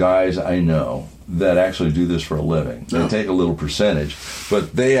couple of guys I know that actually do this for a living. They take a little percentage,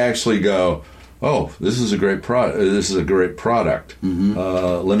 but they actually go, "Oh, this is a great product. This is a great product.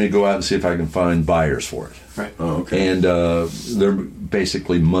 Let me go out and see if I can find buyers for it." Right. Oh, okay. And they're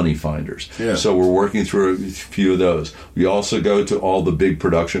basically money finders. Yeah. So we're working through a few of those. We also go to all the big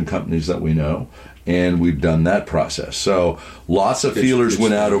production companies that we know, and we've done that process. So lots of feelers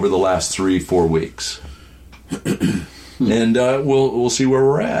went out over the last 3-4 weeks, and we'll see where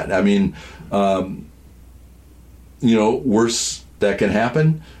we're at. I mean, worst that can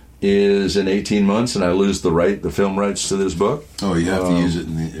happen is in 18 months and I lose the film rights to this book. Oh, you have to use it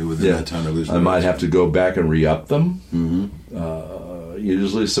within that time. I might have to go back and re-up them.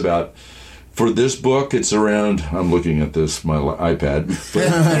 Usually it's about, for this book, it's around, I'm looking at this, my iPad. For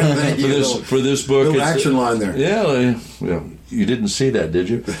this book, little it's action line there. Yeah, you didn't see that, did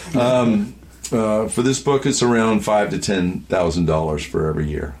you? For this book, it's around $5,000 to $10,000 for every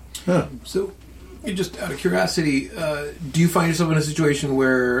year. Huh. So, just out of curiosity, do you find yourself in a situation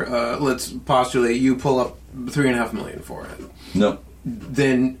where, let's postulate, you pull up $3.5 million for it? No.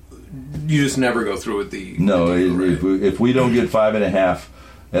 Then you just never go through with the... No, the deal, if we don't get 5.5,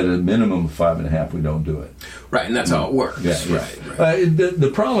 at a minimum of 5.5, we don't do it. Right, and that's how it works. Yeah, Right.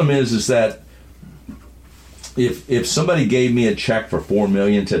 The problem is that if somebody gave me a check for $4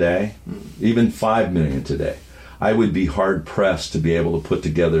 million today, even $5 million today, I would be hard pressed to be able to put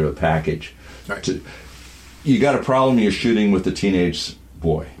together a package. Right. You got a problem. You're shooting with a teenage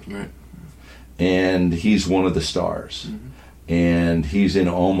boy, Right. and he's one of the stars, and he's in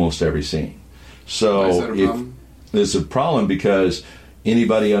almost every scene. So Why is that a problem? It's a problem because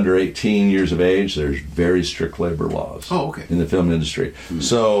anybody under 18 years of age, there's very strict labor laws in the film industry.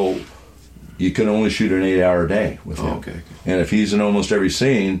 So you can only shoot an 8-hour day with him. Okay. And if he's in almost every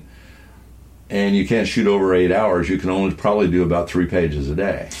scene and you can't shoot over 8 hours, you can only probably do about 3 pages a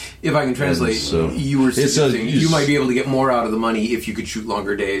day. If I can translate, So you were suggesting you might be able to get more out of the money if you could shoot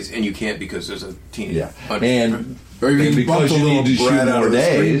longer days, and you can't because there's a teenage budget. And Or you and because you need to shoot more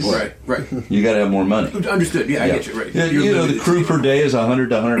days, Right. you got to have more money. Understood. Yeah, I get you. Right. The crew per day is $100,000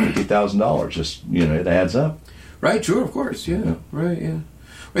 to $150,000. Just it adds up. Right. Sure. Of course. Yeah. Right. Yeah.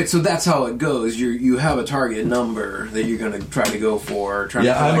 Right. So that's how it goes. You have a target number that you're going to try to go for.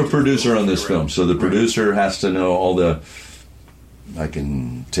 I'm a producer on this film, so the producer has to know all the. I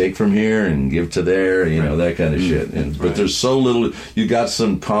can take from here and give to there, that kind of shit. But there's so little. You got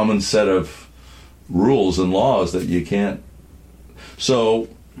some common set of rules and laws that you can't. So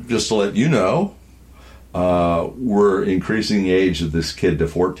just to let you know, we're increasing the age of this kid to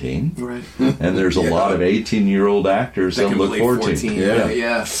 14, right? And there's a lot of 18-year-old actors that look 14.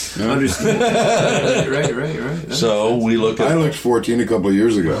 Yeah. Understood. right. So we look at. I looked 14 a couple of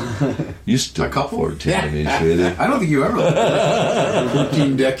years ago. You still a couple? 14? Yeah. I mean, shit. I don't think you ever looked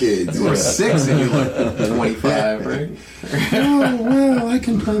 14 decades. You were 6 and you look 25, right? Well, I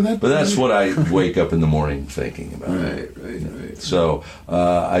can play that. But that's what I wake up in the morning thinking about. Right. So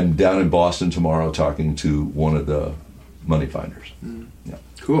I'm down in Boston tomorrow talking to one of the money finders. Yeah.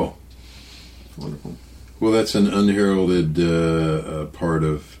 Cool. Wonderful. Well, that's an unheralded part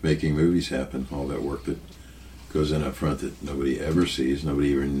of making movies happen. All that work that goes in up front that nobody ever sees, nobody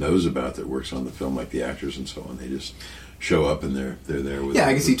even knows about, that works on the film, like the actors and so on. They just show up and they're there with. Yeah,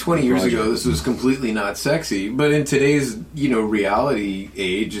 I can see 20 years ago this was completely not sexy, but in today's reality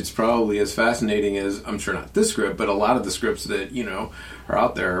age, it's probably as fascinating as, I'm sure not this script, but a lot of the scripts that are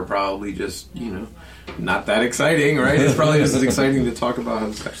out there are probably just not that exciting, right? It's probably just as exciting to talk about how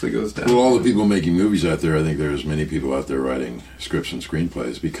this actually goes down. Well, all the people making movies out there, I think there's many people out there writing scripts and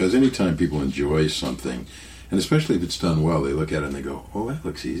screenplays, because anytime people enjoy something And especially if it's done well, they look at it and they go, "Oh, that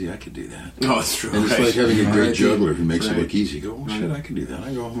looks easy. I could do that." Oh, it's true. And it's like having a great juggler who makes it look easy. You go, "Oh shit, I can do that."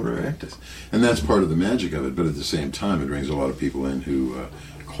 I go home and practice, and that's part of the magic of it. But at the same time, it brings a lot of people in who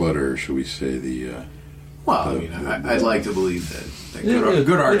clutter, shall we say, I'd like to believe that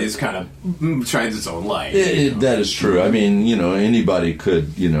good art is kind of shines its own light. That is true. I mean, anybody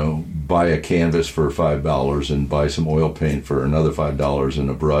could, buy a canvas for $5 and buy some oil paint for another $5 and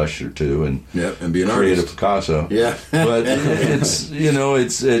a brush or two and be an create artist. A Picasso. Yeah. But it's,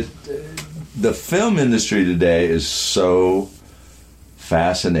 the film industry today is so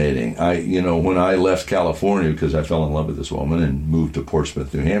fascinating. When I left California because I fell in love with this woman and moved to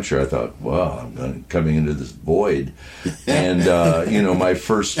Portsmouth, New Hampshire, I thought, wow, I'm coming into this void. And, my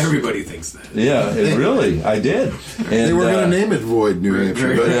first... Everybody thinks that. Yeah, I did. And, they were going to name it Void, New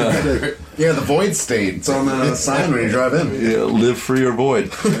Hampshire. Yeah, the Void State. It's on the sign when you drive in. Yeah, live free or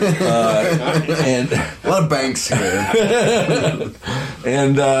void. And a lot of banks here.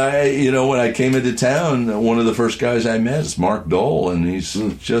 And, when I came into town, one of the first guys I met is Mark Dole, and he's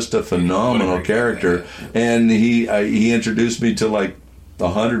just a phenomenal character. And he introduced me to like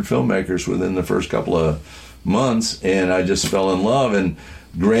 100 filmmakers within the first couple of months, and I just fell in love. And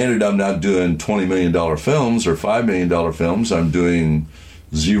granted, I'm not doing $20 million films or $5 million films. I'm doing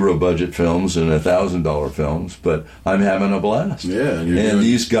zero budget films and $1,000 films, but I'm having a blast. Yeah, and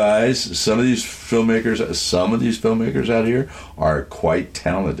these guys, some of these filmmakers out here are quite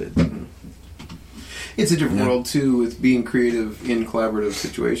talented. It's a different world too, with being creative in collaborative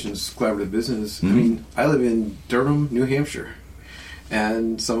situations, collaborative business. Mm-hmm. I mean, I live in Durham, New Hampshire,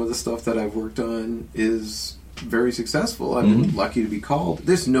 and some of the stuff that I've worked on is very successful. I've been lucky to be called.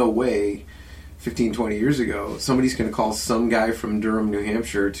 There's no way 15, 20 years ago, somebody's going to call some guy from Durham, New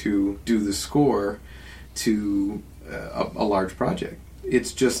Hampshire to do the score to a large project.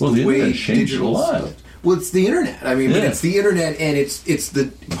 It's just the way digital stuff. Well, it's the internet. I mean, but it's the internet, and it's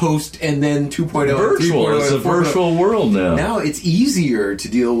the post, and then 2.0, virtual. 3.0, It's a virtual world now. Now it's easier to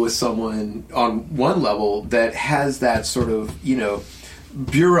deal with someone on one level that has that sort of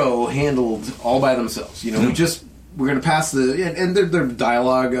bureau handled all by themselves. We're going to pass and they're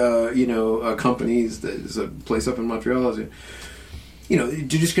dialogue, companies. There's a place up in Montreal. You're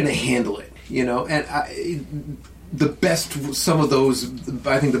just going to handle it, and the best, some of those,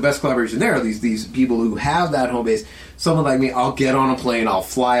 I think the best collaboration there are these people who have that home base. Someone like me, I'll get on a plane, I'll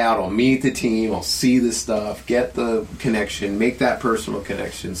fly out, I'll meet the team, I'll see the stuff, get the connection, make that personal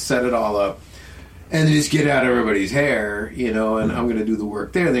connection, set it all up, and then just get out everybody's hair, and I'm going to do the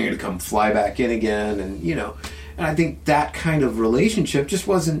work there. They're going to come fly back in again, and and I think that kind of relationship just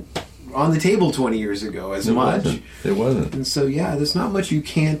wasn't on the table 20 years ago as much. It wasn't. And so, there's not much you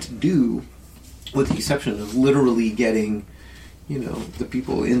can't do, with the exception of literally getting, the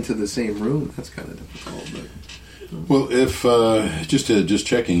people into the same room. That's kind of difficult. But, well, if just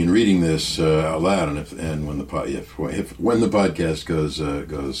checking and reading this out loud, and when the podcast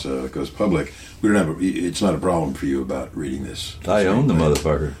goes public, we don't have it's not a problem for you about reading this. I own the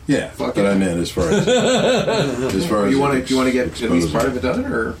motherfucker. Yeah, but I meant as far as you want to get at least part of it done,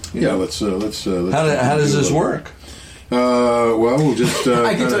 or let's. How does this work? We'll just...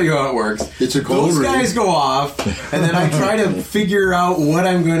 I can tell you how it works. It's a cold Those read. guys go off, and then I try to figure out what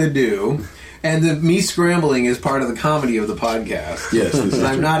I'm going to do, and me scrambling is part of the comedy of the podcast. Yes.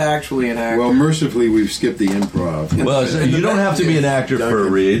 I'm not actually an actor. Well, mercifully, we've skipped the improv. Well, you don't have to be an actor for a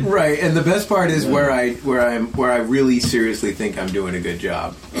read. Right, and the best part is where I really seriously think I'm doing a good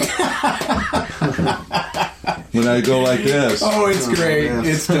job. When I go like this. Oh, it's great.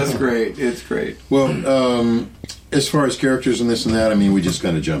 It's just great. It's great. Well, as far as characters and this and that, I mean, we just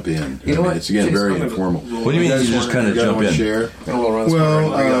kind of jump in. You know what? It's, again, very informal. What do you mean you just kind of jump in? Share?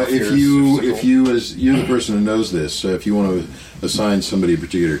 Well, if you, as you're the person who knows this, if you want to assign somebody a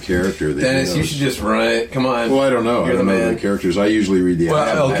particular character... Dennis, you should just run it. Come on. Well, I don't know. You're I don't know the characters. I usually read the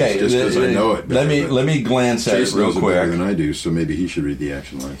action lines just because I know it better. Let me glance at it real quick. Better than I do, so maybe he should read the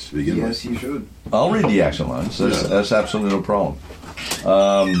action lines to begin with. Yes, you should. I'll read the action lines. That's absolutely no problem.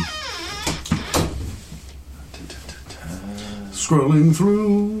 Scrolling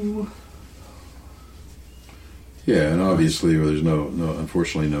through. Yeah, and obviously there's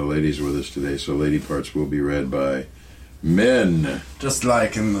unfortunately no ladies with us today, so lady parts will be read by men. Just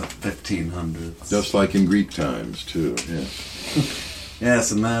like in the 1500s. Just like in Greek times, too, yes.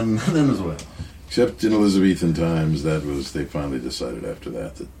 Yes, and then as well. Except in Elizabethan times, they finally decided after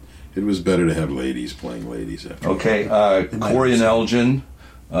that it was better to have ladies playing ladies after Okay, Corey and Elgin.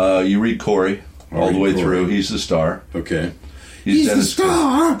 You read Corey all the way through. He's the star. Okay. He's the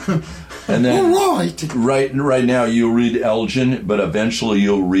star! And then, all right. Right now you'll read Elgin, but eventually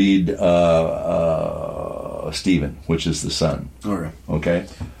you'll read Stephen, which is the son. Okay. Okay.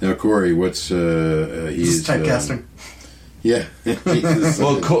 Now, Corey, what's he's typecasting? Yeah.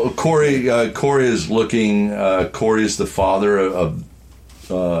 Well, Corey is looking. Corey is the father of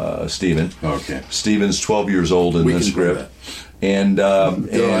Stephen. Okay. Stephen's 12 years old in the script. And I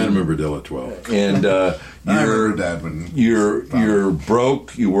remember Dill at 12. And you're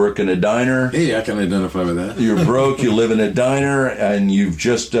broke. You work in a diner. Hey, I can identify with that. You're broke. You live in a diner, and you've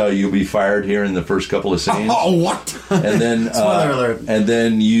just you'll be fired here in the first couple of scenes. Oh, what? And then Spoiler alert. And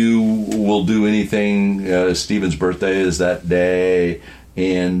then you will do anything. Stephen's birthday is that day.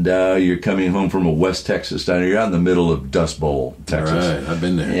 And you're coming home from a West Texas diner. You're out in the middle of Dust Bowl, Texas. Right, I've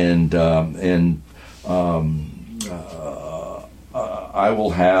been there. And I will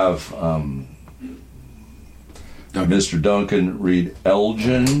have Mr. Duncan read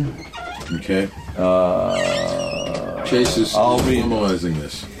Elgin. Okay. Chase is formalizing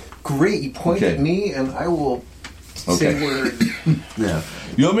this. Great. You point at me, and I will say word. Yeah.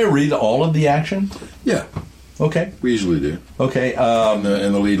 You want me to read all of the action? Yeah. Okay. We usually do. Okay. And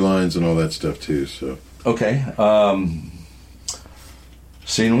the lead lines and all that stuff, too. So. Okay.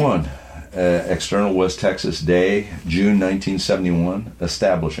 Scene 1. External West Texas Day, June 1971,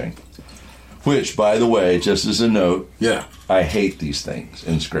 establishing. Which, by the way, just as a note, yeah, I hate these things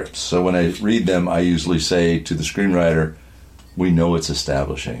in scripts. So when I read them, I usually say to the screenwriter, we know it's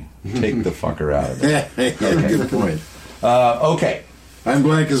establishing. Take the fucker out of it. Okay. Good point. Okay. I'm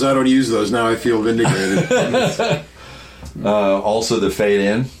glad because I don't use those. Now I feel vindicated. Also the fade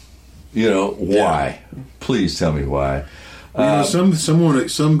in. Why? Yeah. Please tell me why. Some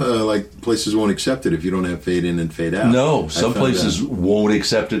like places won't accept it if you don't have fade in and fade out. No, some places won't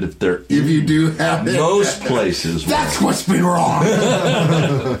accept it if you do have it. Most places That's what's been wrong.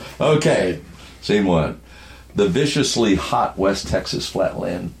 Okay, scene 1. The viciously hot West Texas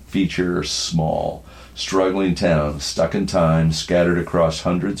flatland features small, struggling towns stuck in time, scattered across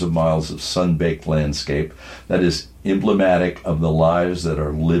hundreds of miles of sun-baked landscape that is emblematic of the lives that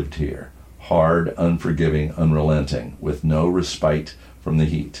are lived here. Hard, unforgiving, unrelenting, with no respite from the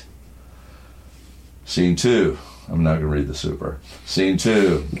heat. Scene 2. I'm not going to read the super. Scene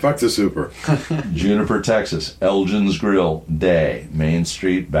 2. Fuck the super. Juniper, Texas. Elgin's Grill. Day. Main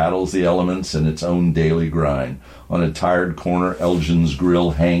Street battles the elements in its own daily grind. On a tired corner, Elgin's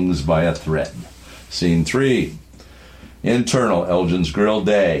Grill hangs by a thread. Scene 3. Internal. Elgin's Grill.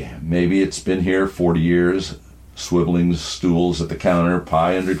 Day. Maybe it's been here 40 years. Swiveling stools at the counter,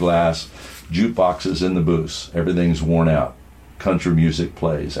 pie under glass, jukeboxes in the booths. Everything's worn out. Country music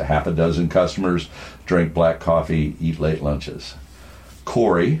plays. A half a dozen customers drink black coffee, eat late lunches.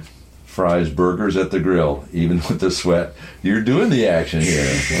 Corey fries burgers at the grill, even with the sweat. You're doing the action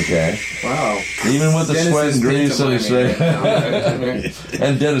here, okay? Wow. Even with the sweat and grease and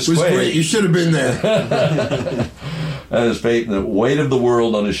and Dennis was Quaid. Great. You should have been there. And his fate, the weight of the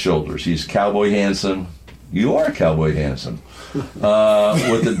world on his shoulders. He's cowboy handsome. You are cowboy handsome. With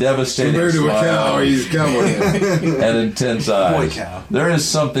a devastating compared to a smile cow, he's cowboy handsome. and intense eyes. Boy cow. There is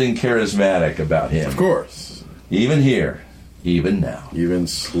something charismatic about him. Of course. Even here. Even now. Even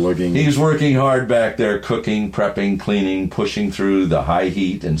slugging. He's working hard back there, cooking, prepping, cleaning, pushing through the high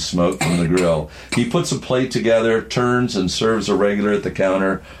heat and smoke from the grill. He puts a plate together, turns, and serves a regular at the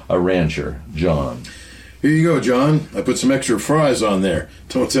counter, a rancher, John. Here you go, John. I put some extra fries on there.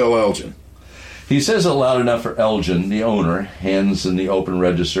 Don't tell Elgin. He says it loud enough for Elgin, the owner, hands in the open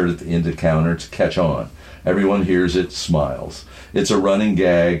register at the end of the counter to catch on. Everyone hears it, smiles. It's a running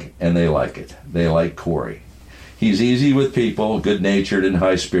gag, and they like it. They like Corey. He's easy with people, good-natured and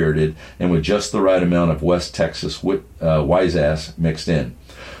high-spirited, and with just the right amount of West Texas wise-ass mixed in.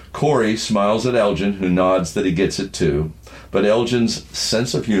 Corey smiles at Elgin, who nods that he gets it too. But Elgin's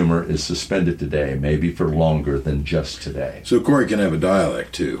sense of humor is suspended today, maybe for longer than just today. So Corey can have a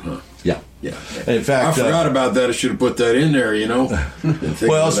dialect too, huh? Yeah. Yeah. In fact, I forgot about that. I should have put that in there, you know.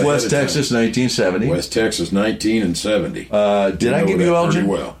 Well, it's West Texas, 1970. West Texas, 1970. Did I give you Elgin?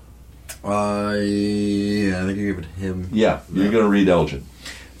 Well. Yeah, I think you gave it to him. Yeah, you're going to read Elgin.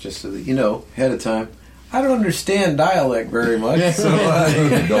 Just so that you know, ahead of time. I don't understand dialect very much, so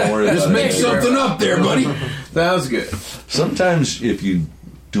don't worry about it. Just make something up there, buddy. That was good. Sometimes if you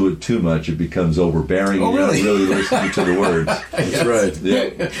do it too much, it becomes overbearing. Oh, really? You don't really listen to the words. That's right.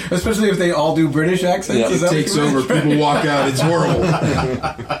 Yeah. Especially if they all do British accents. Yeah. It takes over. People walk out. It's horrible.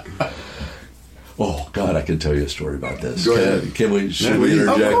 Oh God, I can tell you a story about this. Go ahead. Should we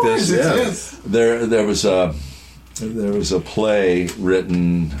interject Of course, this? yes. There was a play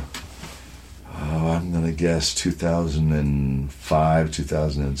written. I'm going to guess 2005,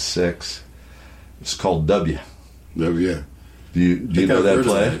 2006. It's called W. Yeah. Do you know that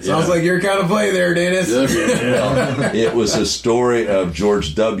play? Yeah. Sounds like your kind of play there, Dennis. Well, it was a story of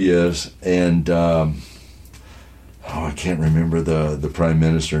George W.'s and I can't remember the Prime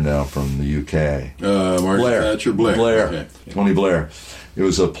Minister now from the UK. Margaret Thatcher, Blair. Okay. Tony Blair. It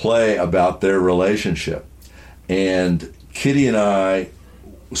was a play about their relationship. And Kitty and I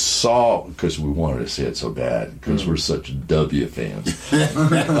saw, because we wanted to see it so bad, because we're such W fans.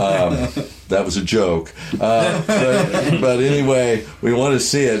 That was a joke. But anyway, we wanted to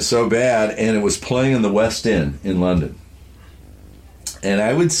see it so bad, and it was playing in the West End in London. And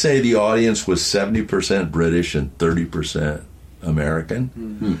I would say the audience was 70% British and 30% American.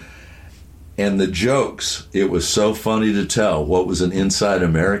 Mm-hmm. And the jokes, it was so funny to tell what was an inside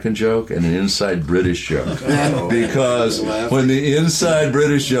American joke and an inside British joke. Because when the inside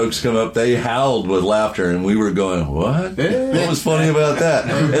British jokes come up, they howled with laughter, and we were going, what? What was funny about that?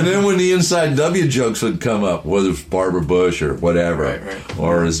 And then when the inside W jokes would come up, whether it was Barbara Bush or whatever,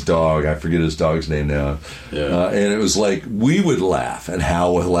 or his dog, I forget his dog's name now, and it was like, we would laugh and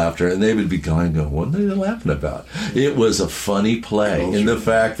howl with laughter, and they would be going, what are they laughing about? It was a funny play in the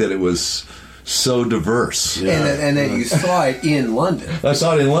fact that it was so diverse. And then you saw it in London. I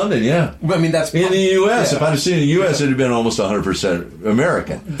saw it in London, yeah. I mean, that's in the U.S. Yeah. If I'd have seen it in the U.S., it'd have been almost 100%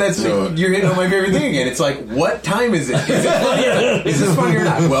 American. You're hitting on my favorite thing again. It's like, what time is it? Is it funny or not? Is this funny or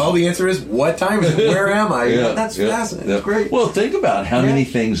not? Well, the answer is, what time is it? Where am I? That's fascinating. That's great. Well, think about how many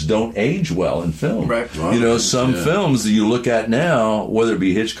things don't age well in film. Right. You know, some films that you look at now, whether it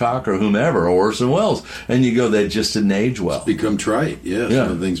be Hitchcock or whomever, or Orson Welles, and you go, they just didn't age well. It's become trite.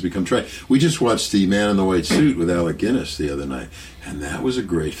 Some things become trite. We just watched The Man in the White Suit with Alec Guinness the other night, and that was a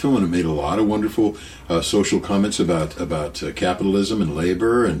great film, and it made a lot of wonderful social comments about capitalism and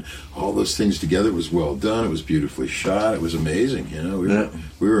labor and all those things together. It was well done. It was beautifully shot. It was amazing. You know,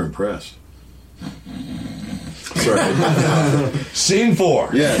 we were impressed. Sorry. Scene 4.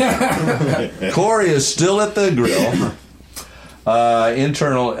 Yeah. Corey is still at the grill.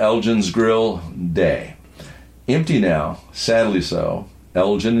 Internal Elgin's Grill Day. Empty now, sadly so.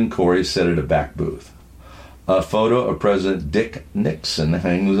 Elgin and Corey sit at a back booth. A photo of President Dick Nixon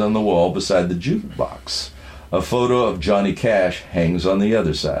hangs on the wall beside the jukebox. A photo of Johnny Cash hangs on the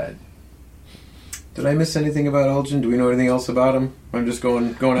other side. Did I miss anything about Elgin? Do we know anything else about him? I'm just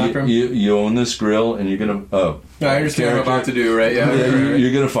going after him? You own this grill, and you're going to... I understand what I'm about to do, right? Yeah,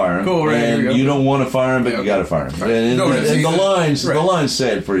 you're going to fire him. Cool, right. And you don't want to fire him, but you got to fire him. Right. And the lines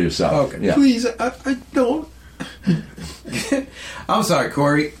say it for yourself. Okay. Yeah. Please, I don't... I'm sorry,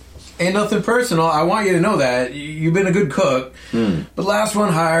 Corey. Ain't nothing personal. I want you to know that. You've been a good cook. But last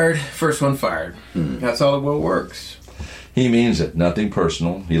one hired, first one fired. That's how the world works. He means it. Nothing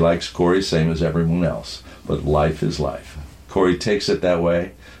personal. He likes Corey same as everyone else. But life is life. Corey takes it that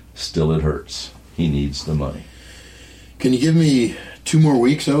way. Still it hurts. He needs the money. Can you give me 2 more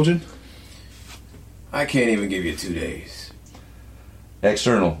weeks, Elgin? I can't even give you 2 days.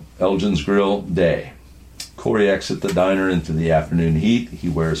 External. Elgin's Grill Day. Corey exits the diner into the afternoon heat. He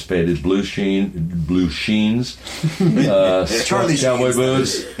wears faded blue sheens, cowboy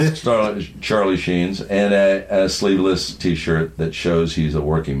boots, Charlie Sheens, and a sleeveless T-shirt that shows he's a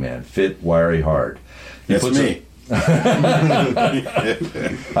working man. Fit, wiry, hard. That's me.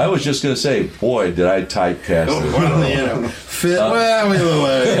 I was just going to say, boy, did I typecast this. Fit,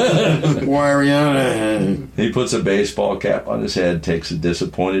 wiry on. He puts a baseball cap on his head, takes a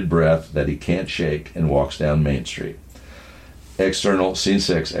disappointed breath that he can't shake, and walks down Main Street. External, Scene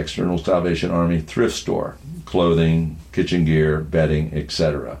 6, External Salvation Army thrift store, clothing, kitchen gear, bedding,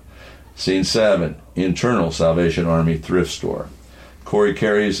 etc. Scene 7, Internal Salvation Army thrift store. Corey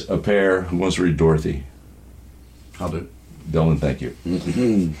carries a pair. Who wants to read Dorothy? I'll do it. Dylan, thank you.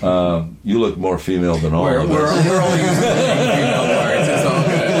 You look more female than all of us. We're all using female parts. It's all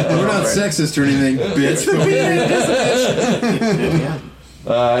good. We're not sexist or anything, bitch.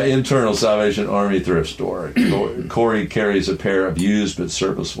 Internal Salvation Army thrift store. Corey carries a pair of used but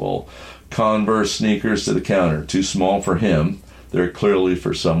serviceable Converse sneakers to the counter. Too small for him. They're clearly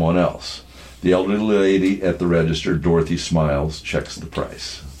for someone else. The elderly lady at the register, Dorothy, smiles, checks the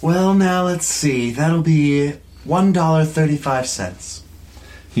price. Well, now let's see. That'll be $1.35.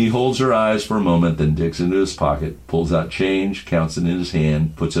 He holds her eyes for a moment, then digs into his pocket, pulls out change, counts it in his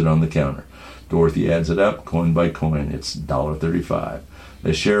hand, puts it on the counter. Dorothy adds it up, coin by coin. It's $1.35.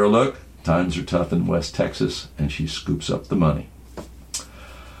 They share a look. Times are tough in West Texas, and she scoops up the money.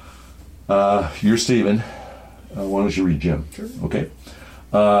 You're Stephen. Why don't you read Jim? Sure. Okay.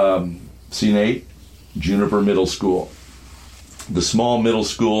 Scene 8, Juniper Middle School. The small middle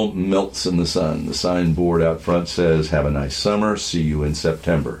school melts in the sun. The signboard out front says, "Have a nice summer. See you in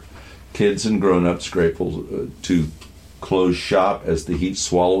September." Kids and grown-ups grateful to close shop as the heat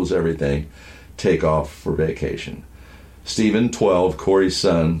swallows everything, take off for vacation. Stephen, 12, Corey's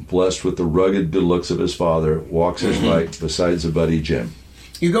son, blessed with the rugged good looks of his father, walks his bike besides a buddy Jim.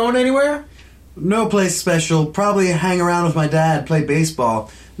 You going anywhere? No place special. Probably hang around with my dad, play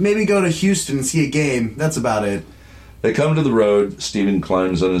baseball. Maybe go to Houston and see a game. That's about it. They come to the road. Stephen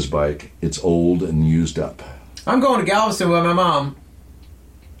climbs on his bike. It's old and used up. I'm going to Galveston with my mom.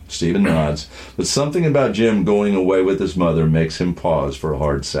 Stephen nods, but something about Jim going away with his mother makes him pause for a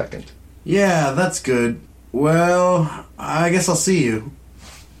hard second. Yeah, that's good. Well, I guess I'll see you.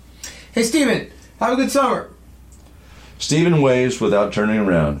 Hey, Stephen, have a good summer. Stephen waves without turning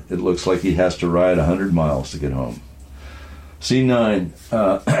around. It looks like he has to ride 100 miles to get home. Scene 9,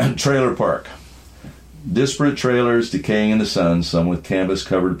 trailer park. Disparate trailers decaying in the sun, some with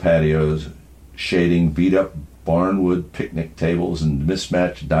canvas-covered patios, shading beat-up barnwood picnic tables and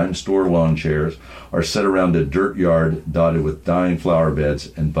mismatched dime store lawn chairs are set around a dirt yard dotted with dying flower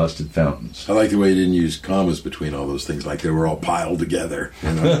beds and busted fountains. I like the way you didn't use commas between all those things, like they were all piled together.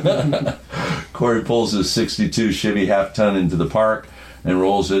 You know? Corey pulls his 62 Chevy half-ton into the park and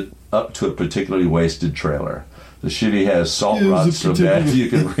rolls it up to a particularly wasted trailer. The Chevy has salt rot so bad you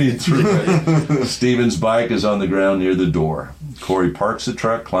can read through it. Stephen's bike is on the ground near the door. Corey parks the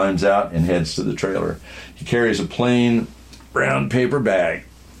truck, climbs out, and heads to the trailer. He carries a plain brown paper bag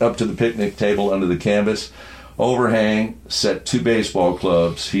up to the picnic table under the canvas. Overhang, set 2 baseball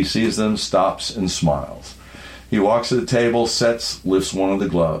clubs. He sees them, stops, and smiles. He walks to the table, lifts one of the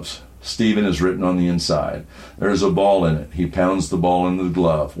gloves. Stephen is written on the inside. There is a ball in it. He pounds the ball into the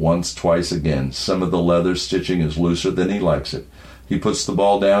glove, once, twice, again. Some of the leather stitching is looser than he likes it. He puts the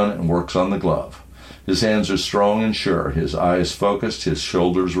ball down and works on the glove. His hands are strong and sure, his eyes focused, his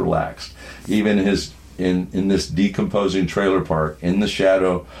shoulders relaxed. Even in this decomposing trailer park, in the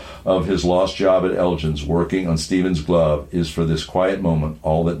shadow of his lost job at Elgin's, working on Stephen's glove is for this quiet moment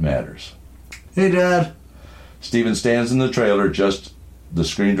all that matters. Hey, Dad. Stephen stands in the trailer, just the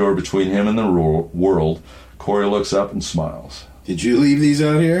screen door between him and the world. Corey looks up and smiles. Did you leave these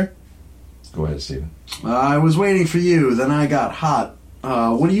out here? Go ahead, Stephen. I was waiting for you, then I got hot.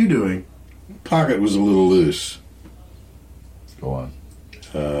 What are you doing? Pocket was a little loose. Go on.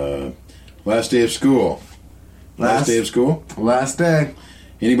 Last day of school. Last day of school? Last day.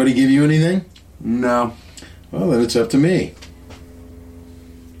 Anybody give you anything? No. Well, then it's up to me.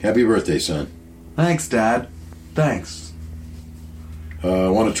 Happy birthday, son. Thanks, Dad. Thanks.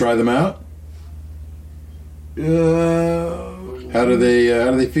 Want to try them out? How do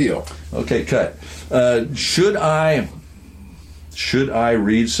they feel? Okay, cut. Should I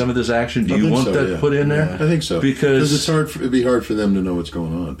read some of this action? Do you want so, that yeah. put in there? I think so. Because it's hard. It'd be hard for them to know what's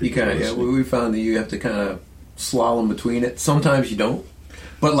going on. You kind of, yeah. We found that you have to kind of slalom between it. Sometimes you don't.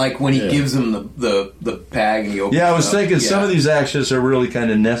 But like when he gives them the pag and he opens. Yeah, I was thinking some of these actions are really kind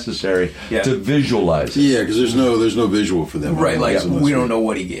of necessary to visualize it. Yeah, because there's no visual for them. Right, like we don't know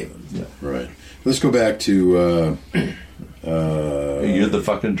what he gave him. Yeah. Right. Let's go back to. You're the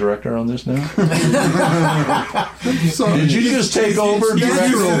fucking director on this now? Did you just take over? He's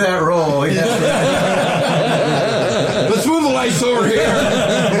used to that role. Let's move the lights over here.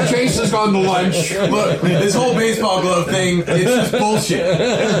 Chase has gone to lunch. Look, this whole baseball glove thing, it's just bullshit.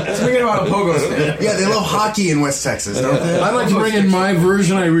 It's thinking about a pogo stick. Yeah, they love hockey in West Texas, don't they? I'd like to bring in my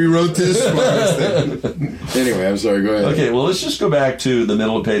version. I rewrote this. Anyway, I'm sorry. Go ahead. Okay, well, let's just go back to the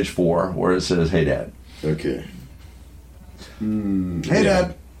middle of page 4 where it says, "Hey, Dad." Okay. Hey,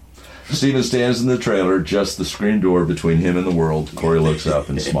 Dad. Stephen stands in the trailer, just the screen door between him and the world. Corey looks up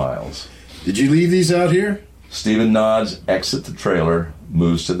and smiles. Did you leave these out here? Stephen nods, exits the trailer,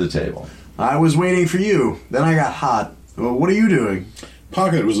 moves to the table. I was waiting for you. Then I got hot. Well, what are you doing?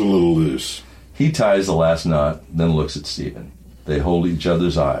 Pocket was a little loose. He ties the last knot, then looks at Stephen. They hold each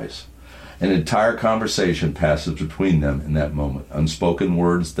other's eyes. An entire conversation passes between them in that moment. Unspoken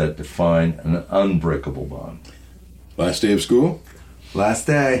words that define an unbreakable bond. Last day of school? Last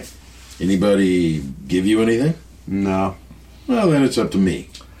day. Anybody give you anything? No. Well, then it's up to me.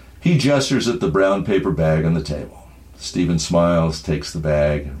 He gestures at the brown paper bag on the table. Stephen smiles, takes the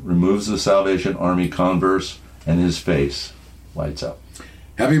bag, removes the Salvation Army Converse, and his face lights up.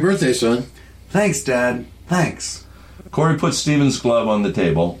 Happy birthday, son. Thanks, Dad. Thanks. Corey puts Stephen's glove on the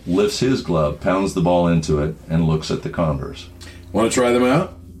table, lifts his glove, pounds the ball into it, and looks at the Converse. Want to try them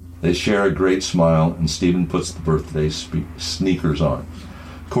out? They share a great smile, and Stephen puts the birthday sneakers on.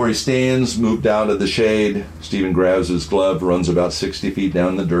 Corey stands, moved out of the shade. Stephen grabs his glove, runs about 60 feet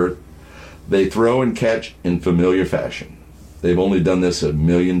down the dirt. They throw and catch in familiar fashion. They've only done this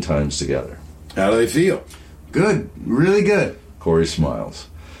 1,000,000 times together. How do they feel? Good. Really good. Corey smiles,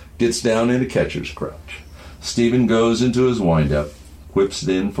 gets down in a catcher's crouch. Stephen goes into his wind-up, whips it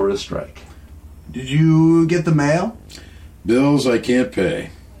in for a strike. Did you get the mail? Bills I can't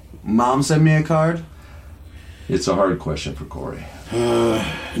pay. Mom sent me a card? It's a hard question for Corey.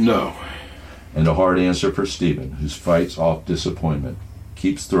 No. And a hard answer for Stephen, who fights off disappointment,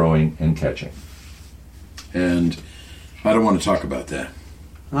 keeps throwing and catching. And I don't want to talk about that.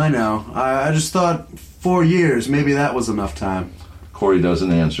 I know. I just thought 4 years, maybe that was enough time. Corey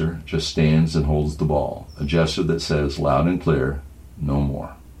doesn't answer, just stands and holds the ball, a gesture that says loud and clear, no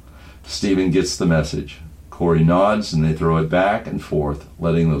more. Stephen gets the message. Corey nods and they throw it back and forth,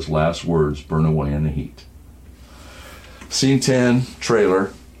 letting those last words burn away in the heat. Scene 10,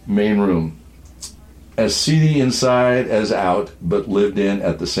 trailer, main room. As seedy inside as out, but lived in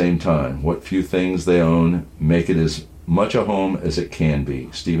at the same time. What few things they own make it as much a home as it can be.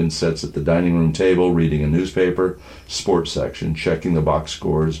 Stephen sits at the dining room table, reading a newspaper, sports section, checking the box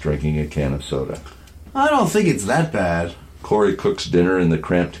scores, drinking a can of soda. I don't think it's that bad. Corey cooks dinner in the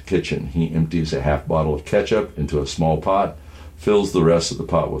cramped kitchen. He empties a half bottle of ketchup into a small pot, fills the rest of the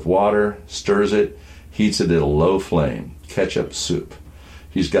pot with water, stirs it, heats it at a low flame. Ketchup soup.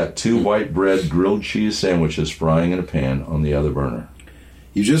 He's got 2 white bread grilled cheese sandwiches frying in a pan on the other burner.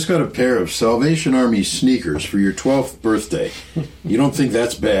 You just got a pair of Salvation Army sneakers for your 12th birthday. You don't think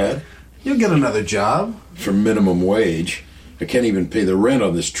that's bad? You'll get another job. For minimum wage. I can't even pay the rent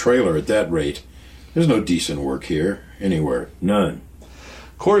on this trailer at that rate. There's no decent work here. Anywhere. None.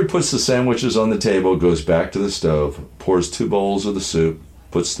 Corey puts the sandwiches on the table, goes back to the stove, pours 2 bowls of the soup,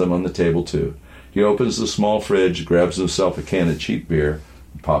 puts them on the table too. He opens the small fridge, grabs himself a can of cheap beer,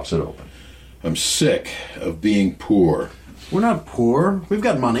 and pops it open. I'm sick of being poor. We're not poor. We've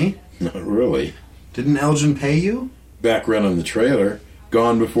got money. Not really. Didn't Elgin pay you? Back rent on the trailer.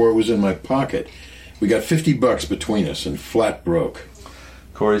 Gone before it was in my pocket. We got $50 between us and flat broke.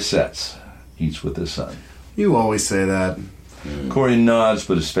 Corey sets, eats with his son. You always say that. Corey nods,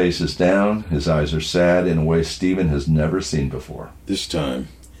 but his face is down. His eyes are sad in a way Stephen has never seen before. This time,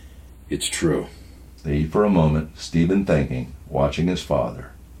 it's true. They eat for a moment, Stephen thinking, watching his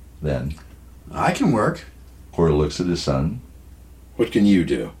father. Then, I can work. Corey looks at his son. What can you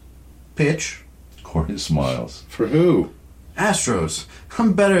do? Pitch. Corey smiles. For who? Astros.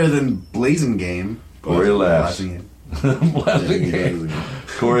 I'm better than Blazingame. Corey laughs. Blazingame.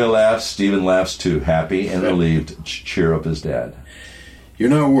 Corey laughs. Stephen laughs too, happy and relieved to cheer up his dad. You're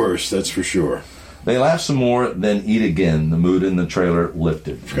not worse, that's for sure. They laugh some more, then eat again. The mood in the trailer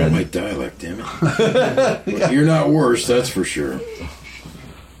lifted. Forgot my dialect, damn it. Well, you're not worse, that's for sure.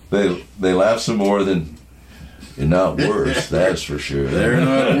 They laugh some more, then you're not worse, that's for sure. They're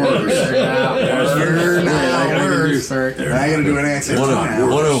not worse. They're not worse. I gotta do an accent.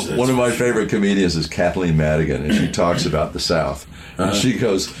 One of my favorite comedians is Kathleen Madigan, and she talks about the South. And she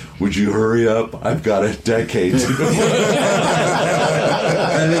goes, "Would you hurry up? I've got a decade to go."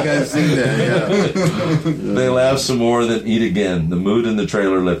 I think I've seen that, yeah. They laugh some more, then eat again. The mood in the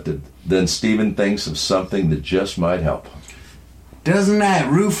trailer lifted. Then Stephen thinks of something that just might help. Doesn't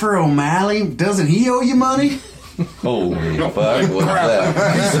that roofer O'Malley, doesn't he owe you money? Holy fuck, what's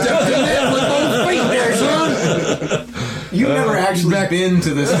that? You stepped in there with both feet there, son. You've never actually been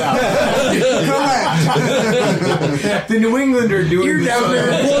to the South. Correct. The New Englander doing You're down there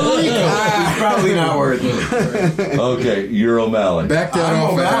in Puerto Rico. It's probably not worth it. Okay, you're O'Malley. Back that I'm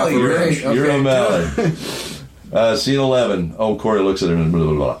off. O'Malley, Right. right? You're Okay, O'Malley. Scene 11. Oh, Corey looks at him and blah,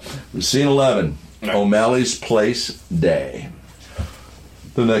 blah, blah. Scene 11. O'Malley's Place Day.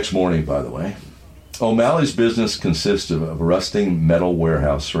 The next morning, by the way. O'Malley's business consists of a rusting metal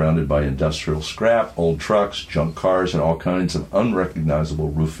warehouse surrounded by industrial scrap, old trucks, junk cars, and all kinds of unrecognizable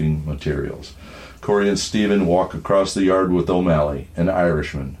roofing materials. Corey and Stephen walk across the yard with O'Malley, an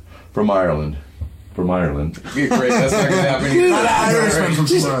Irishman from Ireland. Be great. That's not going to happen. You're not an Irishman from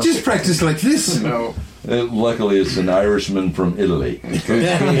Florida. Just practice like this. No. Luckily, it's an Irishman from Italy.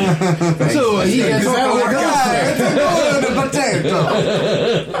 So he has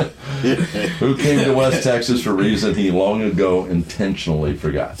Who came to West Texas for a reason he long ago intentionally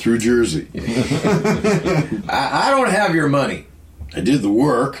forgot. through Jersey. I don't have your money. I did the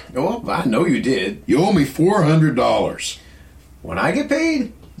work. Well, I know you did. You owe me $400. When I get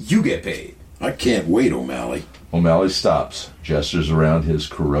paid, you get paid. I can't wait, O'Malley. O'Malley stops, gestures around his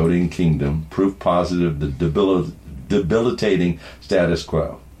corroding kingdom, proof positive the debilitating status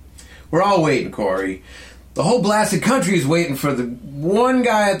quo. We're all waiting, Corey. The whole blasted country is waiting for the one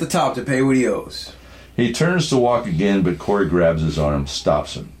guy at the top to pay what he owes. He turns to walk again, but Corey grabs his arm,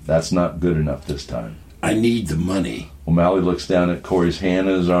 stops him. That's not good enough this time. I need the money. O'Malley looks down at Corey's hand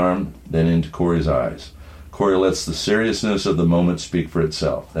and his arm, then into Corey's eyes. Corey lets the seriousness of the moment speak for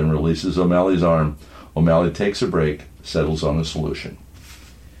itself, then releases O'Malley's arm, O'Malley takes a break, settles on a solution.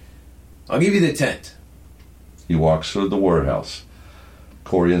 I'll give you the tent. He walks through the warehouse.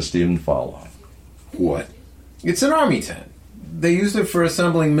 Corey and Stephen follow. What? It's an army tent. They used it for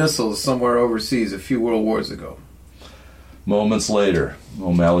assembling missiles somewhere overseas a few world wars ago. Moments later,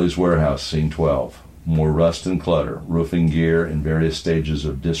 O'Malley's warehouse, scene 12. More rust and clutter, roofing gear in various stages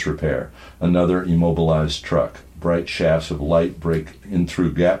of disrepair. Another immobilized truck. Bright shafts of light break in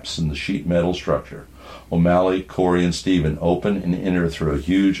through gaps in the sheet metal structure. O'Malley, Corey, and Stephen open and enter through a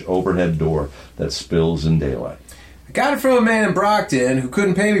huge overhead door that spills in daylight. I got it from a man in Brockton who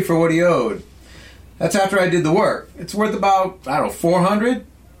couldn't pay me for what he owed. That's after I did the work. It's worth about, $400.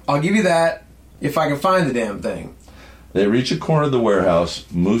 I'll give you that if I can find the damn thing. They reach a corner of the warehouse,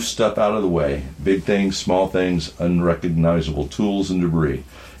 move stuff out of the way. Big things, small things, unrecognizable tools and debris.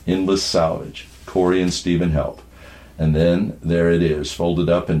 Endless salvage. Corey and Stephen help. And then there it is, folded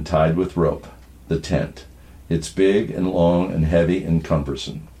up and tied with rope. The tent. It's big and long and heavy and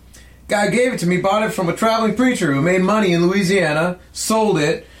cumbersome. Guy gave it to me, bought it from a traveling preacher who made money in Louisiana, sold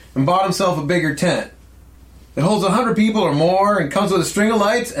it, and bought himself a bigger tent. It holds 100 people or more and comes with a string of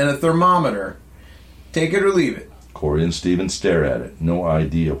lights and a thermometer. Take it or leave it. Corey and Stephen stare at it, no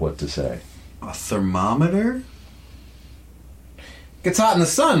idea what to say. A thermometer? Gets hot in the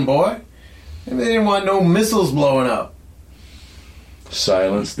sun, boy. Maybe they didn't want no missiles blowing up.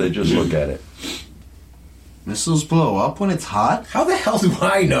 Silence, they just look at it. Missiles blow up when it's hot? How the hell do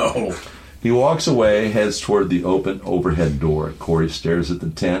I know? He walks away, heads toward the open overhead door. Corey stares at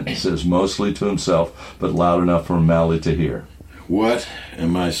the tent, says mostly to himself, but loud enough for O'Malley to hear. What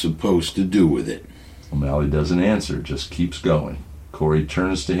am I supposed to do with it? O'Malley doesn't answer, just keeps going. Corey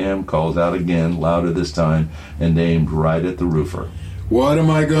turns to him, calls out again, louder this time, and aimed right at the roofer. What am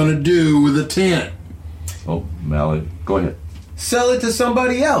I going to do with the tent? Oh, O'Malley, go ahead. Sell it to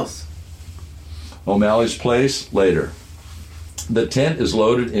somebody else. O'Malley's place, later. The tent is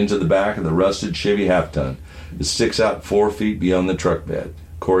loaded into the back of the rusted Chevy half-ton. It sticks out 4 feet beyond the truck bed.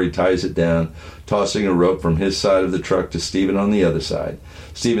 Corey ties it down, tossing a rope from his side of the truck to Stephen on the other side.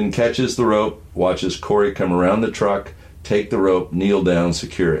 Stephen catches the rope, watches Corey come around the truck, take the rope, kneel down,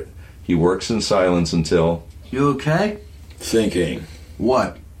 secure it. He works in silence until... You okay? Thinking.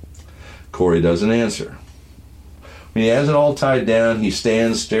 What? Corey doesn't answer. When he has it all tied down, he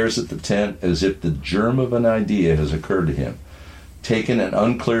stands, stares at the tent as if the germ of an idea has occurred to him, taken an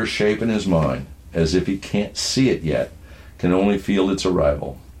unclear shape in his mind, as if he can't see it yet, can only feel its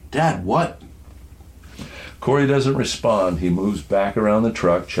arrival. Dad, what? Corey doesn't respond. He moves back around the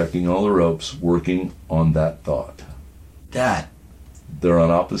truck, checking all the ropes, working on that thought. Dad. They're on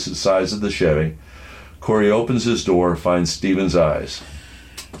opposite sides of the Chevy. Corey opens his door, finds Stephen's eyes.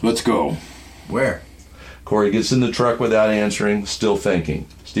 Let's go. Where? Corey gets in the truck without answering, still thinking.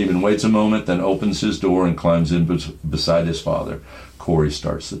 Stephen waits a moment, then opens his door and climbs in beside his father. Corey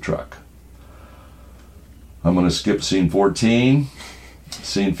starts the truck. I'm going to skip scene 14.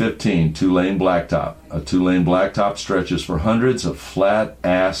 Scene 15, two-lane blacktop. A two-lane blacktop stretches for hundreds of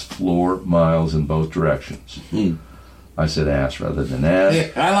flat-ass floor miles in both directions. I said ass rather than ass.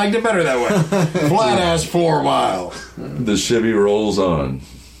 Yeah, I liked it better that way. Flat-ass 4 mile. The Chevy rolls on.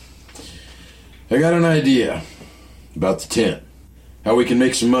 I got an idea about the tent. How we can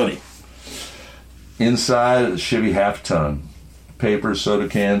make some money. Inside the Chevy half-ton. Paper, soda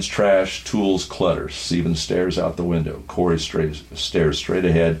cans, trash, tools, clutter. Stephen stares out the window. Corey stares straight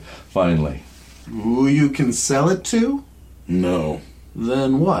ahead. Finally. Who you can sell it to? No.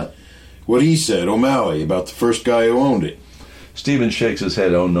 Then what? What he said, O'Malley, about the first guy who owned it. Stephen shakes his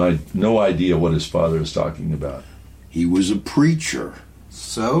head. No idea what his father is talking about. He was a preacher.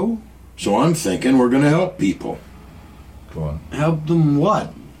 So? So I'm thinking we're going to help people. Go on. Help them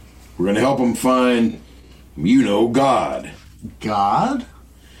what? We're going to help them find, God. God?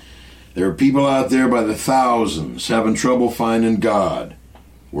 There are people out there by the thousands having trouble finding God.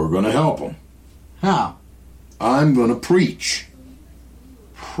 We're going to help them. How? I'm going to preach.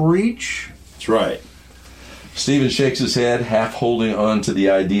 Preach? That's right. Stephen shakes his head, half holding on to the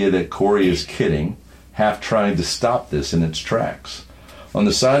idea that Corey is kidding, half trying to stop this in its tracks. On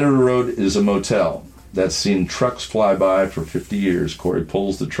the side of the road is a motel that's seen trucks fly by for 50 years. Corey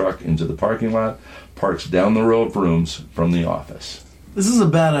pulls the truck into the parking lot, parks down the row of rooms from the office. This is a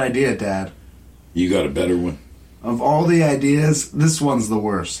bad idea, Dad. You got a better one? Of all the ideas, this one's the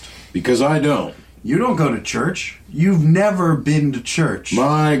worst. Because I don't. You don't go to church. You've never been to church.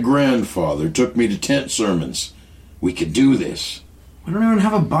 My grandfather took me to tent sermons. We could do this. We don't even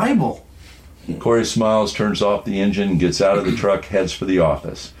have a Bible. Corey smiles, turns off the engine, gets out of the truck, heads for the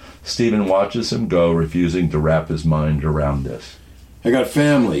office. Stephen watches him go, refusing to wrap his mind around this. I got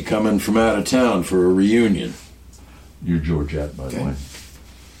family coming from out of town for a reunion. You're Georgette, by the way.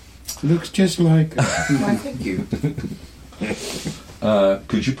 Looks just like her. Why, thank you.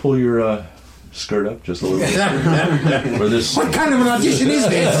 Could you pull your skirt up just a little bit? For this, What kind of an audition is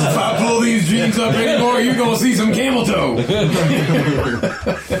this? If I pull these jeans up anymore, you're going to see some camel toe.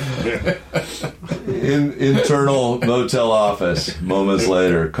 internal motel office. Moments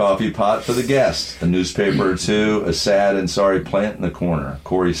later, coffee pot for the guest, a newspaper or two, a sad and sorry plant in the corner.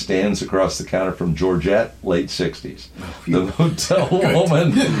 Corey stands across the counter from Georgette, late 60s. The hotel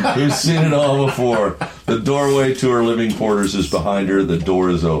woman who's seen it all before. The doorway to her living quarters is behind her. The door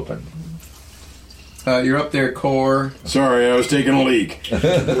is open. You're up there, Core. Sorry, I was taking a leak.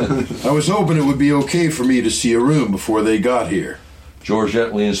 I was hoping it would be okay for me to see a room before they got here.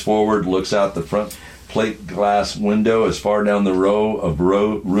 Georgette leans forward, looks out the front plate glass window as far down the row of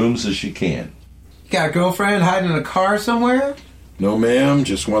rooms as she can. You got a girlfriend hiding in a car somewhere? No, ma'am.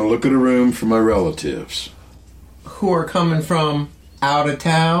 Just want to look at a room for my relatives. Who are coming from out of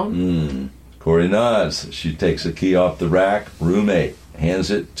town? Corey nods. She takes a key off the rack, room 8, hands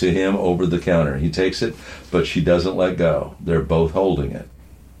it to him over the counter. He takes it, but she doesn't let go. They're both holding it.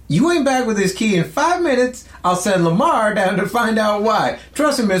 You ain't back with this key in 5 minutes. I'll send Lamar down to find out why.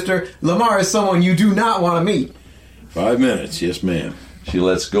 Trust me, mister, Lamar is someone you do not want to meet. 5 minutes, yes, ma'am. She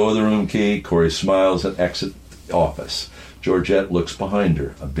lets go of the room key. Corey smiles and exits the office. Georgette looks behind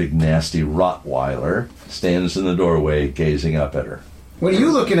her. A big, nasty Rottweiler stands in the doorway, gazing up at her. What are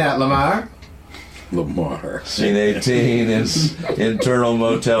you looking at, Lamar? Lamar. Scene 18 is internal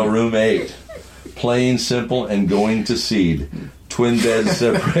motel room 8. Plain, simple, and going to seed. Twin beds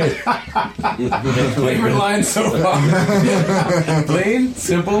separated. Favorite line so far. Plain,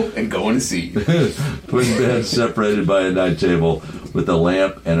 simple, and going to seed. Twin beds separated by a night table with a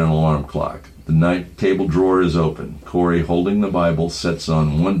lamp and an alarm clock. The night table drawer is open. Corey, holding the Bible, sits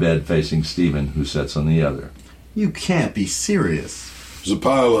on one bed facing Stephen, who sits on the other. You can't be serious. There's a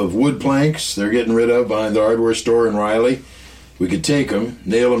pile of wood planks they're getting rid of behind the hardware store in Riley. We could take them,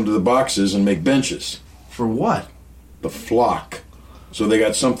 nail them to the boxes, and make benches. For what? The flock. So they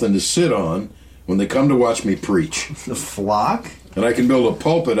got something to sit on when they come to watch me preach. The flock? And I can build a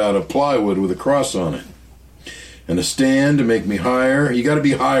pulpit out of plywood with a cross on it. And a stand to make me higher. You got to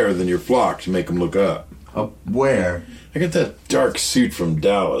be higher than your flock to make them look up. Up where? I got that dark suit from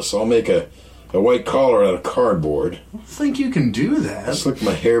Dallas. I'll make a white collar out of cardboard. I don't think you can do that. Slick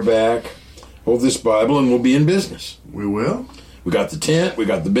my hair back, hold this Bible, and we'll be in business. We will? We got the tent, we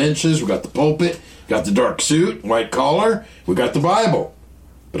got the benches, we got the pulpit, got the dark suit, white collar, we got the Bible.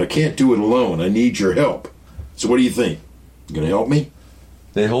 But I can't do it alone. I need your help. So what do you think? You gonna help me?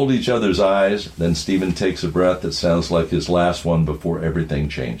 They hold each other's eyes, then Stephen takes a breath that sounds like his last one before everything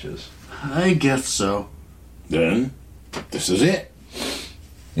changes. I guess so. Then, this is it.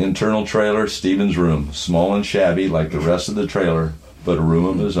 Internal trailer, Stephen's room. Small and shabby like the rest of the trailer, but a room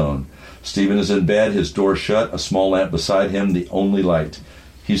of his own. Stephen is in bed, his door shut, a small lamp beside him, the only light.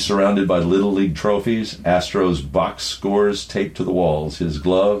 He's surrounded by Little League trophies, Astros box scores taped to the walls, his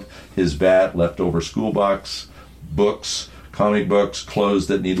glove, his bat, leftover school box, books, comic books, clothes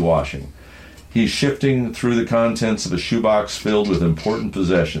that need washing. He's shifting through the contents of a shoebox filled with important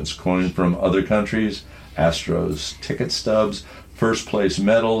possessions, coined from other countries, Astros ticket stubs, first place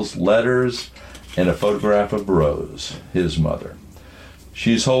medals, letters, and a photograph of Rose, his mother.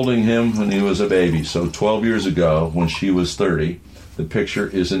 She's holding him when he was a baby, so 12 years ago, when she was 30, the picture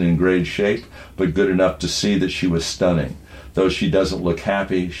isn't in great shape, but good enough to see that she was stunning. Though she doesn't look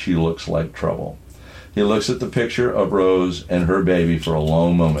happy, she looks like trouble. He looks at the picture of Rose and her baby for a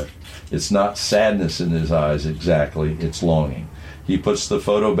long moment. It's not sadness in his eyes exactly, it's longing. He puts the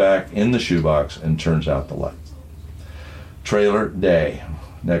photo back in the shoebox and turns out the light. Trailer day.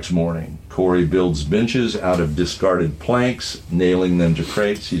 Next morning, Corey builds benches out of discarded planks, nailing them to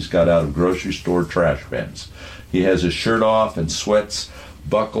crates he's got out of grocery store trash bins. He has his shirt off and sweats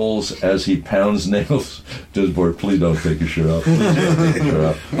buckles as he pounds nails to his board. Please don't take your shirt off. Please don't take your shirt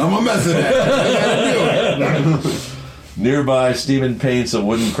off. I'm a method actor. Nearby, Stephen paints a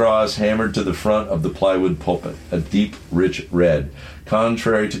wooden cross hammered to the front of the plywood pulpit, a deep, rich red.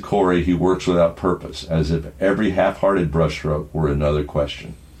 Contrary to Corey, he works without purpose, as if every half-hearted brushstroke were another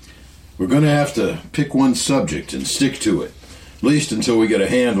question. We're going to have to pick one subject and stick to it, at least until we get a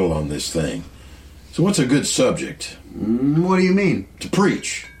handle on this thing. So what's a good subject? What do you mean? To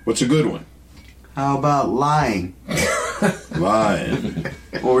preach. What's a good one? How about lying? Lying.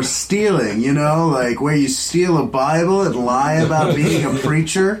 Or stealing, you know, like where you steal a Bible and lie about being a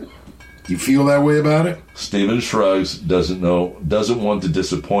preacher? You feel that way about it? Stephen shrugs, doesn't want to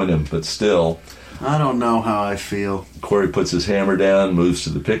disappoint him, but still, I don't know how I feel. Corey puts his hammer down, moves to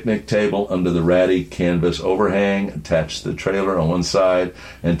the picnic table under the ratty canvas overhang, attached to the trailer on one side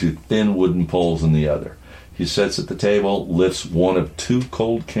and to thin wooden poles on the other. He sits at the table, lifts one of 2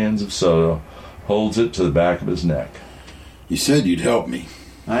 cold cans of soda, holds it to the back of his neck. You said you'd help me.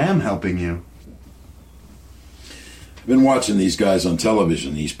 I am helping you. I've been watching these guys on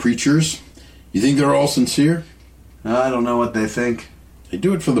television, these preachers. You think they're all sincere? I don't know what they think. They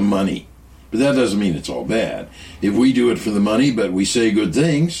do it for the money. But that doesn't mean it's all bad. If we do it for the money, but we say good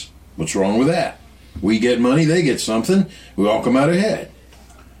things, what's wrong with that? We get money, they get something, we all come out ahead.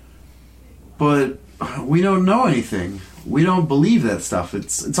 But we don't know anything. We don't believe that stuff.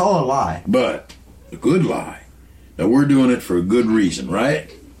 It's all a lie. But a good lie. Now we're doing it for a good reason,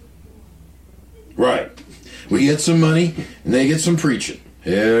 right? Right. We get some money, and they get some preaching.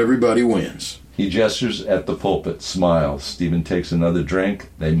 Everybody wins. He gestures at the pulpit, smiles. Stephen takes another drink.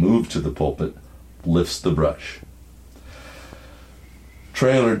 They move to the pulpit, lifts the brush.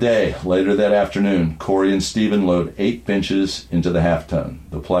 Trailer day. Later that afternoon, Corey and Stephen load 8 benches into the half-ton.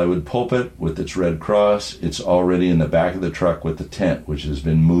 The plywood pulpit with its red cross, it's already in the back of the truck with the tent, which has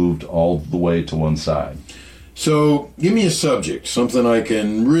been moved all the way to one side. So, give me a subject, something I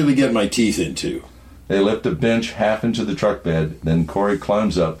can really get my teeth into. They lift a bench half into the truck bed, then Corey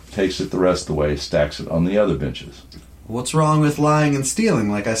climbs up, takes it the rest of the way, stacks it on the other benches. What's wrong with lying and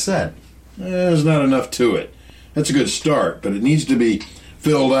stealing, like I said? There's not enough to it. That's a good start, but it needs to be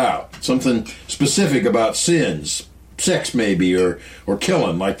filled out. Something specific about sins, sex maybe, or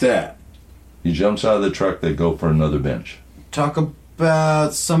killing, like that. He jumps out of the truck, they go for another bench. Talk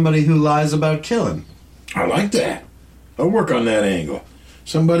about somebody who lies about killing. I like that. I'll work on that angle.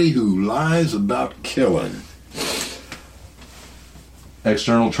 Somebody who lies about killing.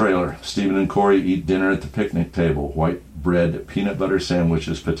 External trailer. Stephen and Corey eat dinner at the picnic table. White bread, peanut butter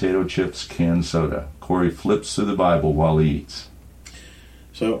sandwiches, potato chips, canned soda. Corey flips through the Bible while he eats.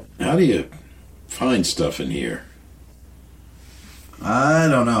 So, how do you find stuff in here? I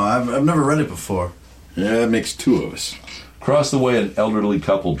don't know. I've never read it before. Yeah, that makes 2 of us. Across the way, an elderly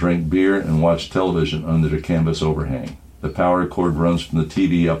couple drink beer and watch television under the canvas overhang. The power cord runs from the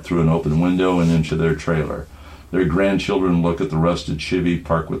TV up through an open window and into their trailer. Their grandchildren look at the rusted Chevy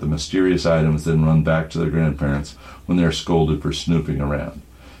parked with the mysterious items, then run back to their grandparents when they're scolded for snooping around.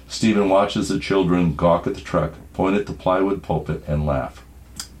 Stephen watches the children gawk at the truck, point at the plywood pulpit, and laugh.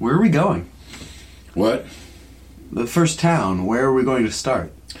 Where are we going? What? The first town. Where are we going to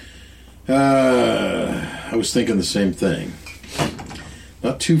start? I was thinking the same thing.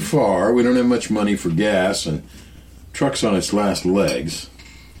 Not too far. We don't have much money for gas, and truck's on its last legs.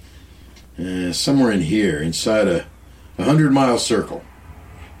 Somewhere in here, inside a 100-mile circle.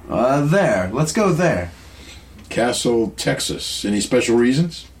 There. Let's go there. Castle, Texas. Any special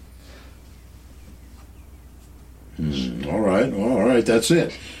reasons? All right, that's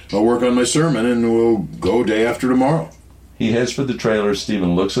it. I'll work on my sermon, and we'll go day after tomorrow. He heads for the trailer.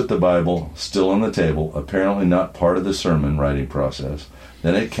 Stephen looks at the Bible, still on the table, apparently not part of the sermon writing process.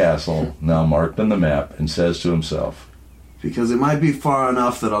 Then at Castle, now marked on the map, and says to himself, because it might be far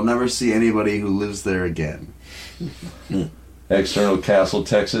enough that I'll never see anybody who lives there again. External Castle,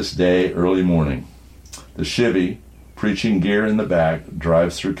 Texas, day, early morning. The Chevy, preaching gear in the back,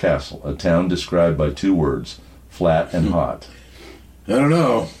 drives through Castle, a town described by 2 words, flat and hot. I don't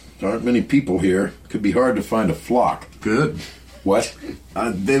know. There aren't many people here. Could be hard to find a flock. Good. What?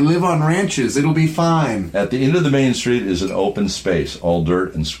 They live on ranches. It'll be fine. At the end of the main street is an open space, all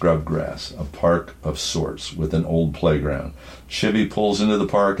dirt and scrub grass, a park of sorts with an old playground. Chevy pulls into the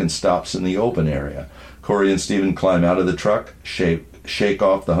park and stops in the open area. Corey and Stephen climb out of the truck, shake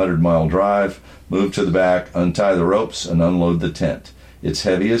off the 100-mile drive, move to the back, untie the ropes, and unload the tent. It's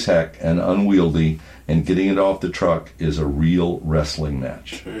heavy as heck and unwieldy, and getting it off the truck is a real wrestling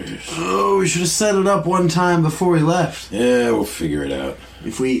match. Oh, we should have set it up one time before we left. Yeah, we'll figure it out.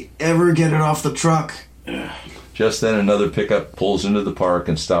 If we ever get it off the truck. Just then another pickup pulls into the park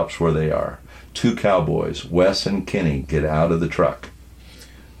and stops where they are. 2 cowboys, Wes and Kenny, get out of the truck.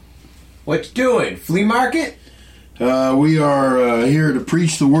 What you doing? Flea market? We are here to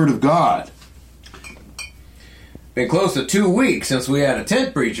preach the Word of God. Been close to 2 weeks since we had a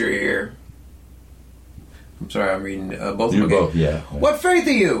tent preacher here. I'm sorry, I'm reading both of them. Both, yeah. What faith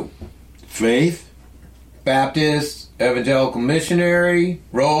are you? Faith? Baptist, evangelical missionary,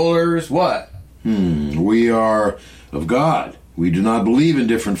 rollers, what? We are of God. We do not believe in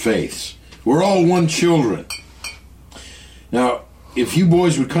different faiths. We're all one children. Now, if you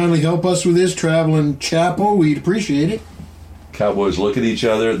boys would kindly help us with this traveling chapel, we'd appreciate it. Cowboys look at each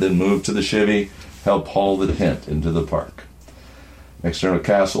other, then move to the Chevy, help haul the tent into the park. External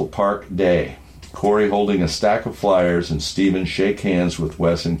Castle, park, day. Corey holding a stack of flyers, and Stephen shake hands with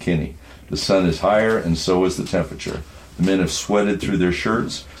Wes and Kenny. The sun is higher, and so is the temperature. The men have sweated through their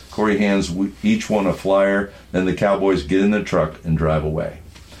shirts. Corey hands each one a flyer, then the cowboys get in their truck and drive away.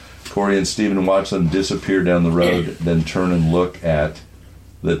 Corey and Stephen watch them disappear down the road, then turn and look at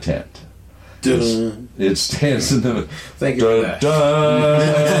the tent. It stands in the... Thank you for that.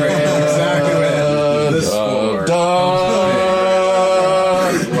 Exactly what the score.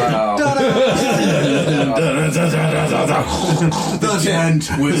 Wow. The tent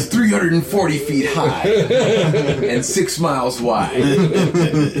was 340 feet high and 6 miles wide.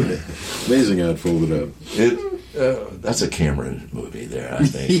 Amazing how it folded up. That's a Cameron movie there, I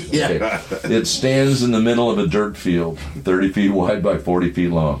think. Yeah. Okay. It stands in the middle of a dirt field, 30 feet wide by 40 feet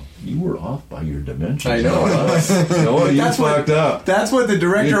long. You were off by your dimensions. I know. You fucked up. That's what the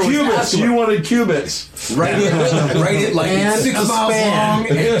director was asking. You wanted cubits. Write it like 6 miles long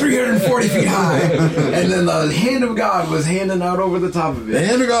and 340 feet high. And then the hand of God was handing out over the top of it. The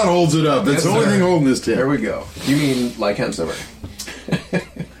hand of God holds it up. That's the only thing holding this tent. There we go. You mean like Hemsworth?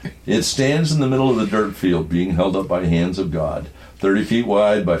 It stands in the middle of the dirt field, being held up by hands of God, 30 feet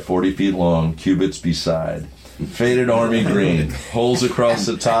wide by 40 feet long, cubits beside. Faded army green, holes across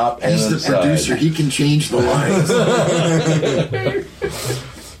the top and He's the producer. He can change the lines.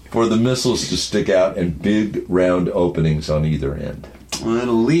 For the missiles to stick out and big round openings on either end. And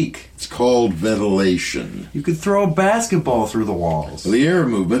a leak. It's called ventilation. You could throw a basketball through the walls. The air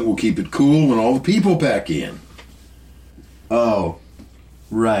movement will keep it cool when all the people pack in. Oh,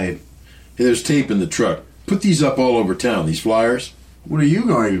 right. Hey, there's tape in the truck. Put these up all over town, these flyers. What are you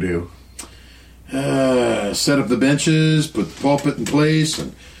going to do? Set up the benches, put the pulpit in place,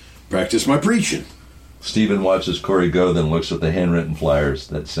 and practice my preaching. Stephen watches Corey go, then looks at the handwritten flyers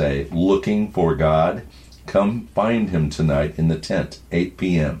that say, "Looking for God? Come find him tonight in the tent, 8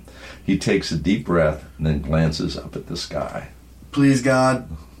 p.m. He takes a deep breath and then glances up at the sky. Please, God,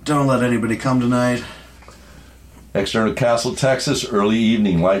 don't let anybody come tonight. External Castle, Texas, early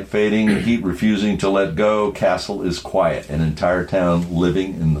evening, light fading, heat refusing to let go. Castle is quiet, an entire town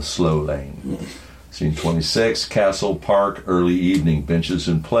living in the slow lane. Scene 26, Castle Park, early evening, benches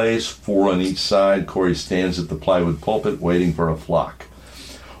in place, 4 on each side. Corey stands at the plywood pulpit waiting for a flock.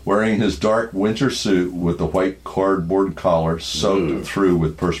 Wearing his dark winter suit with the white cardboard collar soaked through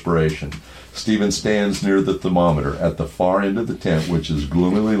with perspiration, Stephen stands near the thermometer at the far end of the tent, which is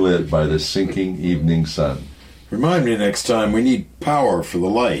gloomily lit by the sinking evening sun. Remind me next time we need power for the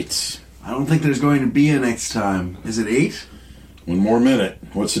lights. I don't think there's going to be a next time. Is it 8? 1 more minute.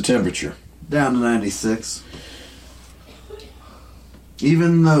 What's the temperature? Down to 96.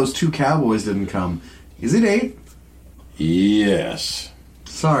 Even those 2 cowboys didn't come. Is it 8? Yes.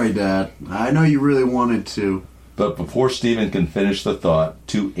 Sorry, Dad. I know you really wanted to. But before Stephen can finish the thought,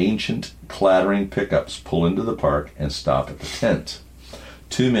 2 ancient, clattering pickups pull into the park and stop at the tent.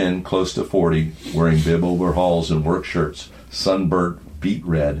 2 men, close to 40, wearing bib overalls and work shirts, sunburnt, beet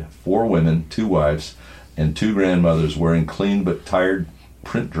red, 4 women, 2 wives, and 2 grandmothers wearing clean but tired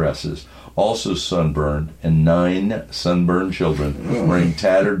print dresses, also sunburned, and 9 sunburned children wearing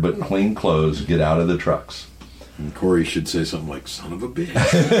tattered but clean clothes get out of the trucks. And Corey should say something like, son of a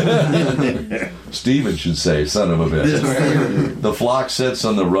bitch. Stephen should say, son of a bitch. The flock sits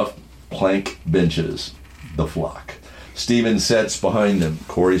on the rough plank benches. The flock. Stephen sits behind them.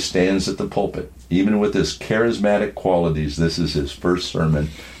 Corey stands at the pulpit. Even with his charismatic qualities, this is his first sermon,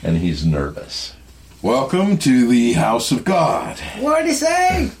 and he's nervous. Welcome to the house of God. What did he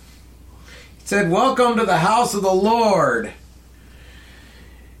say? He said, welcome to the house of the Lord.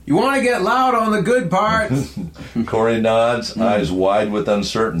 You want to get loud on the good parts? Corey nods, eyes wide with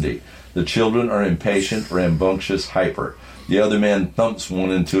uncertainty. The children are impatient, rambunctious, hyper. The other man thumps one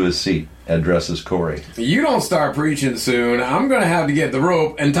into his seat, addresses Corey. You don't start preaching soon. I'm going to have to get the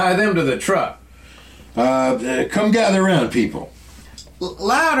rope and tie them to the truck. Come gather around, people.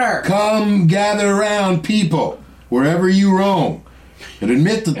 Louder! Come gather around, people, wherever you roam, and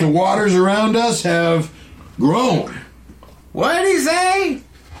admit that the waters around us have grown. What did he say?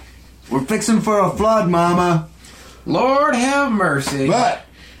 We're fixing for a flood, Mama. Lord have mercy. But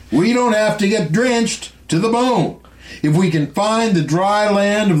we don't have to get drenched to the bone. If we can find the dry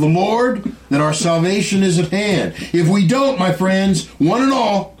land of the Lord, then our salvation is at hand. If we don't, my friends, one and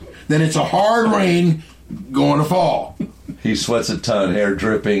all, then it's a hard rain going to fall. He sweats a ton, hair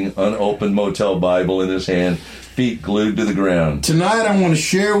dripping, unopened motel Bible in his hand, feet glued to the ground. Tonight I want to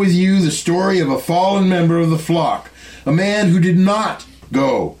share with you the story of a fallen member of the flock, a man who did not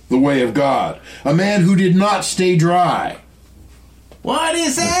go the way of God, a man who did not stay dry. What did he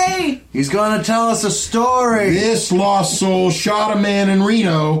say? He's going to tell us a story. This lost soul shot a man in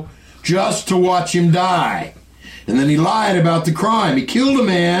Reno just to watch him die. And then he lied about the crime. He killed a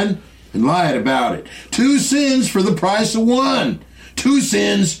man and lied about it. 2 sins for the price of 1. 2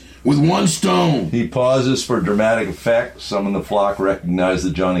 sins with 1 stone. He pauses for dramatic effect. Some in the flock recognize the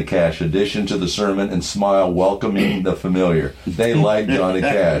Johnny Cash addition to the sermon and smile, welcoming the familiar. They like Johnny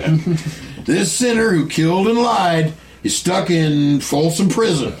Cash. This sinner who killed and lied is stuck in Folsom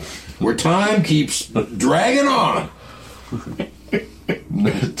Prison, where time keeps dragging on.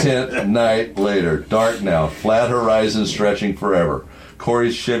 10th night later. Dark now. Flat horizon stretching forever.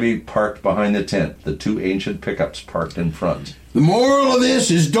 Corey's Chevy parked behind the tent. The 2 ancient pickups parked in front. The moral of this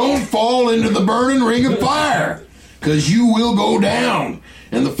is don't fall into the burning ring of fire, because you will go down,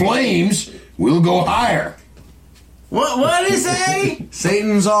 and the flames will go higher. What did he say?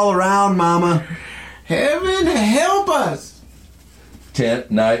 Satan's all around, Mama. Heaven help us.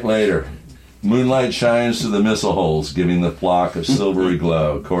 10th night later. Moonlight shines through the missile holes, giving the flock a silvery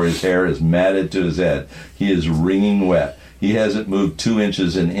glow. Corey's hair is matted to his head. He is wringing wet. He hasn't moved 2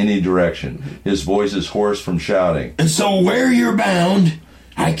 inches in any direction. His voice is hoarse from shouting. And so where you're bound,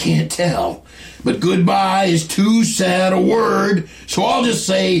 I can't tell. But goodbye is too sad a word, so I'll just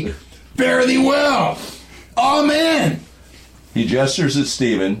say, fare thee well. Amen. He gestures at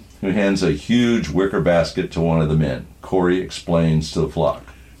Stephen, who hands a huge wicker basket to one of the men. Corey explains to the flock.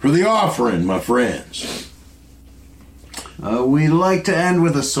 For the offering, my friends. We'd like to end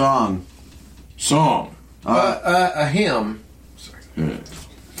with a song. Song. A hymn. Sorry.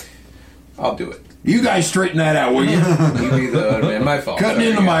 I'll do it. You guys straighten that out, will you? You be the man. My fault. Cutting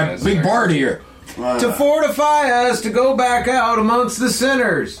into my big part here. To fortify us to go back out amongst the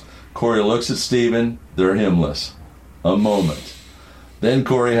sinners. Corey looks at Stephen. They're hymnless. A moment. Then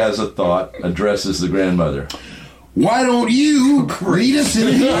Corey has a thought, addresses the grandmother. Why don't you lead us in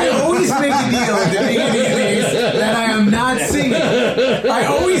a hymn? I always make a deal at the beginning of these that I am not singing. I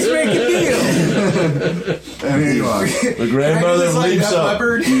always make a deal. And here you are. The grandmother leaps up.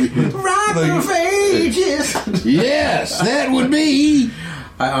 Rock of Ages. Yes, that would be.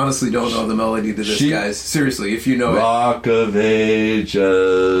 I honestly don't know the melody to this, guys. Seriously, if you know Rock of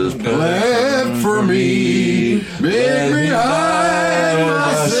Ages, Left for me, bid me hide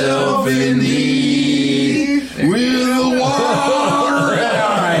myself in thee. With the water.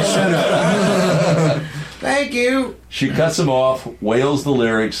 Alright, shut up. Thank you. She cuts him off, wails the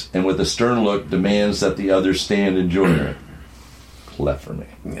lyrics, and with a stern look demands that the others stand and join her. Clef for me.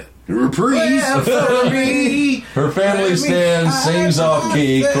 Yeah. Reprise. For me. Her family stands, sings off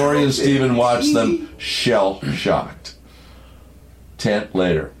key. Corey and Stephen watch them, shell-shocked. Tent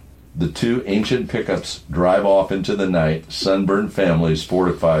later. The 2 ancient pickups drive off into the night, sunburned families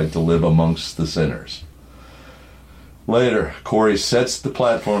fortified to live amongst the sinners. Later, Corey sets the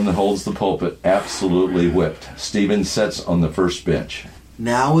platform that holds the pulpit, absolutely whipped. Stephen sits on the first bench.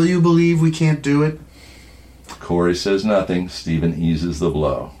 Now will you believe we can't do it? Corey says nothing. Stephen eases the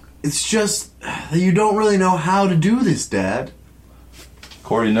blow. It's just that you don't really know how to do this, Dad.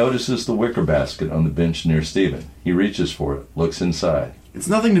 Corey notices the wicker basket on the bench near Stephen. He reaches for it, looks inside. It's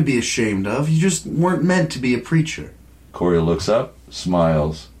nothing to be ashamed of. You just weren't meant to be a preacher. Corey looks up,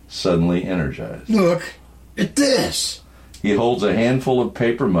 smiles, suddenly energized. Look at this. He holds a handful of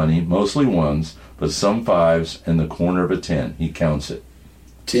paper money, mostly ones, but some 5s and the corner of a 10. He counts it.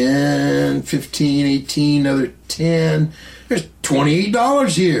 10, 15, 18, another 10. There's $28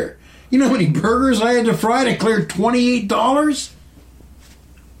 here. You know how many burgers I had to fry to clear $28?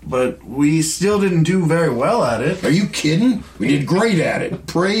 But we still didn't do very well at it. Are you kidding? We did great at it.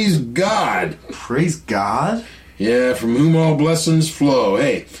 Praise God. Praise God? Yeah, from whom all blessings flow.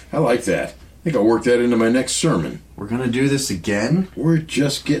 Hey, I like that. I think I'll work that into my next sermon. We're gonna do this again? We're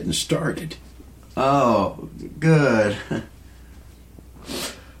just getting started. Oh, good.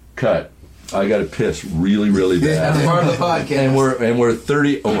 Cut. I got to piss really, really bad. That's part of the podcast. And we're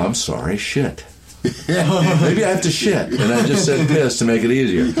 30. Oh, I'm sorry. Shit. Maybe I have to shit, and I just said piss to make it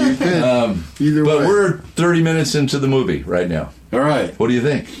easier. Either but way. we're 30 minutes into the movie right now. All right. What do you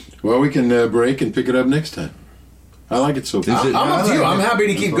think? Well, we can break and pick it up next time. I like it so far. Is it- I'm up to you. I'm happy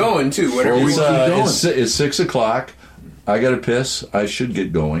to keep going, too. Whatever you It's, want. It's 6 o'clock. I got to piss. I should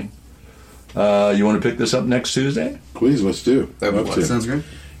get going. You want to pick this up next Tuesday? Please, let's do. That'd be Up fun. to. Sounds good.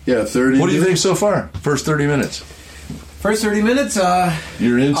 Yeah, 30. What do you think so far? First 30 minutes. First 30 minutes,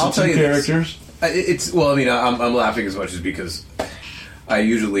 You're into I'll tell some you this. characters. It's well. I mean, I'm laughing as much as because I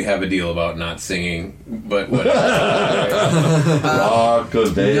usually have a deal about not singing, but whatever. Rock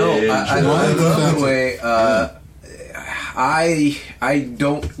of Ages. No, I love the way. I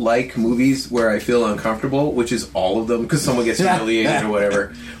don't like movies where I feel uncomfortable, which is all of them, because someone gets humiliated or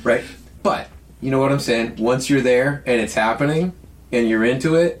whatever, right? But you know what I'm saying? Once you're there and it's happening and you're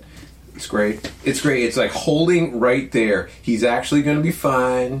into it, It's great. It's great. It's like holding right there. He's actually going to be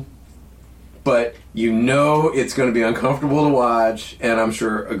fine, but you know it's going to be uncomfortable to watch, and I'm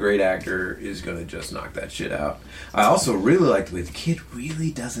sure a great actor is going to just knock that shit out. I also really like the way the kid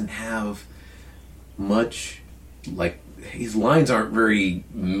really doesn't have much, like, his lines aren't very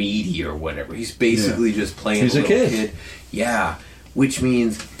meaty or whatever. He's basically just playing a little kid. Yeah. Which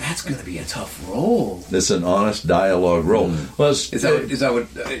means that's going to be a tough role. It's an honest dialogue role. Well, is that what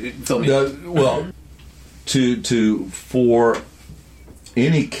filmmaking? Well, for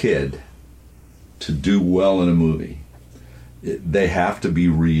any kid to do well in a movie, they have to be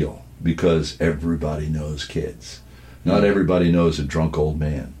real, because everybody knows kids. Not everybody knows a drunk old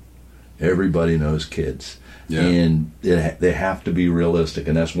man. Everybody knows kids. Yeah. And they have to be realistic,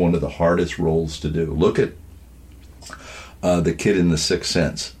 and that's one of the hardest roles to do. Look at the kid in The Sixth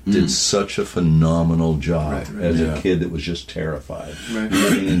Sense. Did such a phenomenal job as a kid that was just terrified,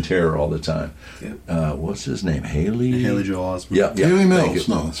 living in terror all the time. Yeah. What's his name? Haley Joel Osment. Yeah, Haley Mills.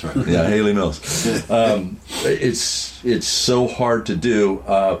 No, that's right. Yeah, Haley Mills. It's so hard to do.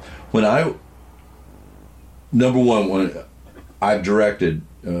 When I've directed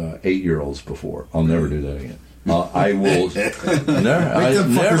 8-year-olds before. I'll never do that again. I will never. Make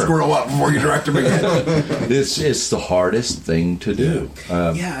them fuckers grow up before you direct them again. It's the hardest thing to do.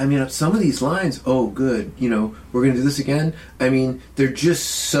 Yeah, I mean, some of these lines. Oh, good. You know, we're going to do this again. I mean, they're just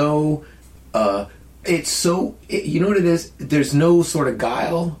so. You know what it is? There's no sort of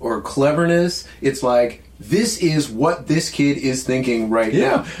guile or cleverness. It's like, this is what this kid is thinking right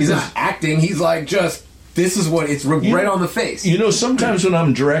now. He's not acting. He's like, just. This is what it's right on the face. You know, sometimes when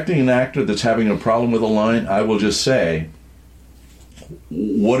I'm directing an actor that's having a problem with a line, I will just say,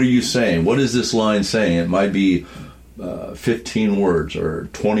 what are you saying? What is this line saying? It might be 15 words or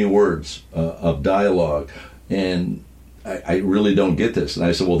 20 words of dialogue. And I really don't get this. And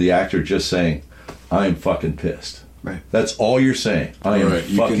I said, well, the actor just saying, I'm fucking pissed. Right. That's all you're saying. I am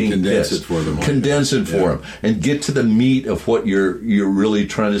fucking condense pissed. it for them. Condense it for them, and get to the meat of what you're really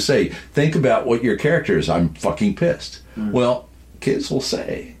trying to say. Think about what your character is. I'm fucking pissed. Well, kids will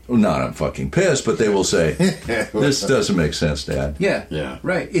say, well, not I'm fucking pissed, but they will say, this doesn't make sense, Dad. Yeah.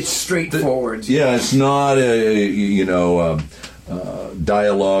 Right. It's straightforward. It's not a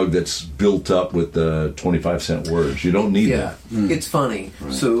dialogue that's built up with the 25-cent words. You don't need that. It's funny.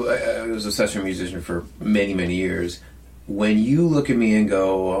 Right. So I was a session musician for many, many years. When you look at me and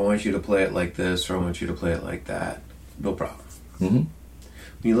go, I want you to play it like this, or I want you to play it like that, no problem. Mm-hmm. When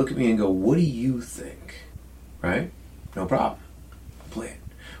you look at me and go, what do you think? Right? No problem. I'll play it.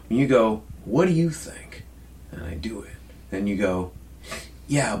 When you go, what do you think? And I do it. Then you go,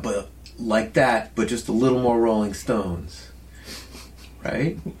 yeah, but like that, but just a little more Rolling Stones.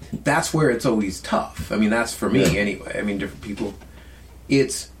 Right? That's where it's always tough. I mean, that's for me anyway. I mean, different people.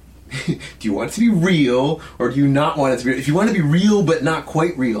 It's, do you want it to be real, or do you not want it to be? If you want it to be real but not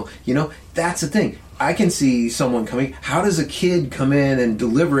quite real, that's the thing. I can see someone coming. How does a kid come in and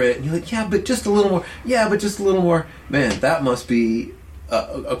deliver it? And you're like, yeah, but just a little more. Yeah, but just a little more. Man, that must be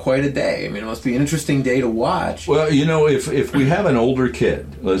quite a day. I mean, it must be an interesting day to watch. Well, if we have an older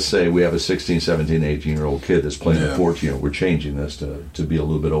kid, let's say we have a 16, 17, 18-year-old kid that's playing a 14-year-old, we're changing this to be a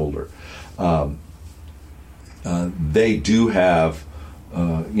little bit older. They do have,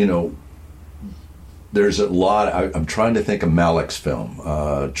 there's a lot. I'm trying to think of Malick's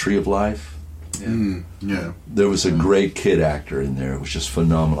film, Tree of Life. Yeah. There was a great kid actor in there. It was just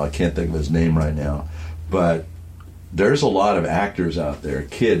phenomenal. I can't think of his name right now. But there's a lot of actors out there,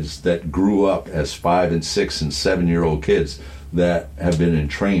 kids that grew up as 5 and 6 and 7-year-old kids that have been in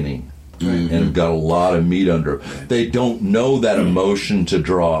training and have got a lot of meat under them. They don't know that emotion to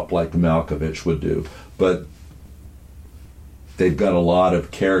draw up like Malkovich would do, but they've got a lot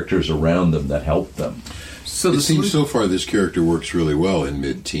of characters around them that help them. So it seems so far this character works really well in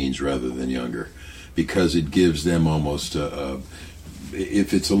mid-teens rather than younger, because it gives them almost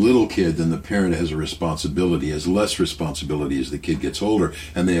if it's a little kid, then the parent has a responsibility, has less responsibility as the kid gets older,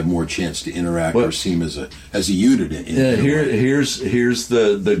 and they have more chance to interact or seem as a unit. Here's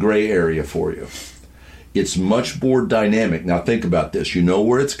the gray area for you. It's much more dynamic. Now think about this. You know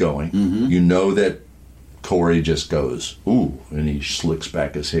where it's going. You know that Corey just goes, ooh, and he slicks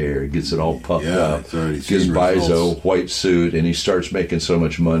back his hair, he gets it all puffed up, buys a white suit, and he starts making so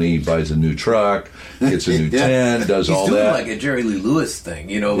much money, he buys a new truck, gets a new tent, does all that. He's doing like a Jerry Lee Lewis thing,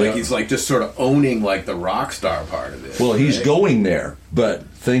 he's like just sort of owning like the rock star part of it. Well, he's going there, but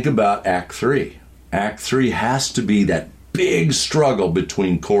think about Act 3. Act 3 has to be that big struggle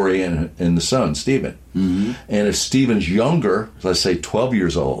between Corey and the son, Stephen. And if Stephen's younger, let's say 12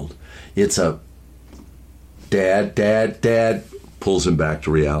 years old, it's a Dad, pulls him back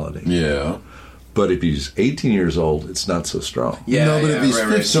to reality. Yeah. But if he's 18 years old, it's not so strong. Yeah, no, but if he's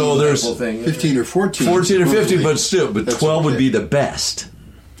 15, so there's 15 or 14. 14 or 15, but still, but 12 would be the best.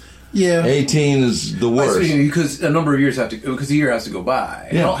 Yeah. 18 is the worst. Because a number of years because a year has to go by.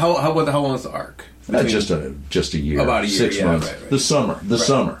 Yeah. How long is the arc? Just a year. About a year, 6 months. Right. The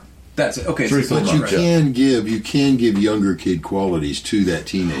summer. That's it. Okay. But you can give younger kid qualities to that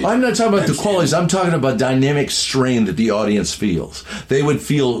teenager. I'm not talking about the qualities. I'm talking about dynamic strain that the audience feels. They would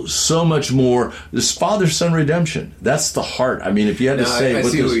feel so much more. This father-son redemption. That's the heart. I mean, if you had to say, I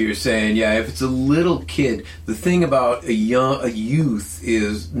see what you're saying. Yeah, if it's a little kid, the thing about a youth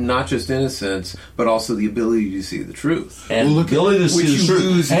is not just innocence, but also the ability to see the truth and the ability to see the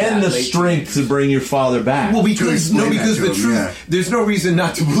truth and the strength to bring your father back. Well, because the truth. There's no reason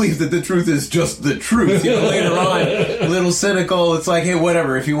not to believe that the truth is just the truth. You know, later on, a little cynical. It's like, hey,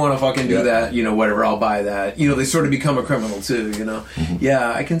 whatever. If you want to fucking do that, you know, whatever. I'll buy that. You know, they sort of become a criminal too. You know,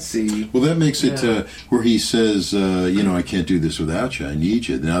 yeah, I can see. Well, that makes it where he says, you know, I can't do this without you. I need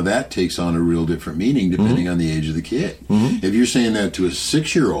you. Now that takes on a real different meaning depending on the age of the kid. If you're saying that to a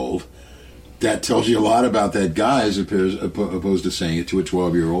 6-year-old, that tells you a lot about that guy as opposed to saying it to a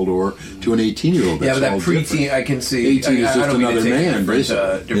 12-year-old or to an 18-year-old. Yeah, but that preteen, I can see. 18 is just another man,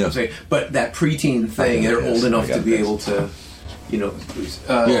 basically. But that preteen thing, they're old enough to be able to, you know,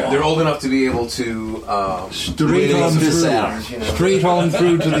 they're old enough to be able to straight on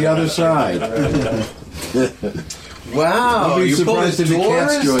through to the other side. Wow, you pulled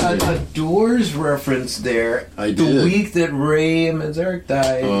a Doors reference there. I did. The week that Ray Manzarek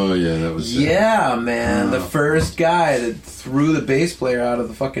died. Oh, yeah, that was sad. Yeah, man. The first guy that threw the bass player out of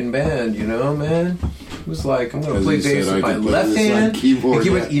the fucking band, you know, man? He was like, I'm going to play bass with my left hand. Keyboard,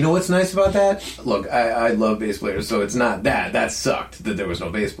 You know what's nice about that? Look, I love bass players, so it's not that. That sucked that there was no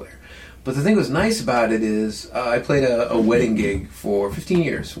bass player. But the thing that was nice about it is I played a wedding gig for 15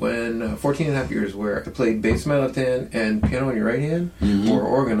 years, 14 and a half years, where I played bass on my left hand and piano on your right hand, or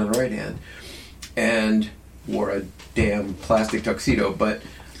organ on the right hand, and wore a damn plastic tuxedo. But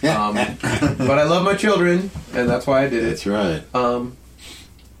but I love my children, and that's why I did it. That's right.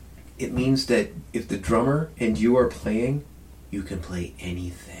 It means that if the drummer and you are playing, you can play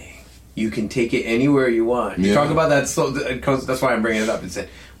anything. You can take it anywhere you want. You talk about that, so that's why I'm bringing it up. It's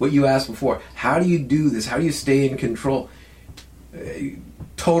what you asked before. How do you do this? How do you stay in control?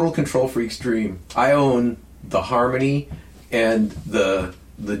 Total control freak stream. I own the harmony and the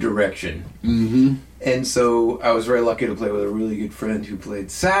direction. And so I was very lucky to play with a really good friend who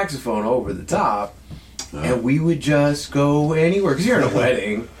played saxophone over the top. And we would just go anywhere. Because you're in a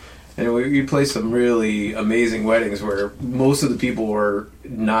wedding. And we play some really amazing weddings where most of the people were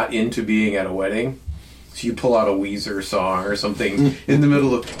not into being at a wedding. So you pull out a Weezer song or something in the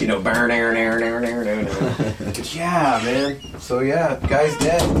middle of, you know, but yeah, man. So yeah, guy's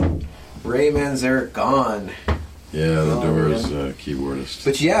dead. Ray Manzarek gone. Yeah, the Doors keyboardist.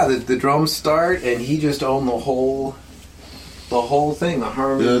 But yeah, the drums start and he just owned the whole thing, the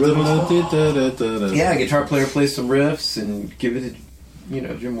harmony. Yeah, guitar player plays some riffs and give it a, you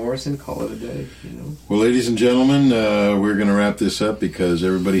know, Jim Morrison, call it a day, you know. Well, ladies and gentlemen, we're going to wrap this up because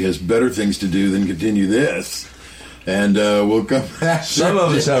everybody has better things to do than continue this. And we'll come back. Some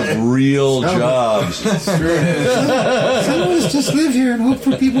of us have real jobs. Some of us just live here and hope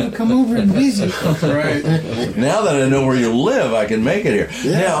for people to come over and visit. Right. Now that I know where you live, I can make it here.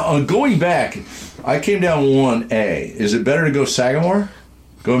 Yeah. Now, going back, I came down 1A. Is it better to go Sagamore?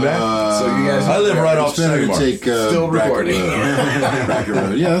 Going back? So you guys, I live right off Sagamore. Sagamore. Take still recording. Brackett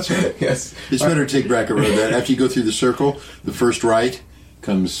Road. Yeah, that's right. Yes. It's better to take Brackett Road. That after you go through the circle, the first right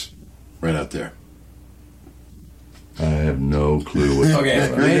comes right out there. I have no clue what.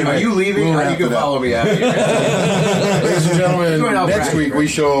 Okay, are you leaving? We'll You can follow me out here. Ladies and gentlemen, next week we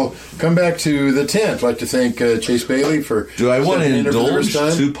shall come back to the tent. I'd like to thank Chase Bailey for. Do I want to stepping in for the indulge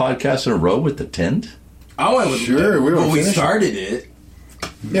first time. 2 podcasts in a row with the tent? Oh, I would. Sure, we started it.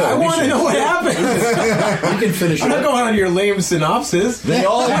 Yeah, I want to know what happens. You can finish I'm it. not going on your lame synopsis. They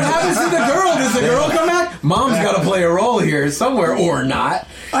all. What happens to the girl? Does the girl come back? Mom's got to play a role here somewhere, or not.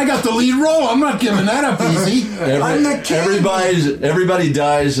 I got the lead role. I'm not giving that up easy. I'm the kid. Everybody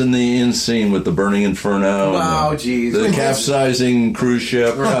dies in the end scene with the burning inferno. Wow, jeez. The capsizing cruise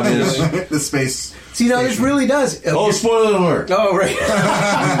ship. I mean, The space. See, now this really does. oh, spoiler alert. Oh, right.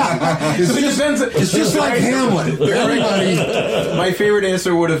 It's just like Hamlet. Everybody. My favorite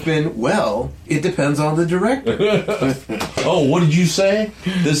answer would have been, well, it depends on the director. Oh, what did you say?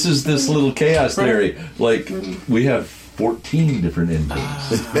 This is this little chaos theory. Like, we have 14 different endings.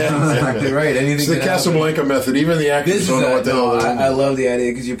 That's exactly right. Anything it's the Casablanca method. Even the actors don't know what the hell they're doing. I love the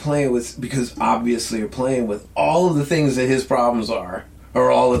idea because obviously you're playing with all of the things that his problems are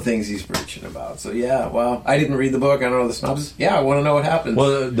all the things he's preaching about. So yeah, well, I didn't read the book. I don't know the synopsis. Yeah, I want to know what happens.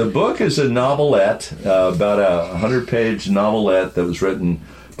 Well, the book is a novelette, about a 100-page novelette that was written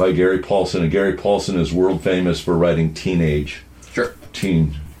by Gary Paulson. And Gary Paulson is world famous for writing teen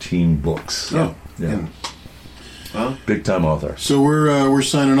books. Oh, yeah. Big time author. So we're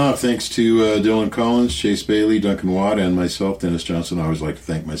signing off. Thanks to Dylan Collins, Chase Bailey, Duncan Watt, and myself, Dennis Johnson. I always like to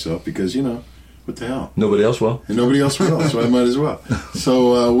thank myself because what the hell? Nobody else will. And nobody else will, so I might as well.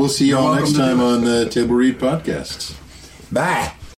 So we'll see you all next time on the Table Read Podcasts. Bye.